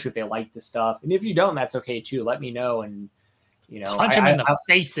especially if they like the stuff. And if you don't, that's okay too. Let me know. And punch them in the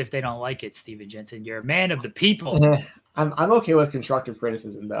face if they don't like it, Steven Jensen. You're a man of the people. I'm okay with constructive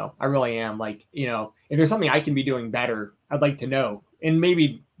criticism, though. I really am. Like, if there's something I can be doing better, I'd like to know. And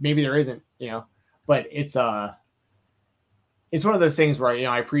maybe there isn't, but it's one of those things where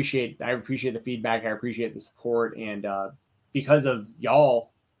I appreciate the feedback, I appreciate the support, and because of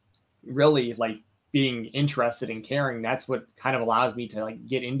y'all really like being interested and caring, that's what kind of allows me to like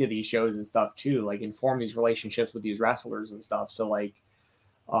get into these shows and stuff too, like inform these relationships with these wrestlers and stuff. So like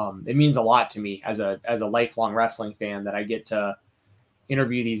it means a lot to me as a lifelong wrestling fan that I get to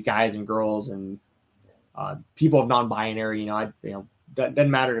interview these guys and girls and people of non-binary.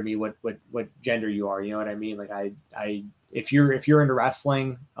 Doesn't matter to me what gender you are. You know what I mean? Like I if you're into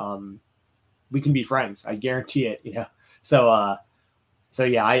wrestling, we can be friends. I guarantee it. So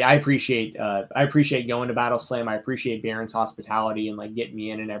yeah, I appreciate going to Battle Slam. I appreciate Baron's hospitality and like getting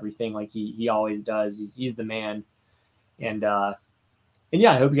me in and everything like he always does. He's the man. And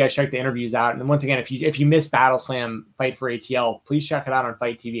yeah, I hope you guys check the interviews out. And once again, if you miss Battle Slam Fight for ATL, please check it out on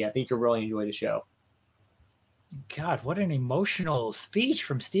Fight TV. I think you'll really enjoy the show. God, what an emotional speech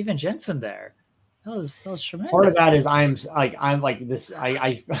from Steven Jensen there. That was tremendous. Part of that is I'm like this.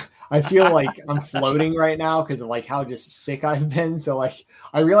 I feel like I'm floating right now because of like how just sick I've been. So like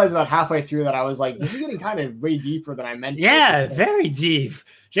I realized about halfway through that I was like, this is getting kind of way deeper than I meant. Yeah, very deep.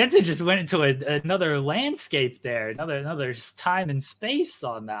 Jensen just went into another landscape there, another time and space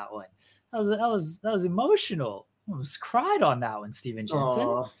on that one. That was emotional. I almost cried on that one, Steven Jensen.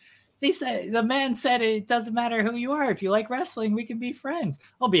 Aww. The man said it doesn't matter who you are. If you like wrestling, we can be friends.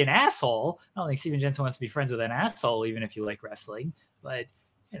 I'll be an asshole. I don't think Steven Jensen wants to be friends with an asshole, even if you like wrestling. But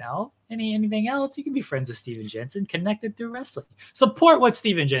anything else, you can be friends with Steven Jensen, connected through wrestling. Support what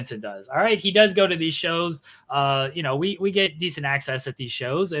Steven Jensen does. All right. He does go to these shows. We get decent access at these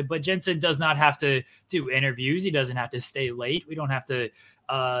shows, but Jensen does not have to do interviews. He doesn't have to stay late. We don't have to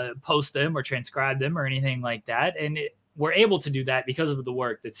post them or transcribe them or anything like that. And we're able to do that because of the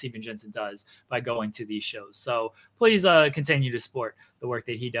work that Steven Jensen does by going to these shows. So please continue to support the work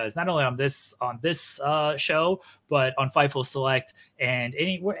that he does, not only on this show, but on Fightful Select and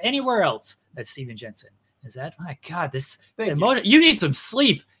anywhere else that Steven Jensen is at. My God, this emotion. You need some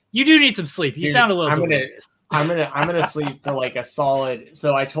sleep. You do need some sleep. You sound a little delirious. I'm gonna sleep for like a solid.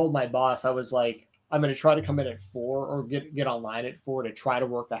 So I told my boss, I was like, I'm gonna try to come in at 4 or get online at 4 to try to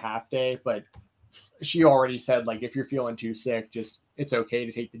work a half day, but she already said, like, if you're feeling too sick, it's okay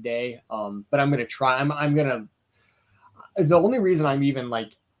to take the day. But I'm going to try. The only reason I'm even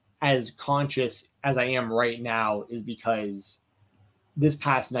like as conscious as I am right now is because this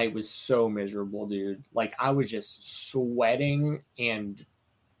past night was so miserable, dude. Like I was just sweating, and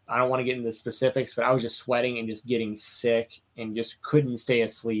I don't want to get into the specifics, but I was just sweating and just getting sick and just couldn't stay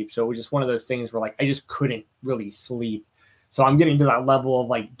asleep. So it was just one of those things where like, I just couldn't really sleep. So I'm getting to that level of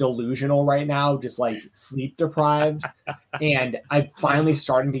like delusional right now, just like sleep deprived. And I'm finally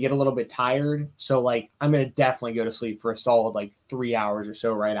starting to get a little bit tired. So like, I'm going to definitely go to sleep for a solid like 3 hours or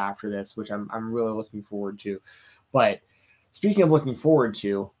so right after this, which I'm really looking forward to. But speaking of looking forward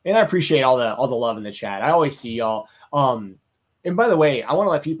to, and I appreciate all the love in the chat. I always see y'all. And by the way, I want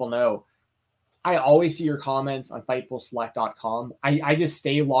to let people know, I always see your comments on FightfulSelect.com. I just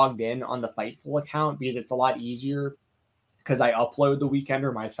stay logged in on the Fightful account because it's a lot easier because I upload the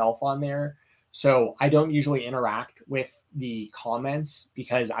Weekender myself on there. So I don't usually interact with the comments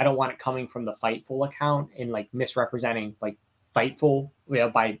because I don't want it coming from the Fightful account and like misrepresenting like Fightful,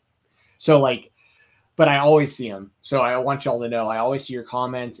 but I always see them. So I want y'all to know, I always see your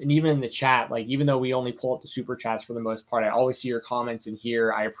comments, and even in the chat, like, even though we only pull up the super chats for the most part, I always see your comments in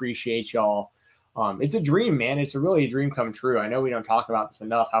here. I appreciate y'all. It's a dream, man. It's really a dream come true. I know we don't talk about this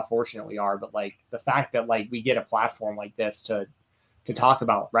enough, how fortunate we are, but like the fact that like we get a platform like this to talk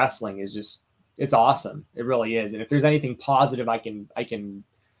about wrestling is just, it's awesome. It really is. And if there's anything positive I can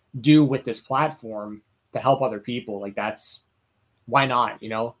do with this platform to help other people, like that's, why not?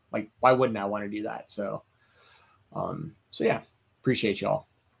 Like, why wouldn't I want to do that? So yeah, appreciate y'all.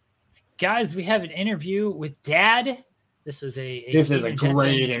 Guys, we have an interview with Dad. This was this is a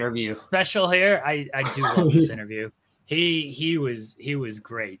great interview special here. I do love this interview. He was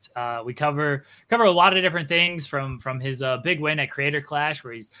great. We cover a lot of different things from his big win at Creator Clash,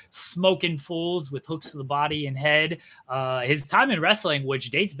 where he's smoking fools with hooks to the body and head. His time in wrestling, which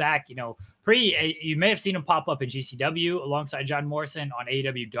dates back, you may have seen him pop up in GCW alongside John Morrison, on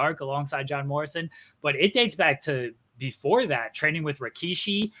AEW Dark alongside John Morrison, but it dates back to before that, training with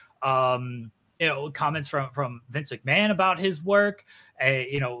Rikishi. Comments from Vince McMahon about his work,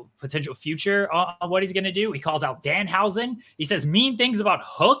 potential future on what he's going to do. He calls out Danhausen. He says mean things about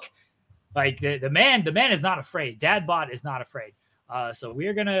Hook. Like the man is not afraid. Dadbot is not afraid. So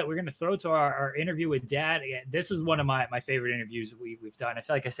we're gonna throw to our interview with Dad. This is one of my favorite interviews we've done. I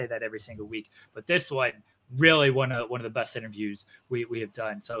feel like I say that every single week, but this one really one of the best interviews we have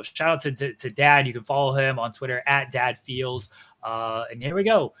done. So shout out to Dad. You can follow him on Twitter at DadFeels. And here we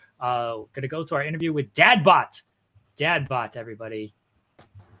go. Gonna go to our interview with Dadbot. Dadbot, everybody.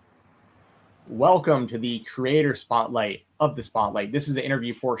 Welcome to the creator spotlight of the Spotlight. This is the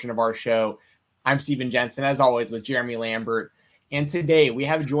interview portion of our show. I'm Steven Jensen, as always, with Jeremy Lambert. And today we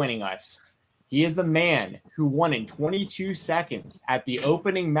have joining us, he is the man who won in 22 seconds at the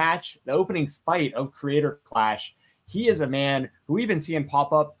opening match, the opening fight of Creator Clash. He is a man who we've been seeing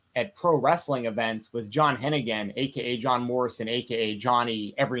pop up at pro wrestling events with John Hennigan, a.k.a. John Morrison, a.k.a.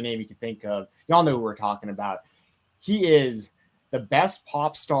 Johnny, every name you can think of. Y'all know who we're talking about. He is the best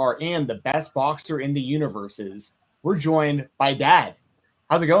pop star and the best boxer in the universes. We're joined by Dad.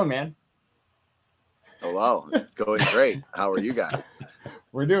 How's it going, man? Hello. It's going great. How are you guys?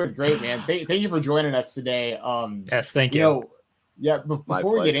 We're doing great, man. Thank you for joining us today. Yes, thank you.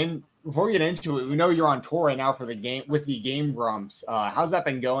 Before we get into it, we know you're on tour right now for the game with the Game Grumps. How's that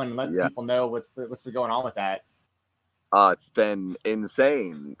been going? Let people know what's been going on with that. It's been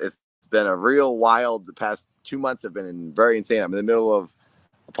insane. It's been a real wild. The past 2 months have been very insane. I'm in the middle of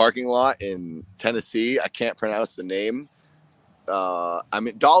a parking lot in Tennessee. I can't pronounce the name. I'm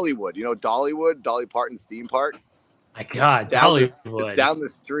in Dollywood. You know Dollywood, Dolly Parton's theme park. My God, Dollywood. It's down the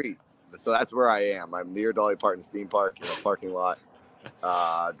street. So that's where I am. I'm near Dolly Parton's theme park in a parking lot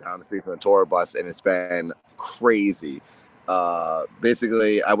down the street from the tour bus, and it's been crazy.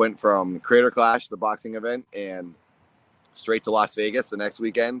 Basically, I went from Creator Clash, the boxing event, and straight to Las Vegas the next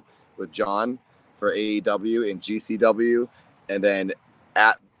weekend with John for AEW and GCW. And then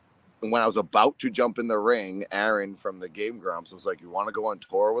when I was about to jump in the ring, Aaron from the Game Grumps was like, "You want to go on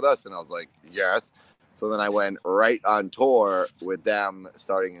tour with us?" And I was like, "Yes." So then I went right on tour with them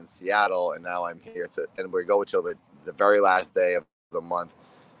starting in Seattle, and now I'm here. And we go until the very last day of the month,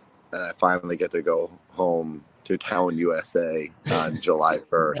 and I finally get to go home to Town, USA on July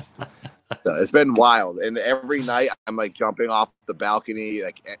 1st. So it's been wild. And every night I'm like jumping off the balcony,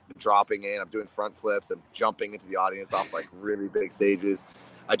 like dropping in. I'm doing front flips and jumping into the audience off like really big stages.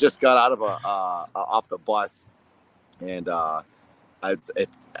 I just got out of off the bus, and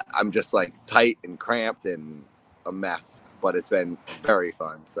I'm just like tight and cramped and a mess, but it's been very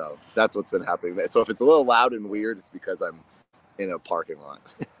fun. So that's what's been happening. So if it's a little loud and weird, it's because I'm in a parking lot.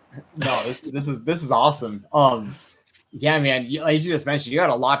 No, this is awesome. Yeah, man, as you just mentioned, you got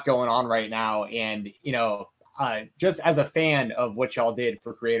a lot going on right now, and just as a fan of what y'all did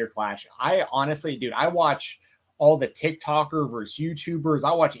for Creator Clash, I honestly, dude, I watch all the TikToker versus YouTubers.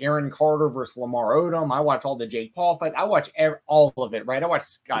 I watch Aaron Carter versus Lamar Odom. I watch all the Jake Paul fights. I watch all of it, right? I watch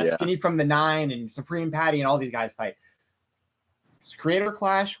Skinny from the 9 and Supreme Patty and all these guys fight. Creator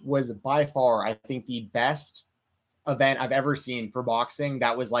Clash was by far, I think, the best event I've ever seen for boxing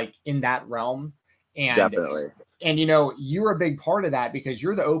that was like in that realm. And definitely. And, you're a big part of that because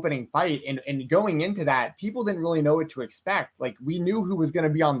you're the opening fight. And going into that, people didn't really know what to expect. Like, we knew who was going to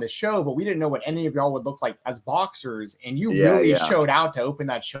be on the show, but we didn't know what any of y'all would look like as boxers. And you really showed out to open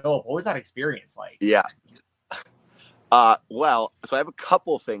that show up. What was that experience like? Yeah. Well, so I have a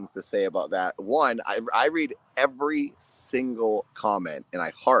couple things to say about that. One, I read every single comment and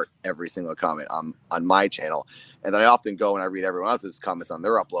I heart every single comment on my channel. And then I often go and I read everyone else's comments on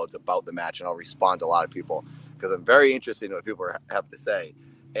their uploads about the match, and I'll respond to a lot of people because I'm very interested in what people have to say.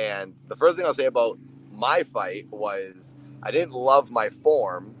 And the first thing I'll say about my fight was I didn't love my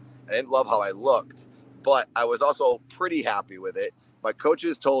form. I didn't love how I looked, but I was also pretty happy with it. My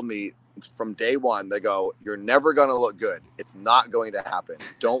coaches told me from day one, they go, "You're never going to look good. It's not going to happen.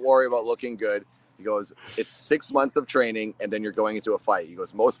 Don't worry about looking good." He goes, "It's 6 months of training and then you're going into a fight." He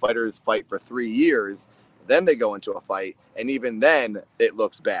goes, "Most fighters fight for 3 years, then they go into a fight. And even then it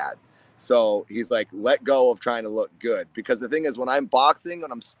looks bad." So he's like, let go of trying to look good, because the thing is, when I'm boxing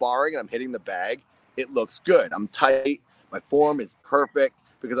and I'm sparring and I'm hitting the bag, it looks good. I'm tight. My form is perfect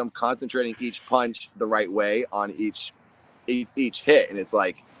because I'm concentrating each punch the right way on each hit. And it's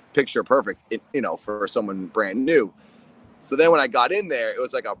like picture perfect, for someone brand new. So then when I got in there, it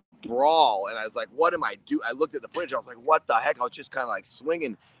was like a brawl, and I was like, what am I doing? I looked at the footage, I was like, what the heck? I was just kind of like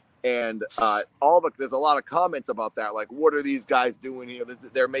swinging, and there's a lot of comments about that, like, what are these guys doing here?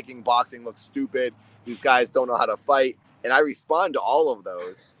 They're making boxing look stupid. These guys don't know how to fight. And I respond to all of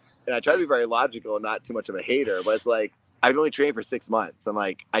those, and I try to be very logical and not too much of a hater, but it's like, I've only trained for 6 months, and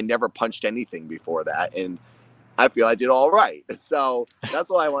like, I never punched anything before that, and I feel I did all right. So that's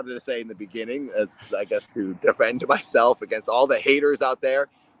all I wanted to say in the beginning, I guess, to defend myself against all the haters out there.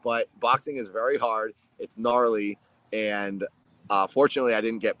 But boxing is very hard. It's gnarly. And fortunately, I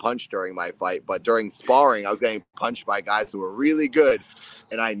didn't get punched during my fight. But during sparring, I was getting punched by guys who were really good.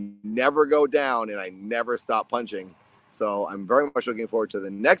 And I never go down and I never stop punching. So I'm very much looking forward to the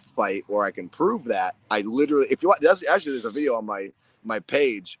next fight where I can prove that. I literally, if you want, actually, there's a video on my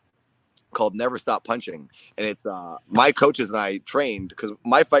page called Never Stop Punching, and it's my coaches and I trained, because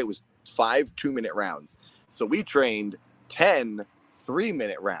my fight was 5 2-minute rounds, so we trained 10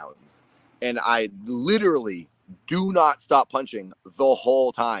 3-minute rounds, and I literally do not stop punching the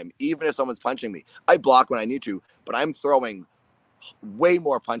whole time. Even if someone's punching me, I block when I need to, but I'm throwing way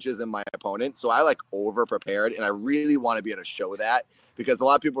more punches than my opponent, so I like over prepared, and I really want to be able to show that, because a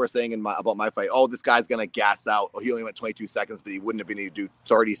lot of people are saying about my fight, oh, this guy's gonna gas out. Oh, he only went 22 seconds, but he wouldn't have been able to do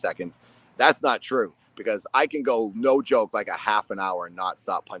 30 seconds. That's not true, because I can go, no joke, like a half an hour and not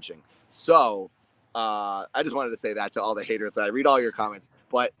stop punching. So I just wanted to say that to all the haters. I read all your comments,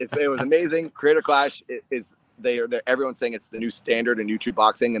 but it was amazing. Creator Clash is everyone's saying it's the new standard in YouTube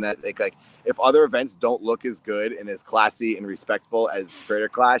boxing, and that like if other events don't look as good and as classy and respectful as Creator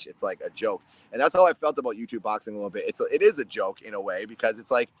Clash, it's like a joke. And that's how I felt about YouTube boxing a little bit. It is a joke in a way, because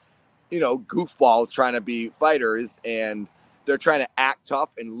it's like, goofballs trying to be fighters, and they're trying to act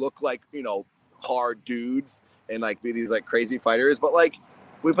tough and look like, hard dudes, and like be these like crazy fighters. But like,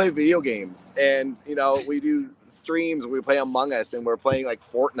 we play video games, and we do streams, we play Among Us, and we're playing like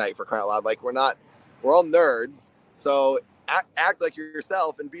Fortnite, for crying out loud. Like, we're all nerds. So act like you're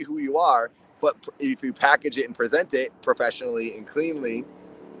yourself and be who you are. But if you package it and present it professionally and cleanly,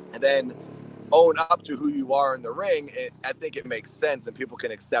 and then own up to who you are in the ring, I think it makes sense, and people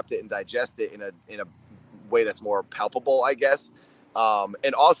can accept it and digest it in a way that's more palpable, I guess.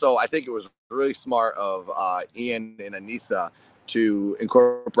 And also, I think it was really smart of Ian and Anissa to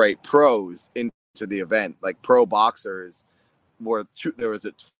incorporate pros into the event. Like, pro boxers there was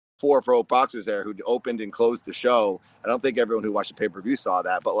 4 pro boxers there who opened and closed the show. I don't think everyone who watched the pay-per-view saw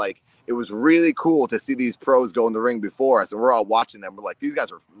that, but like, it was really cool to see these pros go in the ring before us, and we're all watching them. We're like, these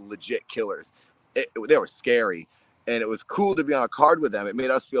guys are legit killers. They were scary, and it was cool to be on a card with them. It made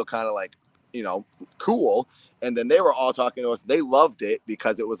us feel kind of like, cool. And then they were all talking to us. They loved it,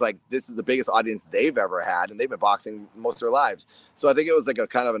 because it was like, this is the biggest audience they've ever had, and they've been boxing most of their lives. So I think it was like a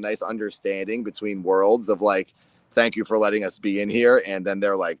kind of a nice understanding between worlds of like, thank you for letting us be in here. And then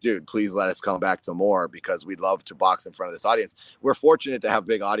they're like, dude, please let us come back to more, because we'd love to box in front of this audience. We're fortunate to have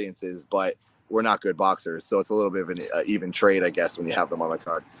big audiences, but we're not good boxers. So it's a little bit of an even trade, I guess, when you have them on the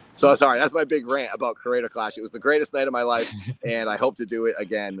card. So sorry, that's my big rant about Creator Clash. It was the greatest night of my life, and I hope to do it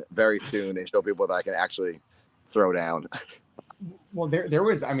again very soon and show people that I can actually throw down. Well, there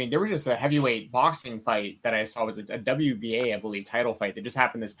was just a heavyweight boxing fight that I saw. Was a WBA, I believe, title fight that just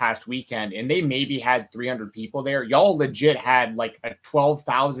happened this past weekend, and they maybe had 300 people there. Y'all legit had like a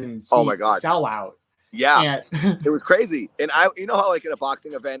 12,000 seat sellout. Yeah, it was crazy. And how like in a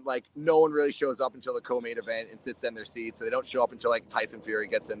boxing event, like no one really shows up until the co-main event and sits in their seats, so they don't show up until like Tyson Fury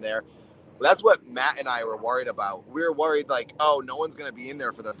gets in there. Well, that's what Matt and I were worried about. We were worried like, oh, no one's going to be in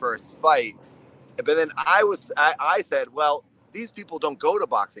there for the first fight. But then I said, well, these people don't go to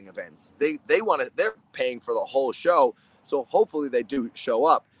boxing events. They're paying for the whole show. So hopefully they do show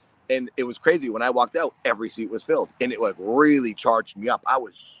up. And it was crazy. When I walked out, every seat was filled, and it like really charged me up. I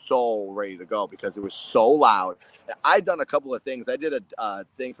was so ready to go because it was so loud. I'd done a couple of things. I did a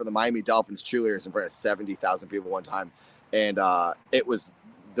thing for the Miami Dolphins cheerleaders in front of 70,000 people one time, and it was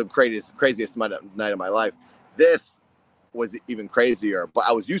the craziest night of my life. This was even crazier, but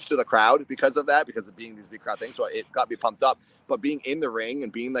I was used to the crowd because of being these big crowd things, so it got me pumped up. But being in the ring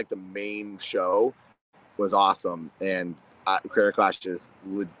and being like the main show was awesome. And Creator Clash is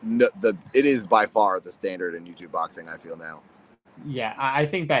it is by far the standard in YouTube boxing, I feel now. Yeah, I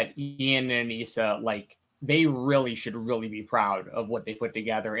think that Ian and Anissa, like, they really should be proud of what they put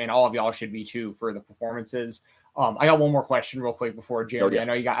together, and all of y'all should be too for the performances. I got one more question real quick before Jeremy. I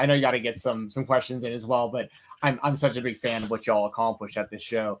know you got to get some questions in as well, but I'm such a big fan of what y'all accomplished at this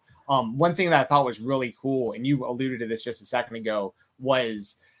show. One thing that I thought was really cool, and you alluded to this just a second ago,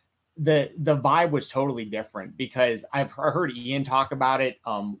 was the vibe was totally different, because I heard Ian talk about it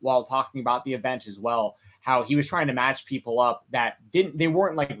while talking about the event as well, how he was trying to match people up that they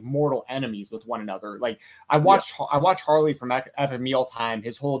weren't like mortal enemies with one another. Like I watched Harley from Epic Mealtime,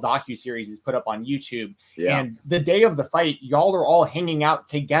 his whole docuseries is put up on YouTube. Yeah. And the day of the fight, y'all are all hanging out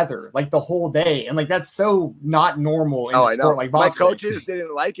together like the whole day. And like, that's so not normal in a sport like boxing. My coaches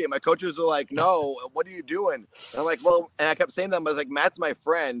didn't like it. My coaches were like, no, what are you doing? And I'm like, well, and I kept saying to them, I was like, Matt's my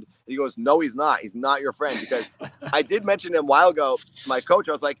friend. And he goes, no, he's not. He's not your friend. Because I did mention him a while ago, my coach,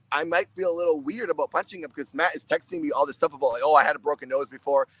 I was like, I might feel a little weird about punching him because Matt is texting me all this stuff about like, oh, I had a broken nose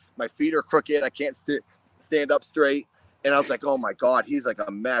before. My feet are crooked. I can't stand up straight. And I was like, oh my God, he's like a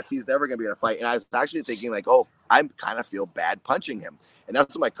mess. He's never going to be in a fight. And I was actually thinking like, oh, I kind of feel bad punching him. And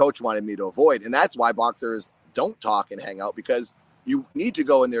that's what my coach wanted me to avoid. And that's why boxers don't talk and hang out, because you need to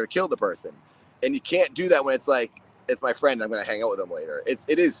go in there to kill the person. And you can't do that when it's like, it's my friend, I'm going to hang out with him later.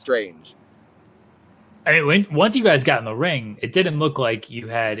 It is strange. I mean, once you guys got in the ring, it didn't look like you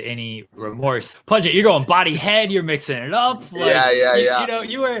had any remorse. Punch it, you're going body head, you're mixing it up. Like, yeah. You know,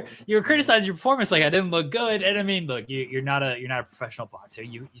 you were criticizing your performance like I didn't look good. And I mean, look, you're not a professional boxer.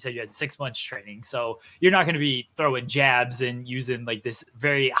 You said you had 6 months training, so you're not going to be throwing jabs and using like this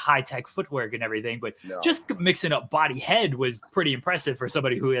very high tech footwork and everything. But just mixing up body head was pretty impressive for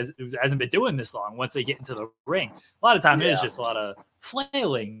somebody who hasn't been doing this long. Once they get into the ring, a lot of time it is just a lot of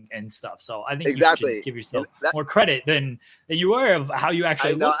flailing and stuff. So I think you should give yourself more credit than you were of how you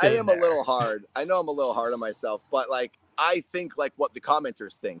actually looked. I am a little hard. I know I'm a little hard on myself, but like I think like what the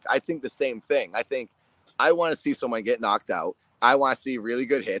commenters think. I think the same thing. I think I want to see someone get knocked out. I want to see really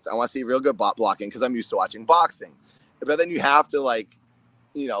good hits. I want to see real good blocking because I'm used to watching boxing. But then you have to like,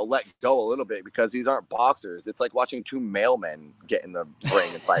 you know, let go a little bit because these aren't boxers. It's like watching two mailmen get in the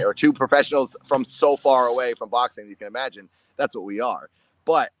ring and fight, or two professionals from so far away from boxing. You can imagine. That's what we are.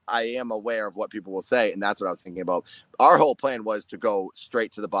 But I am aware of what people will say, and that's what I was thinking about. Our whole plan was to go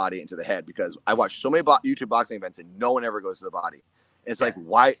straight to the body and to the head, because I watch so many YouTube boxing events and no one ever goes to the body. And it's like,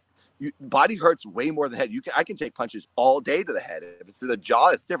 why? Body hurts way more than head. I can take punches all day to the head. If it's to the jaw,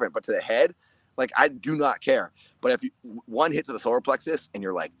 it's different. But to the head, like I do not care. But if you one hit to the solar plexus and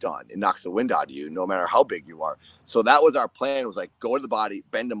you're like done, it knocks the wind out of you, no matter how big you are. So that was our plan. Was like go to the body,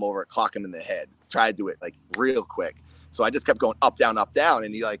 bend him over, clock him in the head. Try to do it like real quick. So I just kept going up, down,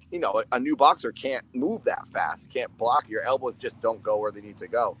 and you like, you know, a new boxer can't move that fast. You can't block. Your elbows just don't go where they need to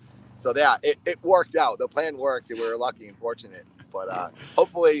go. So yeah, it worked out. The plan worked. We were lucky and fortunate. But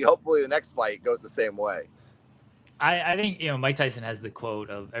hopefully the next fight goes the same way. I think, you know, Mike Tyson has the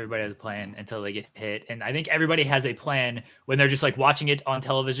quote of everybody has a plan until they get hit. And I think everybody has a plan when they're just like watching it on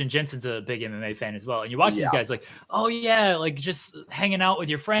television. Jensen's a big MMA fan as well. And you watch these guys like, oh yeah, like just hanging out with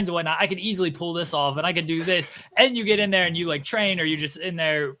your friends and whatnot. I could easily pull this off and I could do this. And you get in there and you like train, or you're just in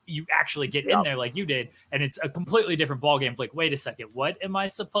there, you actually get in there like you did. And it's a completely different ballgame. Like, wait a second, what am I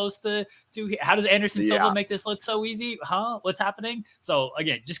supposed to do? How does Anderson Silva make this look so easy? Huh? What's happening? So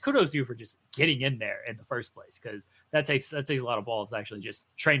again, just kudos to you for just getting in there in the first place. Because that takes a lot of balls to actually just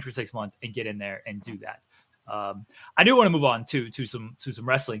train for 6 months and get in there and do that. I do want to move on to some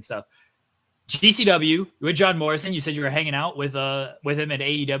wrestling stuff. GCW with John Morrison. You said you were hanging out with him at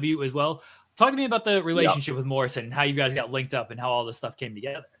AEW as well. Talk to me about the relationship with Morrison and how you guys got linked up and how all this stuff came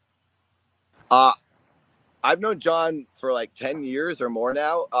together. I've known John for like 10 years or more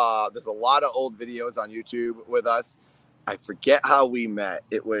now. There's a lot of old videos on YouTube with us. I forget how we met.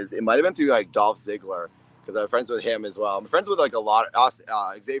 It might have been through like Dolph Ziggler, because I'm friends with him as well. I'm friends with like a lot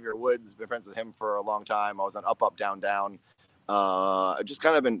of Xavier Woods. Been friends with him for a long time. I was on Up, Up, Down, Down. I just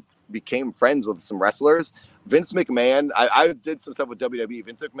kind of became friends with some wrestlers. Vince McMahon, I did some stuff with WWE.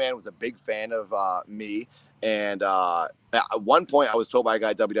 Vince McMahon was a big fan of me. And at one point I was told by a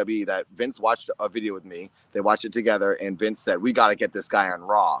guy at WWE that Vince watched a video with me. They watched it together. And Vince said, we got to get this guy on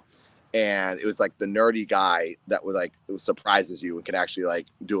Raw. And it was like the nerdy guy that was like, it surprises you and can actually like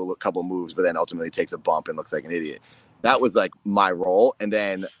do a couple moves, but then ultimately takes a bump and looks like an idiot. That was like my role. And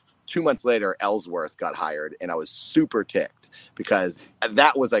then 2 months later, Ellsworth got hired, and I was super ticked because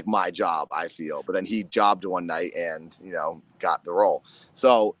that was like my job, I feel. But then he jobbed one night and, you know, got the role.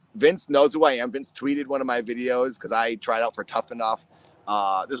 So Vince knows who I am. Vince tweeted one of my videos because I tried out for Tough Enough.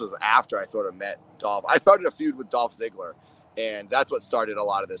 This was after I sort of met Dolph. I started a feud with Dolph Ziggler, and that's what started a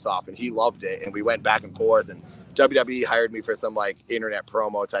lot of this off. And he loved it, and we went back and forth. And WWE hired me for some like internet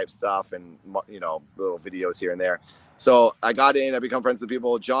promo type stuff and, you know, little videos here and there. So I got in, I become friends with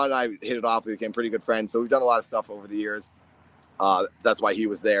people. John and I hit it off. We became pretty good friends. So we've done a lot of stuff over the years. That's why he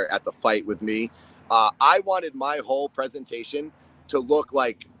was there at the fight with me. I wanted my whole presentation to look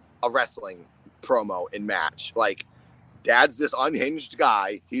like a wrestling promo and match. Like, Dad's this unhinged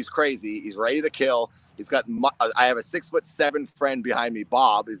guy. He's crazy. He's ready to kill. He's got. I have a 6'7" friend behind me,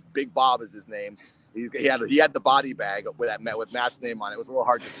 Bob. Big Bob is his name. He had the body bag with Matt's name on it. It was a little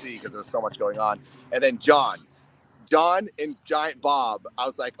hard to see because there was so much going on. And then John and Giant Bob. I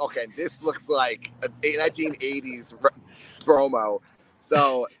was like, okay, this looks like a 1980s promo.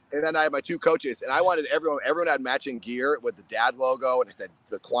 So, and then I had my two coaches, and I wanted everyone had matching gear with the Dad logo, and it said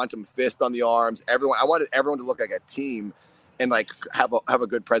the Quantum Fist on the arms. I wanted everyone to look like a team and like have a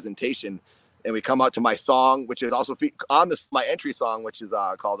good presentation. And we come out to my song, which is also on my entry song, which is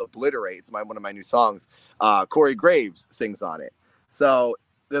called Obliterate. It's one of my new songs. Corey Graves sings on it. So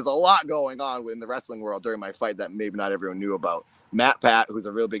there's a lot going on in the wrestling world during my fight that maybe not everyone knew about. Matt Pat, who's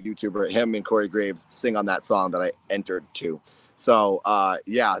a real big YouTuber, him and Corey Graves sing on that song that I entered to. So,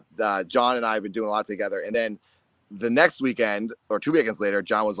 John and I have been doing a lot together. And then the next weekend or 2 weekends later,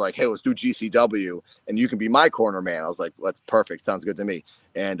 John was like, hey, let's do GCW and you can be my corner man. I was like, that's perfect. Sounds good to me.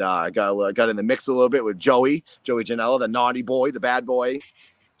 And I got in the mix a little bit with Joey Janela, the naughty boy, the bad boy.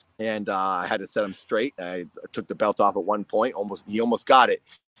 And I had to set him straight. I took the belt off at one point. He almost got it.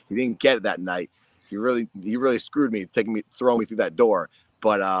 He didn't get it that night. He really screwed me, throwing me through that door.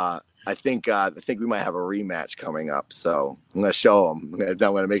 But I think we might have a rematch coming up. So I'm gonna show him. I'm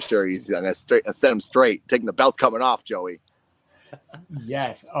gonna make sure I'm gonna set him straight. Taking the belt's coming off, Joey.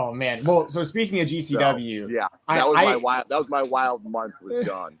 Yes. Oh man. Well, so speaking of GCW, so, yeah, that was my wild month with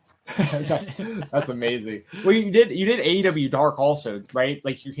John. that's amazing. Well, you did AEW Dark also, right?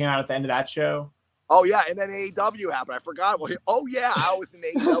 Like you came out at the end of that show. Oh yeah, and then AEW happened. I forgot. Oh yeah, I was in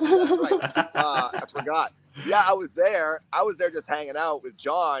AEW. That's right. I forgot. Yeah, I was there. I was there just hanging out with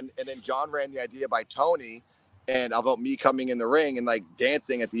John, and then John ran the idea by Tony, and about me coming in the ring and like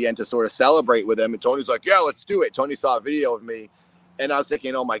dancing at the end to sort of celebrate with him. And Tony's like, "Yeah, let's do it." Tony saw a video of me, and I was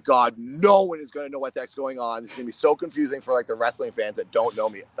thinking, "Oh my God, no one is going to know what the heck's going on. This is gonna be so confusing for like the wrestling fans that don't know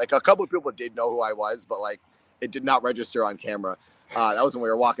me." Like a couple of people did know who I was, but like it did not register on camera. That was when we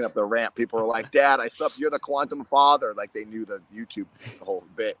were walking up the ramp. People were like, "Dad, you're the Quantum Father." Like they knew the YouTube whole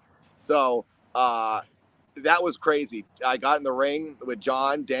bit. So that was crazy. I got in the ring with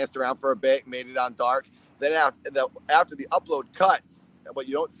John, danced around for a bit, made it on Dark. Then after the upload cuts, what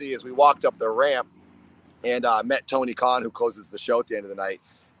you don't see is we walked up the ramp and met Tony Khan, who closes the show at the end of the night.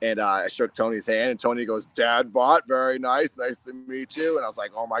 And I shook Tony's hand, and Tony goes, "Dad Bot, very nice. Nice to meet you." And I was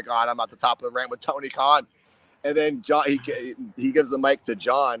like, "Oh my God, I'm at the top of the ramp with Tony Khan." And then John, he gives the mic to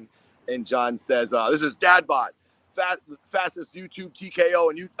John, and John says, "This is Dad Bot, fastest YouTube TKO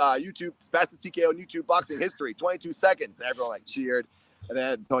and fastest TKO in YouTube boxing history, 22 seconds." And everyone like cheered. And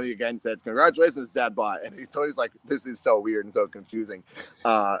then Tony again said, "Congratulations, Dad Bot." And Tony's like, "This is so weird and so confusing."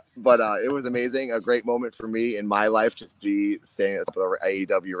 But it was amazing, a great moment for me in my life, just be standing at the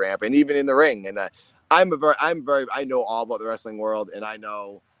AEW ramp and even in the ring. And I know all about the wrestling world, and I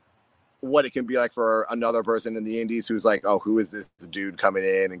know what it can be like for another person in the indies who's like, "Oh, who is this dude coming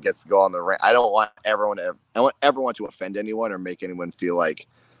in and gets to go on the ring?" I want everyone to offend anyone or make anyone feel like,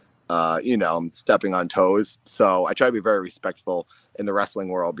 I'm stepping on toes. So I try to be very respectful in the wrestling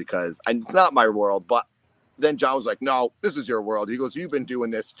world because it's not my world. But then John was like, "No, this is your world." He goes, "You've been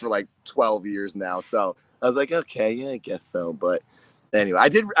doing this for like 12 years now." So I was like, "Okay, yeah, I guess so." But anyway,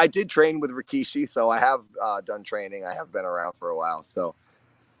 I did train with Rikishi, so I have done training. I have been around for a while. So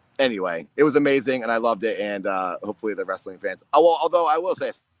anyway, it was amazing and I loved it. And hopefully the wrestling fans, although I will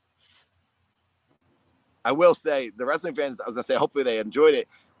say the wrestling fans, I was gonna say, hopefully they enjoyed it.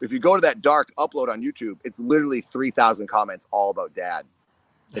 If you go to that Dark upload on YouTube, it's literally 3,000 comments all about Dad.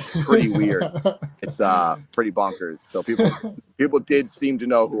 It's pretty weird. It's pretty bonkers. So people did seem to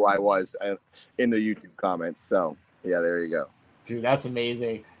know who I was in the YouTube comments. So yeah, there you go. Dude, that's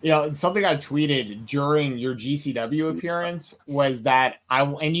amazing. Something I tweeted during your GCW appearance was that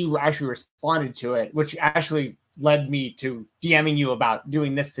and you actually responded to it, which actually led me to DMing you about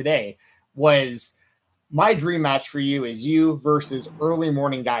doing this today, was my dream match for you is you versus Early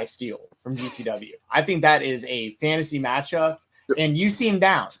Morning Guy Steele from GCW. I think that is a fantasy matchup, and you seem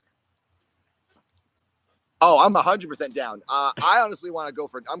down. Oh, I'm 100% down. I honestly want to go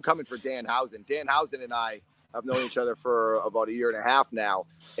I'm coming for Danhausen. Danhausen and I have known each other for about a year and a half now,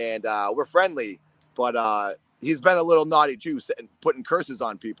 and we're friendly, but he's been a little naughty too, putting curses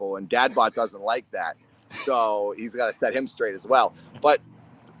on people, and Dadbot doesn't like that. So he's got to set him straight as well. But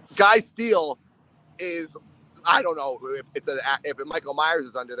Guy Steele is, I don't know if Michael Myers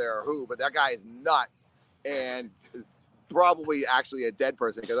is under there or who, but that guy is nuts and is probably actually a dead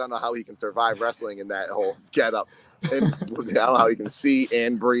person, because I don't know how he can survive wrestling in that whole getup. And I don't know how he can see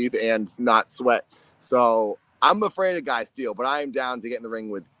and breathe and not sweat. So I'm afraid of Guy Steele, but I am down to get in the ring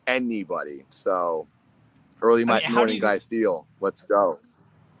with anybody. So morning Guy Steele, let's go.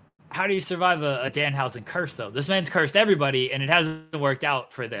 How do you survive a Danhausen curse, though? This man's cursed everybody, and it hasn't worked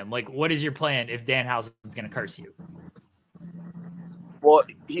out for them. Like, what is your plan if Danhausen's going to curse you? Well,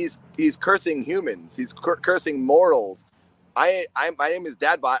 he's cursing humans. He's cursing mortals. My name is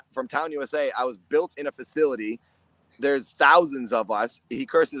Dadbot from Town USA. I was built in a facility. There's thousands of us. He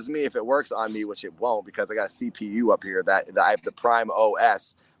curses me if it works on me, which it won't, because I got a CPU up here that I have the Prime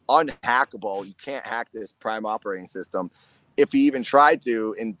OS. Unhackable. You can't hack this Prime operating system. If he even tried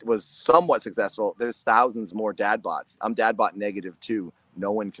to and was somewhat successful, there's thousands more Dadbots. I'm Dadbot -2.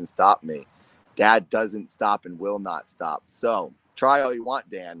 No one can stop me. Dad doesn't stop and will not stop. So try all you want,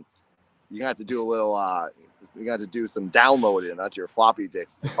 Dan. You're gonna have to do a little. You're gonna have to do some downloading onto your floppy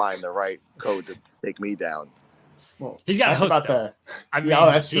disks to find the right code to take me down. Well, he's got hook.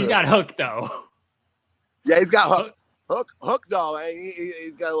 That's true. He's got hook though. Yeah, he's got hook. Hook though.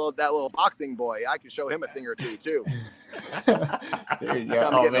 He's got that little boxing boy. I can show him a thing or two too. There you go.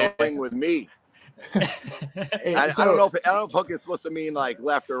 Come get in the ring with me. I don't know if hook is supposed to mean like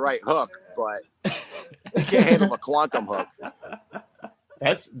left or right hook, but he can't handle a quantum hook.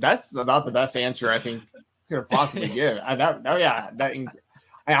 That's about the best answer I think could possibly give. I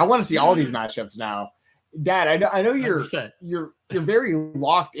want to see all these matchups now. Dad, I know you're very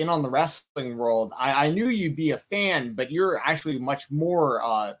locked in on the wrestling world. I knew you'd be a fan, but you're actually much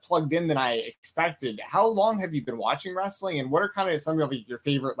more plugged in than I expected. How long have you been watching wrestling, and what are kind of some of your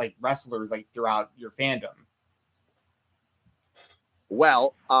favorite wrestlers throughout your fandom?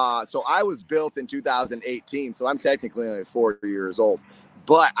 Well, so I was built in 2018, so I'm technically only 4 years old,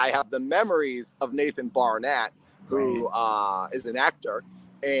 but I have the memories of Nathan Barnett, who is an actor.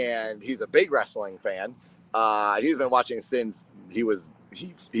 And he's a big wrestling fan. He's been watching since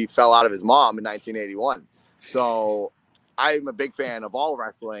he fell out of his mom in 1981. So I'm a big fan of all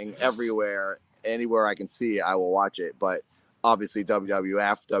wrestling everywhere, anywhere I can see, I will watch it. But obviously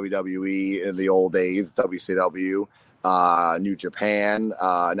WWF, WWE in the old days, WCW, New Japan.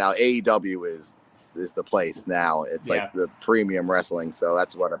 Now AEW is the place now. It's like the premium wrestling. So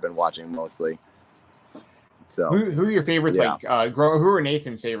that's what I've been watching mostly. So who are your favorites? Who are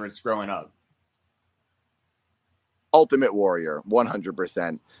Nathan's favorites growing up? Ultimate Warrior,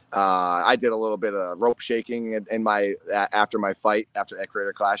 100%. I did a little bit of rope shaking after my fight, after that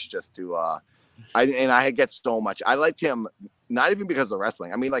Creator Clash, just to I get so much. I liked him not even because of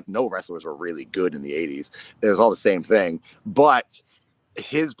wrestling. I mean, no wrestlers were really good in the 80s. It was all the same thing, but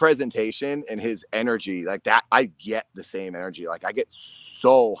his presentation and his energy, that, I get the same energy. I get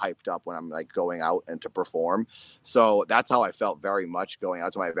so hyped up when I'm going out and to perform. So that's how I felt very much going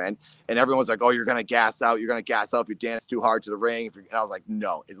out to my event. And everyone's like, "Oh, you're going to gas out. You're going to gas out if you dance too hard to the ring." And I was like,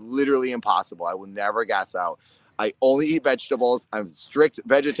 no, it's literally impossible. I will never gas out. I only eat vegetables. I'm strict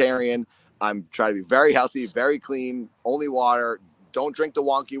vegetarian. I'm trying to be very healthy, very clean, only water. Don't drink the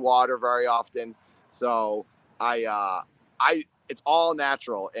wonky water very often. So it's all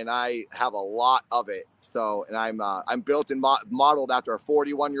natural, and I have a lot of it. So, and I'm built and modeled after a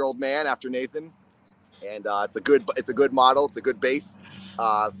 41-year-old man, after Nathan, and it's a good model. It's a good base.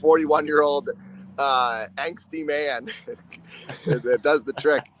 41-year-old angsty man that does the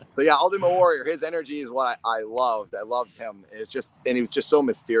trick. So yeah, Ultimate Warrior. His energy is what I loved. I loved him. And he was just so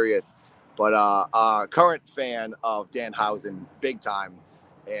mysterious. But current fan of Danhausen, big time.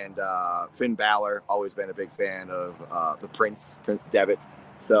 And Finn Balor, always been a big fan of the Prince Devitt.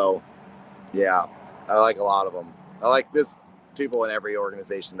 So, yeah, I like a lot of them. I like people in every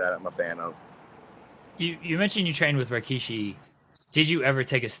organization that I'm a fan of. You mentioned you trained with Rikishi. Did you ever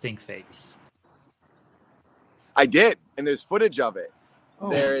take a stink face? I did, and there's footage of it. Oh.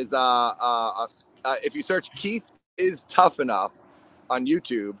 There is if you search Keith is tough enough on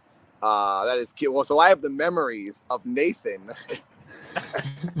YouTube, that is cute. Well, so I have the memories of Nathan.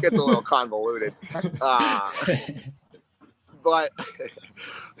 Gets a little convoluted, but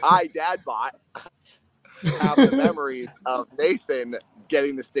dad bot have the memories of Nathan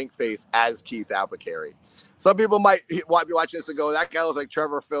getting the stink face as Keith Apicary. Some people might be watching this and go, that guy looks like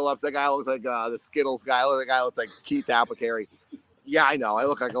Trevor Phillips. That guy looks like the Skittles guy. That guy looks like Keith Apicary. Yeah, I know. I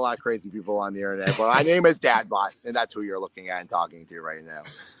look like a lot of crazy people on the internet, but my name is Dadbot, and that's who you're looking at and talking to right now.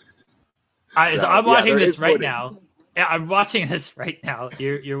 So I'm watching this right now. Yeah, I'm watching this right now.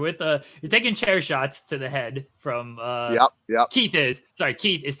 You're you're taking chair shots to the head from Yep. Keith is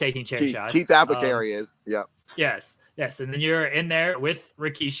taking chair shots. Keith Apicary is. Yep. Yes. And then you're in there with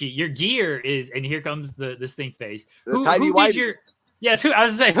Rikishi. Your gear is, and here comes the stink face. The tidy whitey. I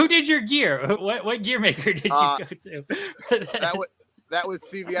was saying, who did your gear? What gear maker did you go to? that was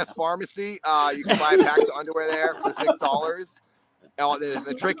CVS Pharmacy. You can buy packs of underwear there for $6.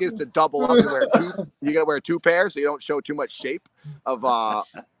 The trick is to double up and wear two. You gotta wear 2 pairs so you don't show too much shape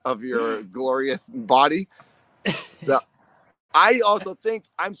of your glorious body. So I also think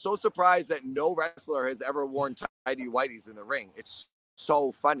I'm so surprised that no wrestler has ever worn tidy whities in the ring. It's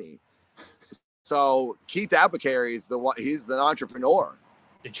so funny. So Keith Apicary is the one. He's an entrepreneur,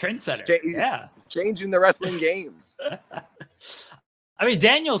 the trendsetter. He's changing the wrestling game. I mean,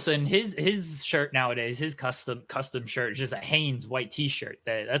 Danielson, his shirt nowadays, his custom shirt is just a Hanes white T-shirt.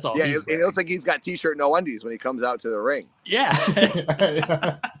 That's all. Yeah, it looks like he's got T-shirt, no undies when he comes out to the ring. Yeah,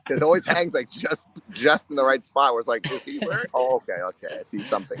 it always hangs like just in the right spot where it's like, is he wearing? Oh, okay, I see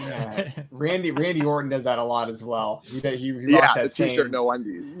something. Yeah. Randy Orton does that a lot as well. He the T-shirt, no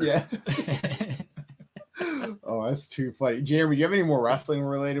undies. Yeah. Oh, that's too funny. Jeremy, do you have any more wrestling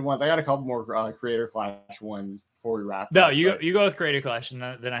related ones? I got a couple more Creator Clash ones before we wrap. No, you go with Creator Clash, and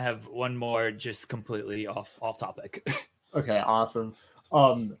then I have one more just completely off topic. Okay, awesome.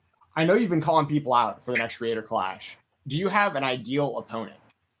 I know you've been calling people out for the next Creator Clash. Do you have an ideal opponent?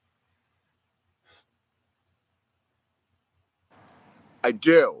 I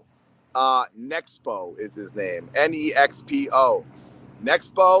do. Nexpo is his name. Nexpo.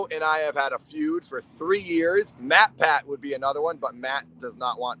 Nexpo and I have had a feud for 3 years. Matt Pat would be another one, but Matt does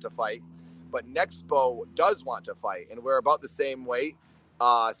not want to fight. But Nexpo does want to fight, and we're about the same weight,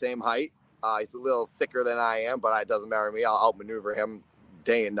 same height. He's a little thicker than I am, but it doesn't matter to me. I'll outmaneuver him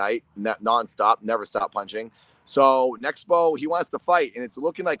day and night, nonstop, never stop punching. So Nexpo, he wants to fight, and it's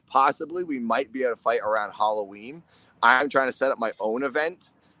looking like possibly we might be able to fight around Halloween. I'm trying to set up my own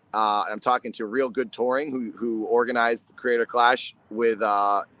event. I'm talking to Real Good Touring, who organized the Creator Clash with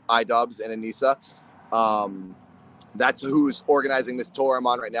iDubbbz and Anissa. That's who's organizing this tour I'm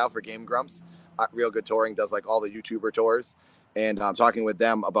on right now for Game Grumps. Real Good Touring does like all the YouTuber tours. And I'm talking with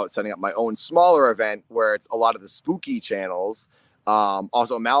them about setting up my own smaller event where it's a lot of the spooky channels.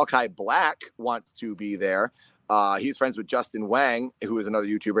 Also, Malachi Black wants to be there. He's friends with Justin Wang, who is another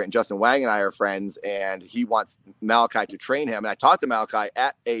YouTuber, and Justin Wang and I are friends, and he wants Malachi to train him. And I talked to Malachi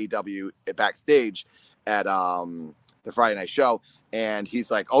at AEW backstage at the Friday night show, and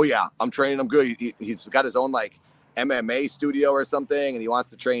he's like, oh yeah, I'm training him good. He's got his own like MMA studio or something, and he wants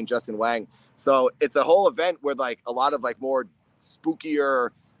to train Justin Wang. So it's a whole event with like a lot of like more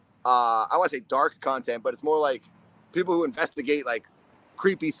spookier, I want to say dark content, but it's more like people who investigate like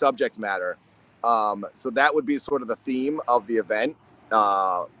creepy subject matter. So that would be sort of the theme of the event.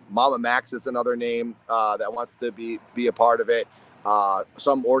 Mama Max is another name that wants to be a part of it.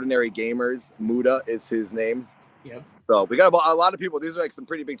 Some Ordinary Gamers, Muda is his name. Yep. So we got a lot of people. These are like some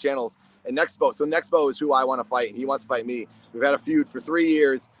pretty big channels. And Nexpo. So Nexpo is who I want to fight, and he wants to fight me. We've had a feud for 3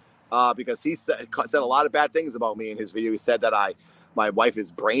 years because he said a lot of bad things about me in his video. He said that my wife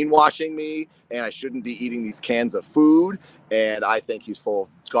is brainwashing me and I shouldn't be eating these cans of food. And I think he's full of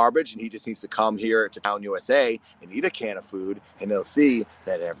garbage, and he just needs to come here to Town USA and eat a can of food, and he'll see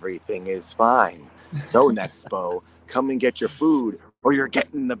that everything is fine. So Nexpo, come and get your food or you're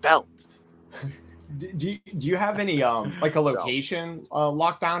getting the belt. Do you have any like a location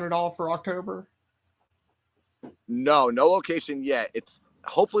locked down at all for October? No location yet. It's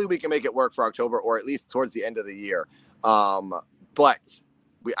hopefully we can make it work for October, or at least towards the end of the year. But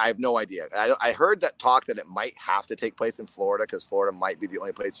I have no idea. I heard that talk that it might have to take place in Florida because Florida might be the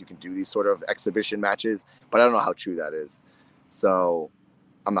only place you can do these sort of exhibition matches, but I don't know how true that is. So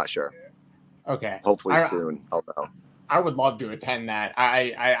I'm not sure. Okay. Hopefully soon. I'll know. I would love to attend that.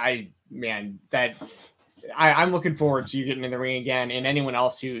 Man, that I'm looking forward to you getting in the ring again, and anyone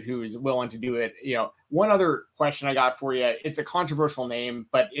else who's willing to do it. One other question I got for you. It's a controversial name,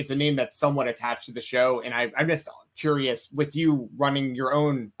 but it's a name that's somewhat attached to the show. And I'm just curious, with you running your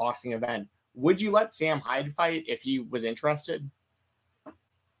own boxing event, would you let Sam Hyde fight if he was interested?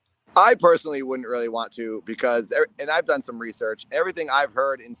 I personally wouldn't really want to because, and I've done some research, everything I've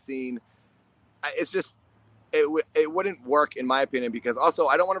heard and seen, it's just, it wouldn't work in my opinion, because also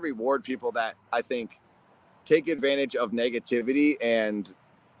I don't want to reward people that I think take advantage of negativity and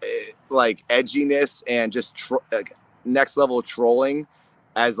like edginess and just next level trolling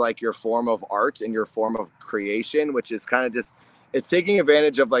as like your form of art and your form of creation, which is kind of just, it's taking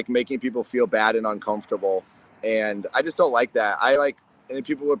advantage of like making people feel bad and uncomfortable. And I just don't like that. And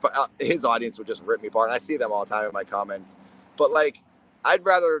people would, his audience would just rip me apart. And I see them all the time in my comments. But like, I'd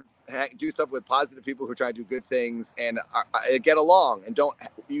rather do stuff with positive people who try to do good things and get along and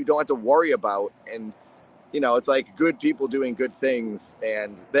you don't have to worry about. And, it's like good people doing good things.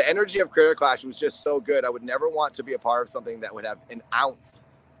 And the energy of Creator Clash was just so good. I would never want to be a part of something that would have an ounce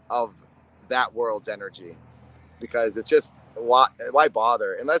of that world's energy, because it's just, why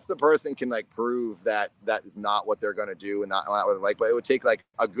bother unless the person can like prove that is not what they're going to do and not what they like. But it would take like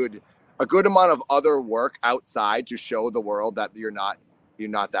a good amount of other work outside to show the world that you're not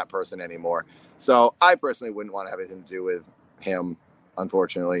that person anymore. So I personally wouldn't want to have anything to do with him,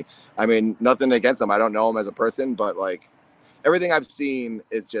 unfortunately. I mean, nothing against him. I don't know him as a person, but like everything I've seen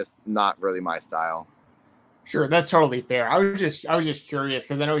is just not really my style. Sure, that's totally fair. I was just curious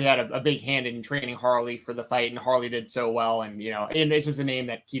because I know he had a big hand in training Harley for the fight, and Harley did so well, and and it's just a name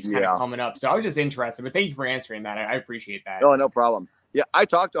that keeps kind of coming up. So I was just interested, but thank you for answering that. I appreciate that. Oh, no problem. Yeah, I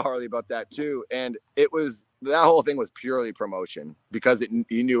talked to Harley about that too, and that whole thing was purely promotion because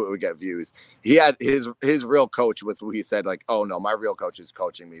he knew it would get views. He had his real coach was who he said like, oh no, my real coach is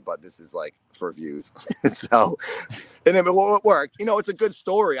coaching me, but this is like for views. So, and it worked. It's a good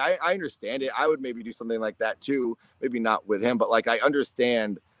story. I understand it. I would maybe do something like that too. Maybe not with him, but like I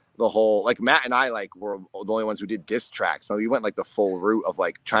understand the whole, like Matt and I like were the only ones who did diss tracks. So we went like the full route of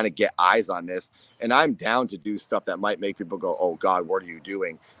like trying to get eyes on this. And I'm down to do stuff that might make people go, oh God, what are you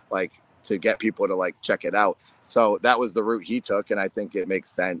doing? Like to get people to like check it out. So that was the route he took. And I think it makes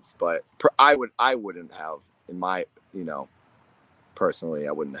sense, but I wouldn't have in my, personally,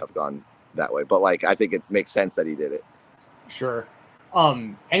 I wouldn't have gone that way, but like, I think it makes sense that he did it. Sure.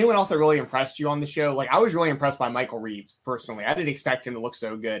 Anyone else that really impressed you on the show? Like I was really impressed by Michael Reeves personally. I didn't expect him to look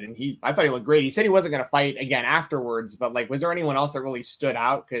so good, and I thought he looked great. He said he wasn't going to fight again afterwards, but like, was there anyone else that really stood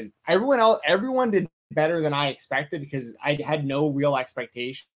out? Because everyone did better than I expected because I had no real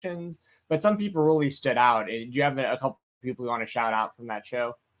expectations, but some people really stood out. Do you have a couple people you want to shout out from that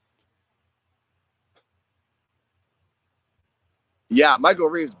show? Yeah, Michael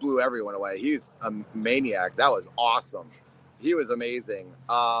Reeves blew everyone away. He's a maniac. That was awesome. He was amazing.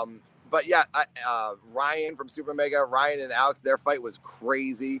 But yeah, Ryan from Super Mega, Ryan and Alex, their fight was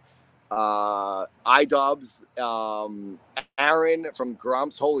crazy. iDubbbz, Aaron from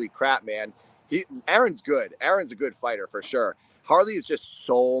Grumps. Holy crap, man. Aaron's good. Aaron's a good fighter for sure. Harley is just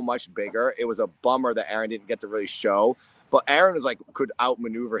so much bigger. It was a bummer that Aaron didn't get to really show, but Aaron is like, could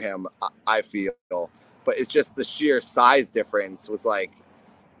outmaneuver him, I feel. But it's just the sheer size difference was like,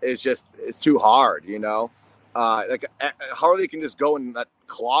 it's too hard, like Harley can just go and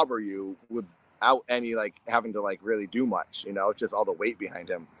clobber you without any like having to like really do much, it's just all the weight behind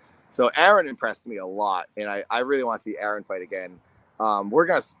him. So Aaron impressed me a lot, and I really want to see Aaron fight again. We're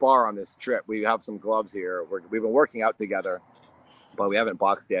gonna spar on this trip. We have some gloves here. We've been working out together, but we haven't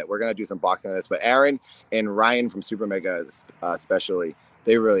boxed yet. We're gonna do some boxing on this. But Aaron and Ryan from Super Mega, especially,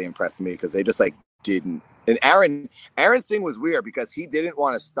 they really impressed me because they just like didn't. And Aaron's thing was weird because he didn't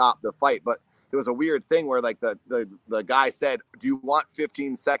want to stop the fight, but there was a weird thing where like the guy said, do you want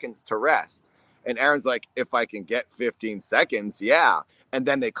 15 seconds to rest? And Aaron's like, if I can get 15 seconds, yeah. And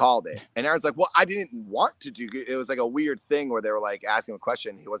then they called it. And Aaron's like, well, I didn't want to do it. It was like a weird thing where they were like asking him a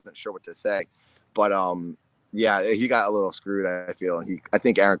question. He wasn't sure what to say. But yeah, he got a little screwed, I feel. And I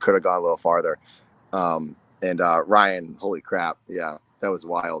think Aaron could have gone a little farther. And Ryan, holy crap. Yeah, that was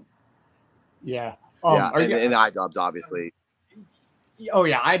wild. Yeah. Yeah, and iDubbbz, obviously. Oh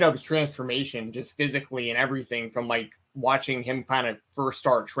yeah, iDubbbz transformation, just physically and everything, from like watching him kind of first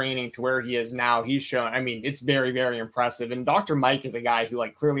start training to where he is now. He's shown, I mean, it's very, very impressive. And Dr. Mike is a guy who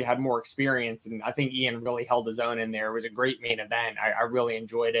like clearly had more experience, and I think Ian really held his own in there. It was a great main event. I really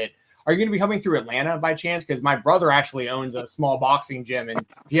enjoyed it. Are you going to be coming through Atlanta by chance? Because my brother actually owns a small boxing gym, and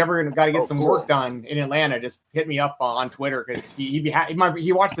if you ever got to get some work done in Atlanta, just hit me up on Twitter, because he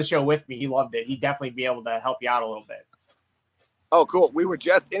watched the show with me. He loved it. He'd definitely be able to help you out a little bit. Oh, cool. We were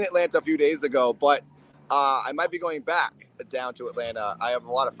just in Atlanta a few days ago, but I might be going back down to Atlanta. I have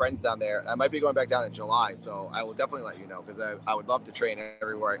a lot of friends down there. I might be going back down in July, so I will definitely let you know because I would love to train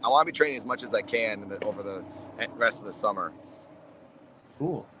everywhere. I want to be training as much as I can over the rest of the summer.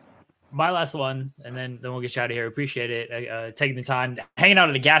 Cool. My last one, and then we'll get you out of here. Appreciate it. Taking the time, hanging out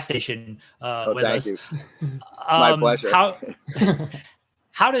at a gas station with us. You. My pleasure.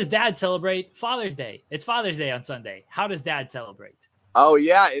 How does Dad celebrate Father's Day? It's Father's Day on Sunday. How does Dad celebrate? Oh,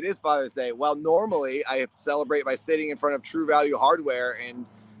 yeah, it is Father's Day. Well, normally I celebrate by sitting in front of True Value Hardware and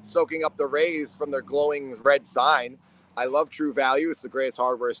soaking up the rays from their glowing red sign. I love True Value. It's the greatest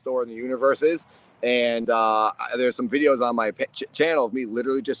hardware store in the universe. And there's some videos on my channel of me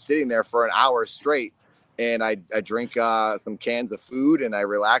literally just sitting there for an hour straight. And I drink some cans of food and I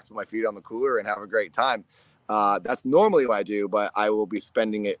relax with my feet on the cooler and have a great time. That's normally what I do, but I will be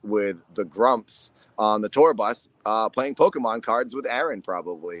spending it with the Grumps on the tour bus, playing Pokemon cards with Aaron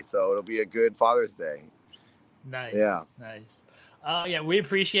probably. So it'll be a good Father's Day. Nice. Yeah. Nice. Yeah, we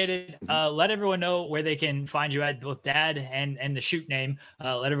appreciate it. Let everyone know where they can find you at, both Dad and the shoot name.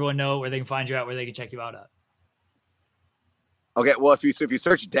 Let everyone know where they can find you at, where they can check you out at. Okay. Well, if you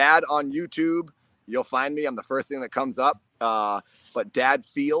search Dad on YouTube, you'll find me. I'm the first thing that comes up. But Dad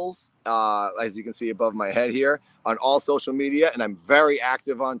Feels, as you can see above my head here, on all social media. And I'm very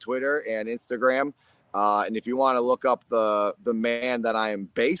active on Twitter and Instagram. And if you want to look up the man that I am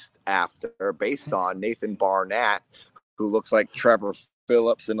based on, Nathan Barnett, who looks like Trevor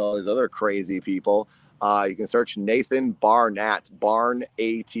Phillips and all these other crazy people, you can search Nathan Barnett, Barn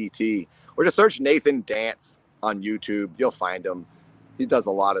ATT, or just search Nathan Dance on YouTube. You'll find him. He does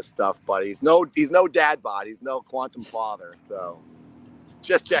a lot of stuff, but he's no dad bod. He's no quantum father. So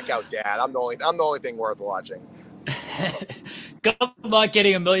just check out Dad. I'm the only thing worth watching. Good luck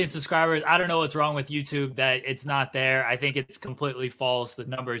getting 1 million subscribers. I don't know what's wrong with YouTube that it's not there. I think it's completely false. The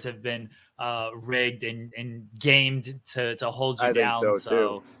numbers have been rigged and gamed to hold you down. Think so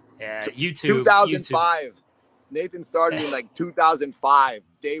too. Yeah, YouTube. 2005. YouTube. Nathan started in like 2005,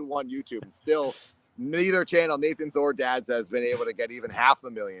 day one YouTube, and still neither channel, Nathan's or Dad's, has been able to get even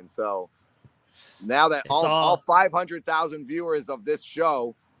 500,000. So now that all 500,000 viewers of this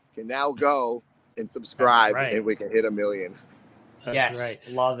show can now go and subscribe, and we can hit 1 million. That's right.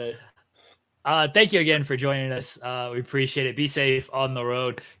 Love it. Thank you again for joining us. We appreciate it. Be safe on the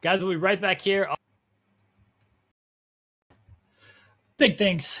road. Guys, we'll be right back here. Big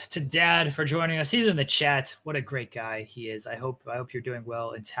thanks to Dad for joining us. He's in the chat. What a great guy he is. I hope you're doing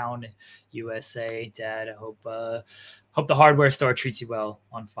well in town, USA, Dad. I hope the hardware store treats you well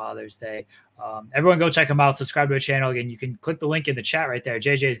on Father's Day. Everyone go check him out. Subscribe to the channel. Again, you can click the link in the chat right there.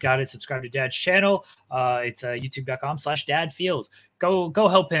 JJ's got it. Subscribe to Dad's channel. It's youtube.com/dadfield. Go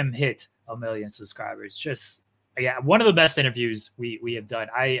help him hit 1 million subscribers. One of the best interviews we have done.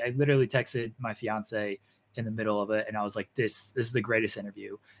 I literally texted my fiance in the middle of it, and I was like, this is the greatest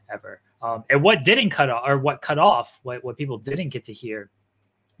interview ever. And what cut off, what people didn't get to hear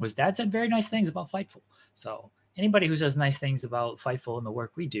was Dad said very nice things about Fightful. So anybody who says nice things about Fightful and the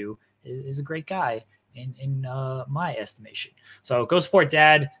work we do is a great guy in my estimation. So go support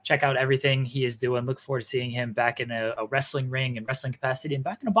Dad. Check out everything he is doing. Look forward to seeing him back in a wrestling ring and wrestling capacity, and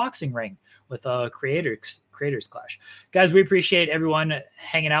back in a boxing ring with a creators clash. Guys, we appreciate everyone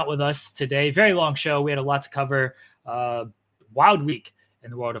hanging out with us today. Very long show. We had a lot to cover. Wild week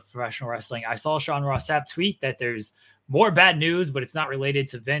in the world of professional wrestling. I saw Sean Ross Sapp tweet that there's more bad news, but it's not related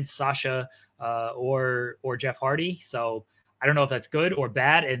to Vince, Sasha, or Jeff Hardy. So I don't know if that's good or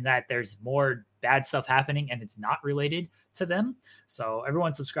bad, and that there's more bad stuff happening and it's not related to them. So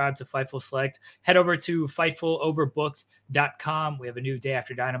everyone subscribe to Fightful Select. Head over to FightfulOverbooked.com. We have a new Day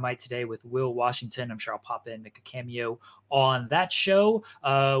After Dynamite today with Will Washington. I'm sure I'll pop in, make a cameo on that show.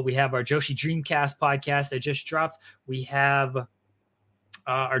 We have our Joshi Dreamcast podcast that just dropped. We have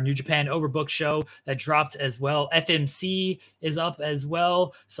our New Japan Overbook show that dropped as well. FMC is up as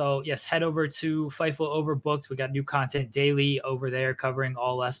well. So yes, head over to Fightful Overbooked. We got new content daily over there covering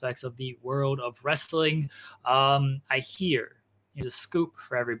all aspects of the world of wrestling. I hear, here's a scoop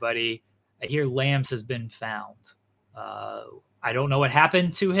for everybody. I hear Lambs has been found. I don't know what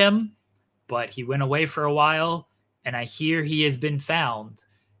happened to him, but he went away for a while, and I hear he has been found,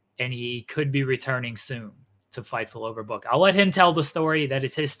 and he could be returning soon to Fightful Overbook. I'll let him tell the story. That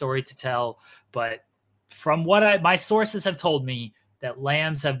is his story to tell. But from what my sources have told me, that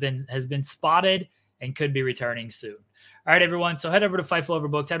Lambs has been spotted and could be returning soon. All right, everyone. So head over to Fightful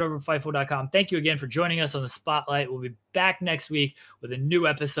Overbooked. Head over to Fightful.com. Thank you again for joining us on the Spotlight. We'll be back next week with a new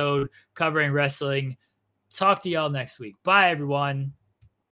episode covering wrestling. Talk to y'all next week. Bye, everyone.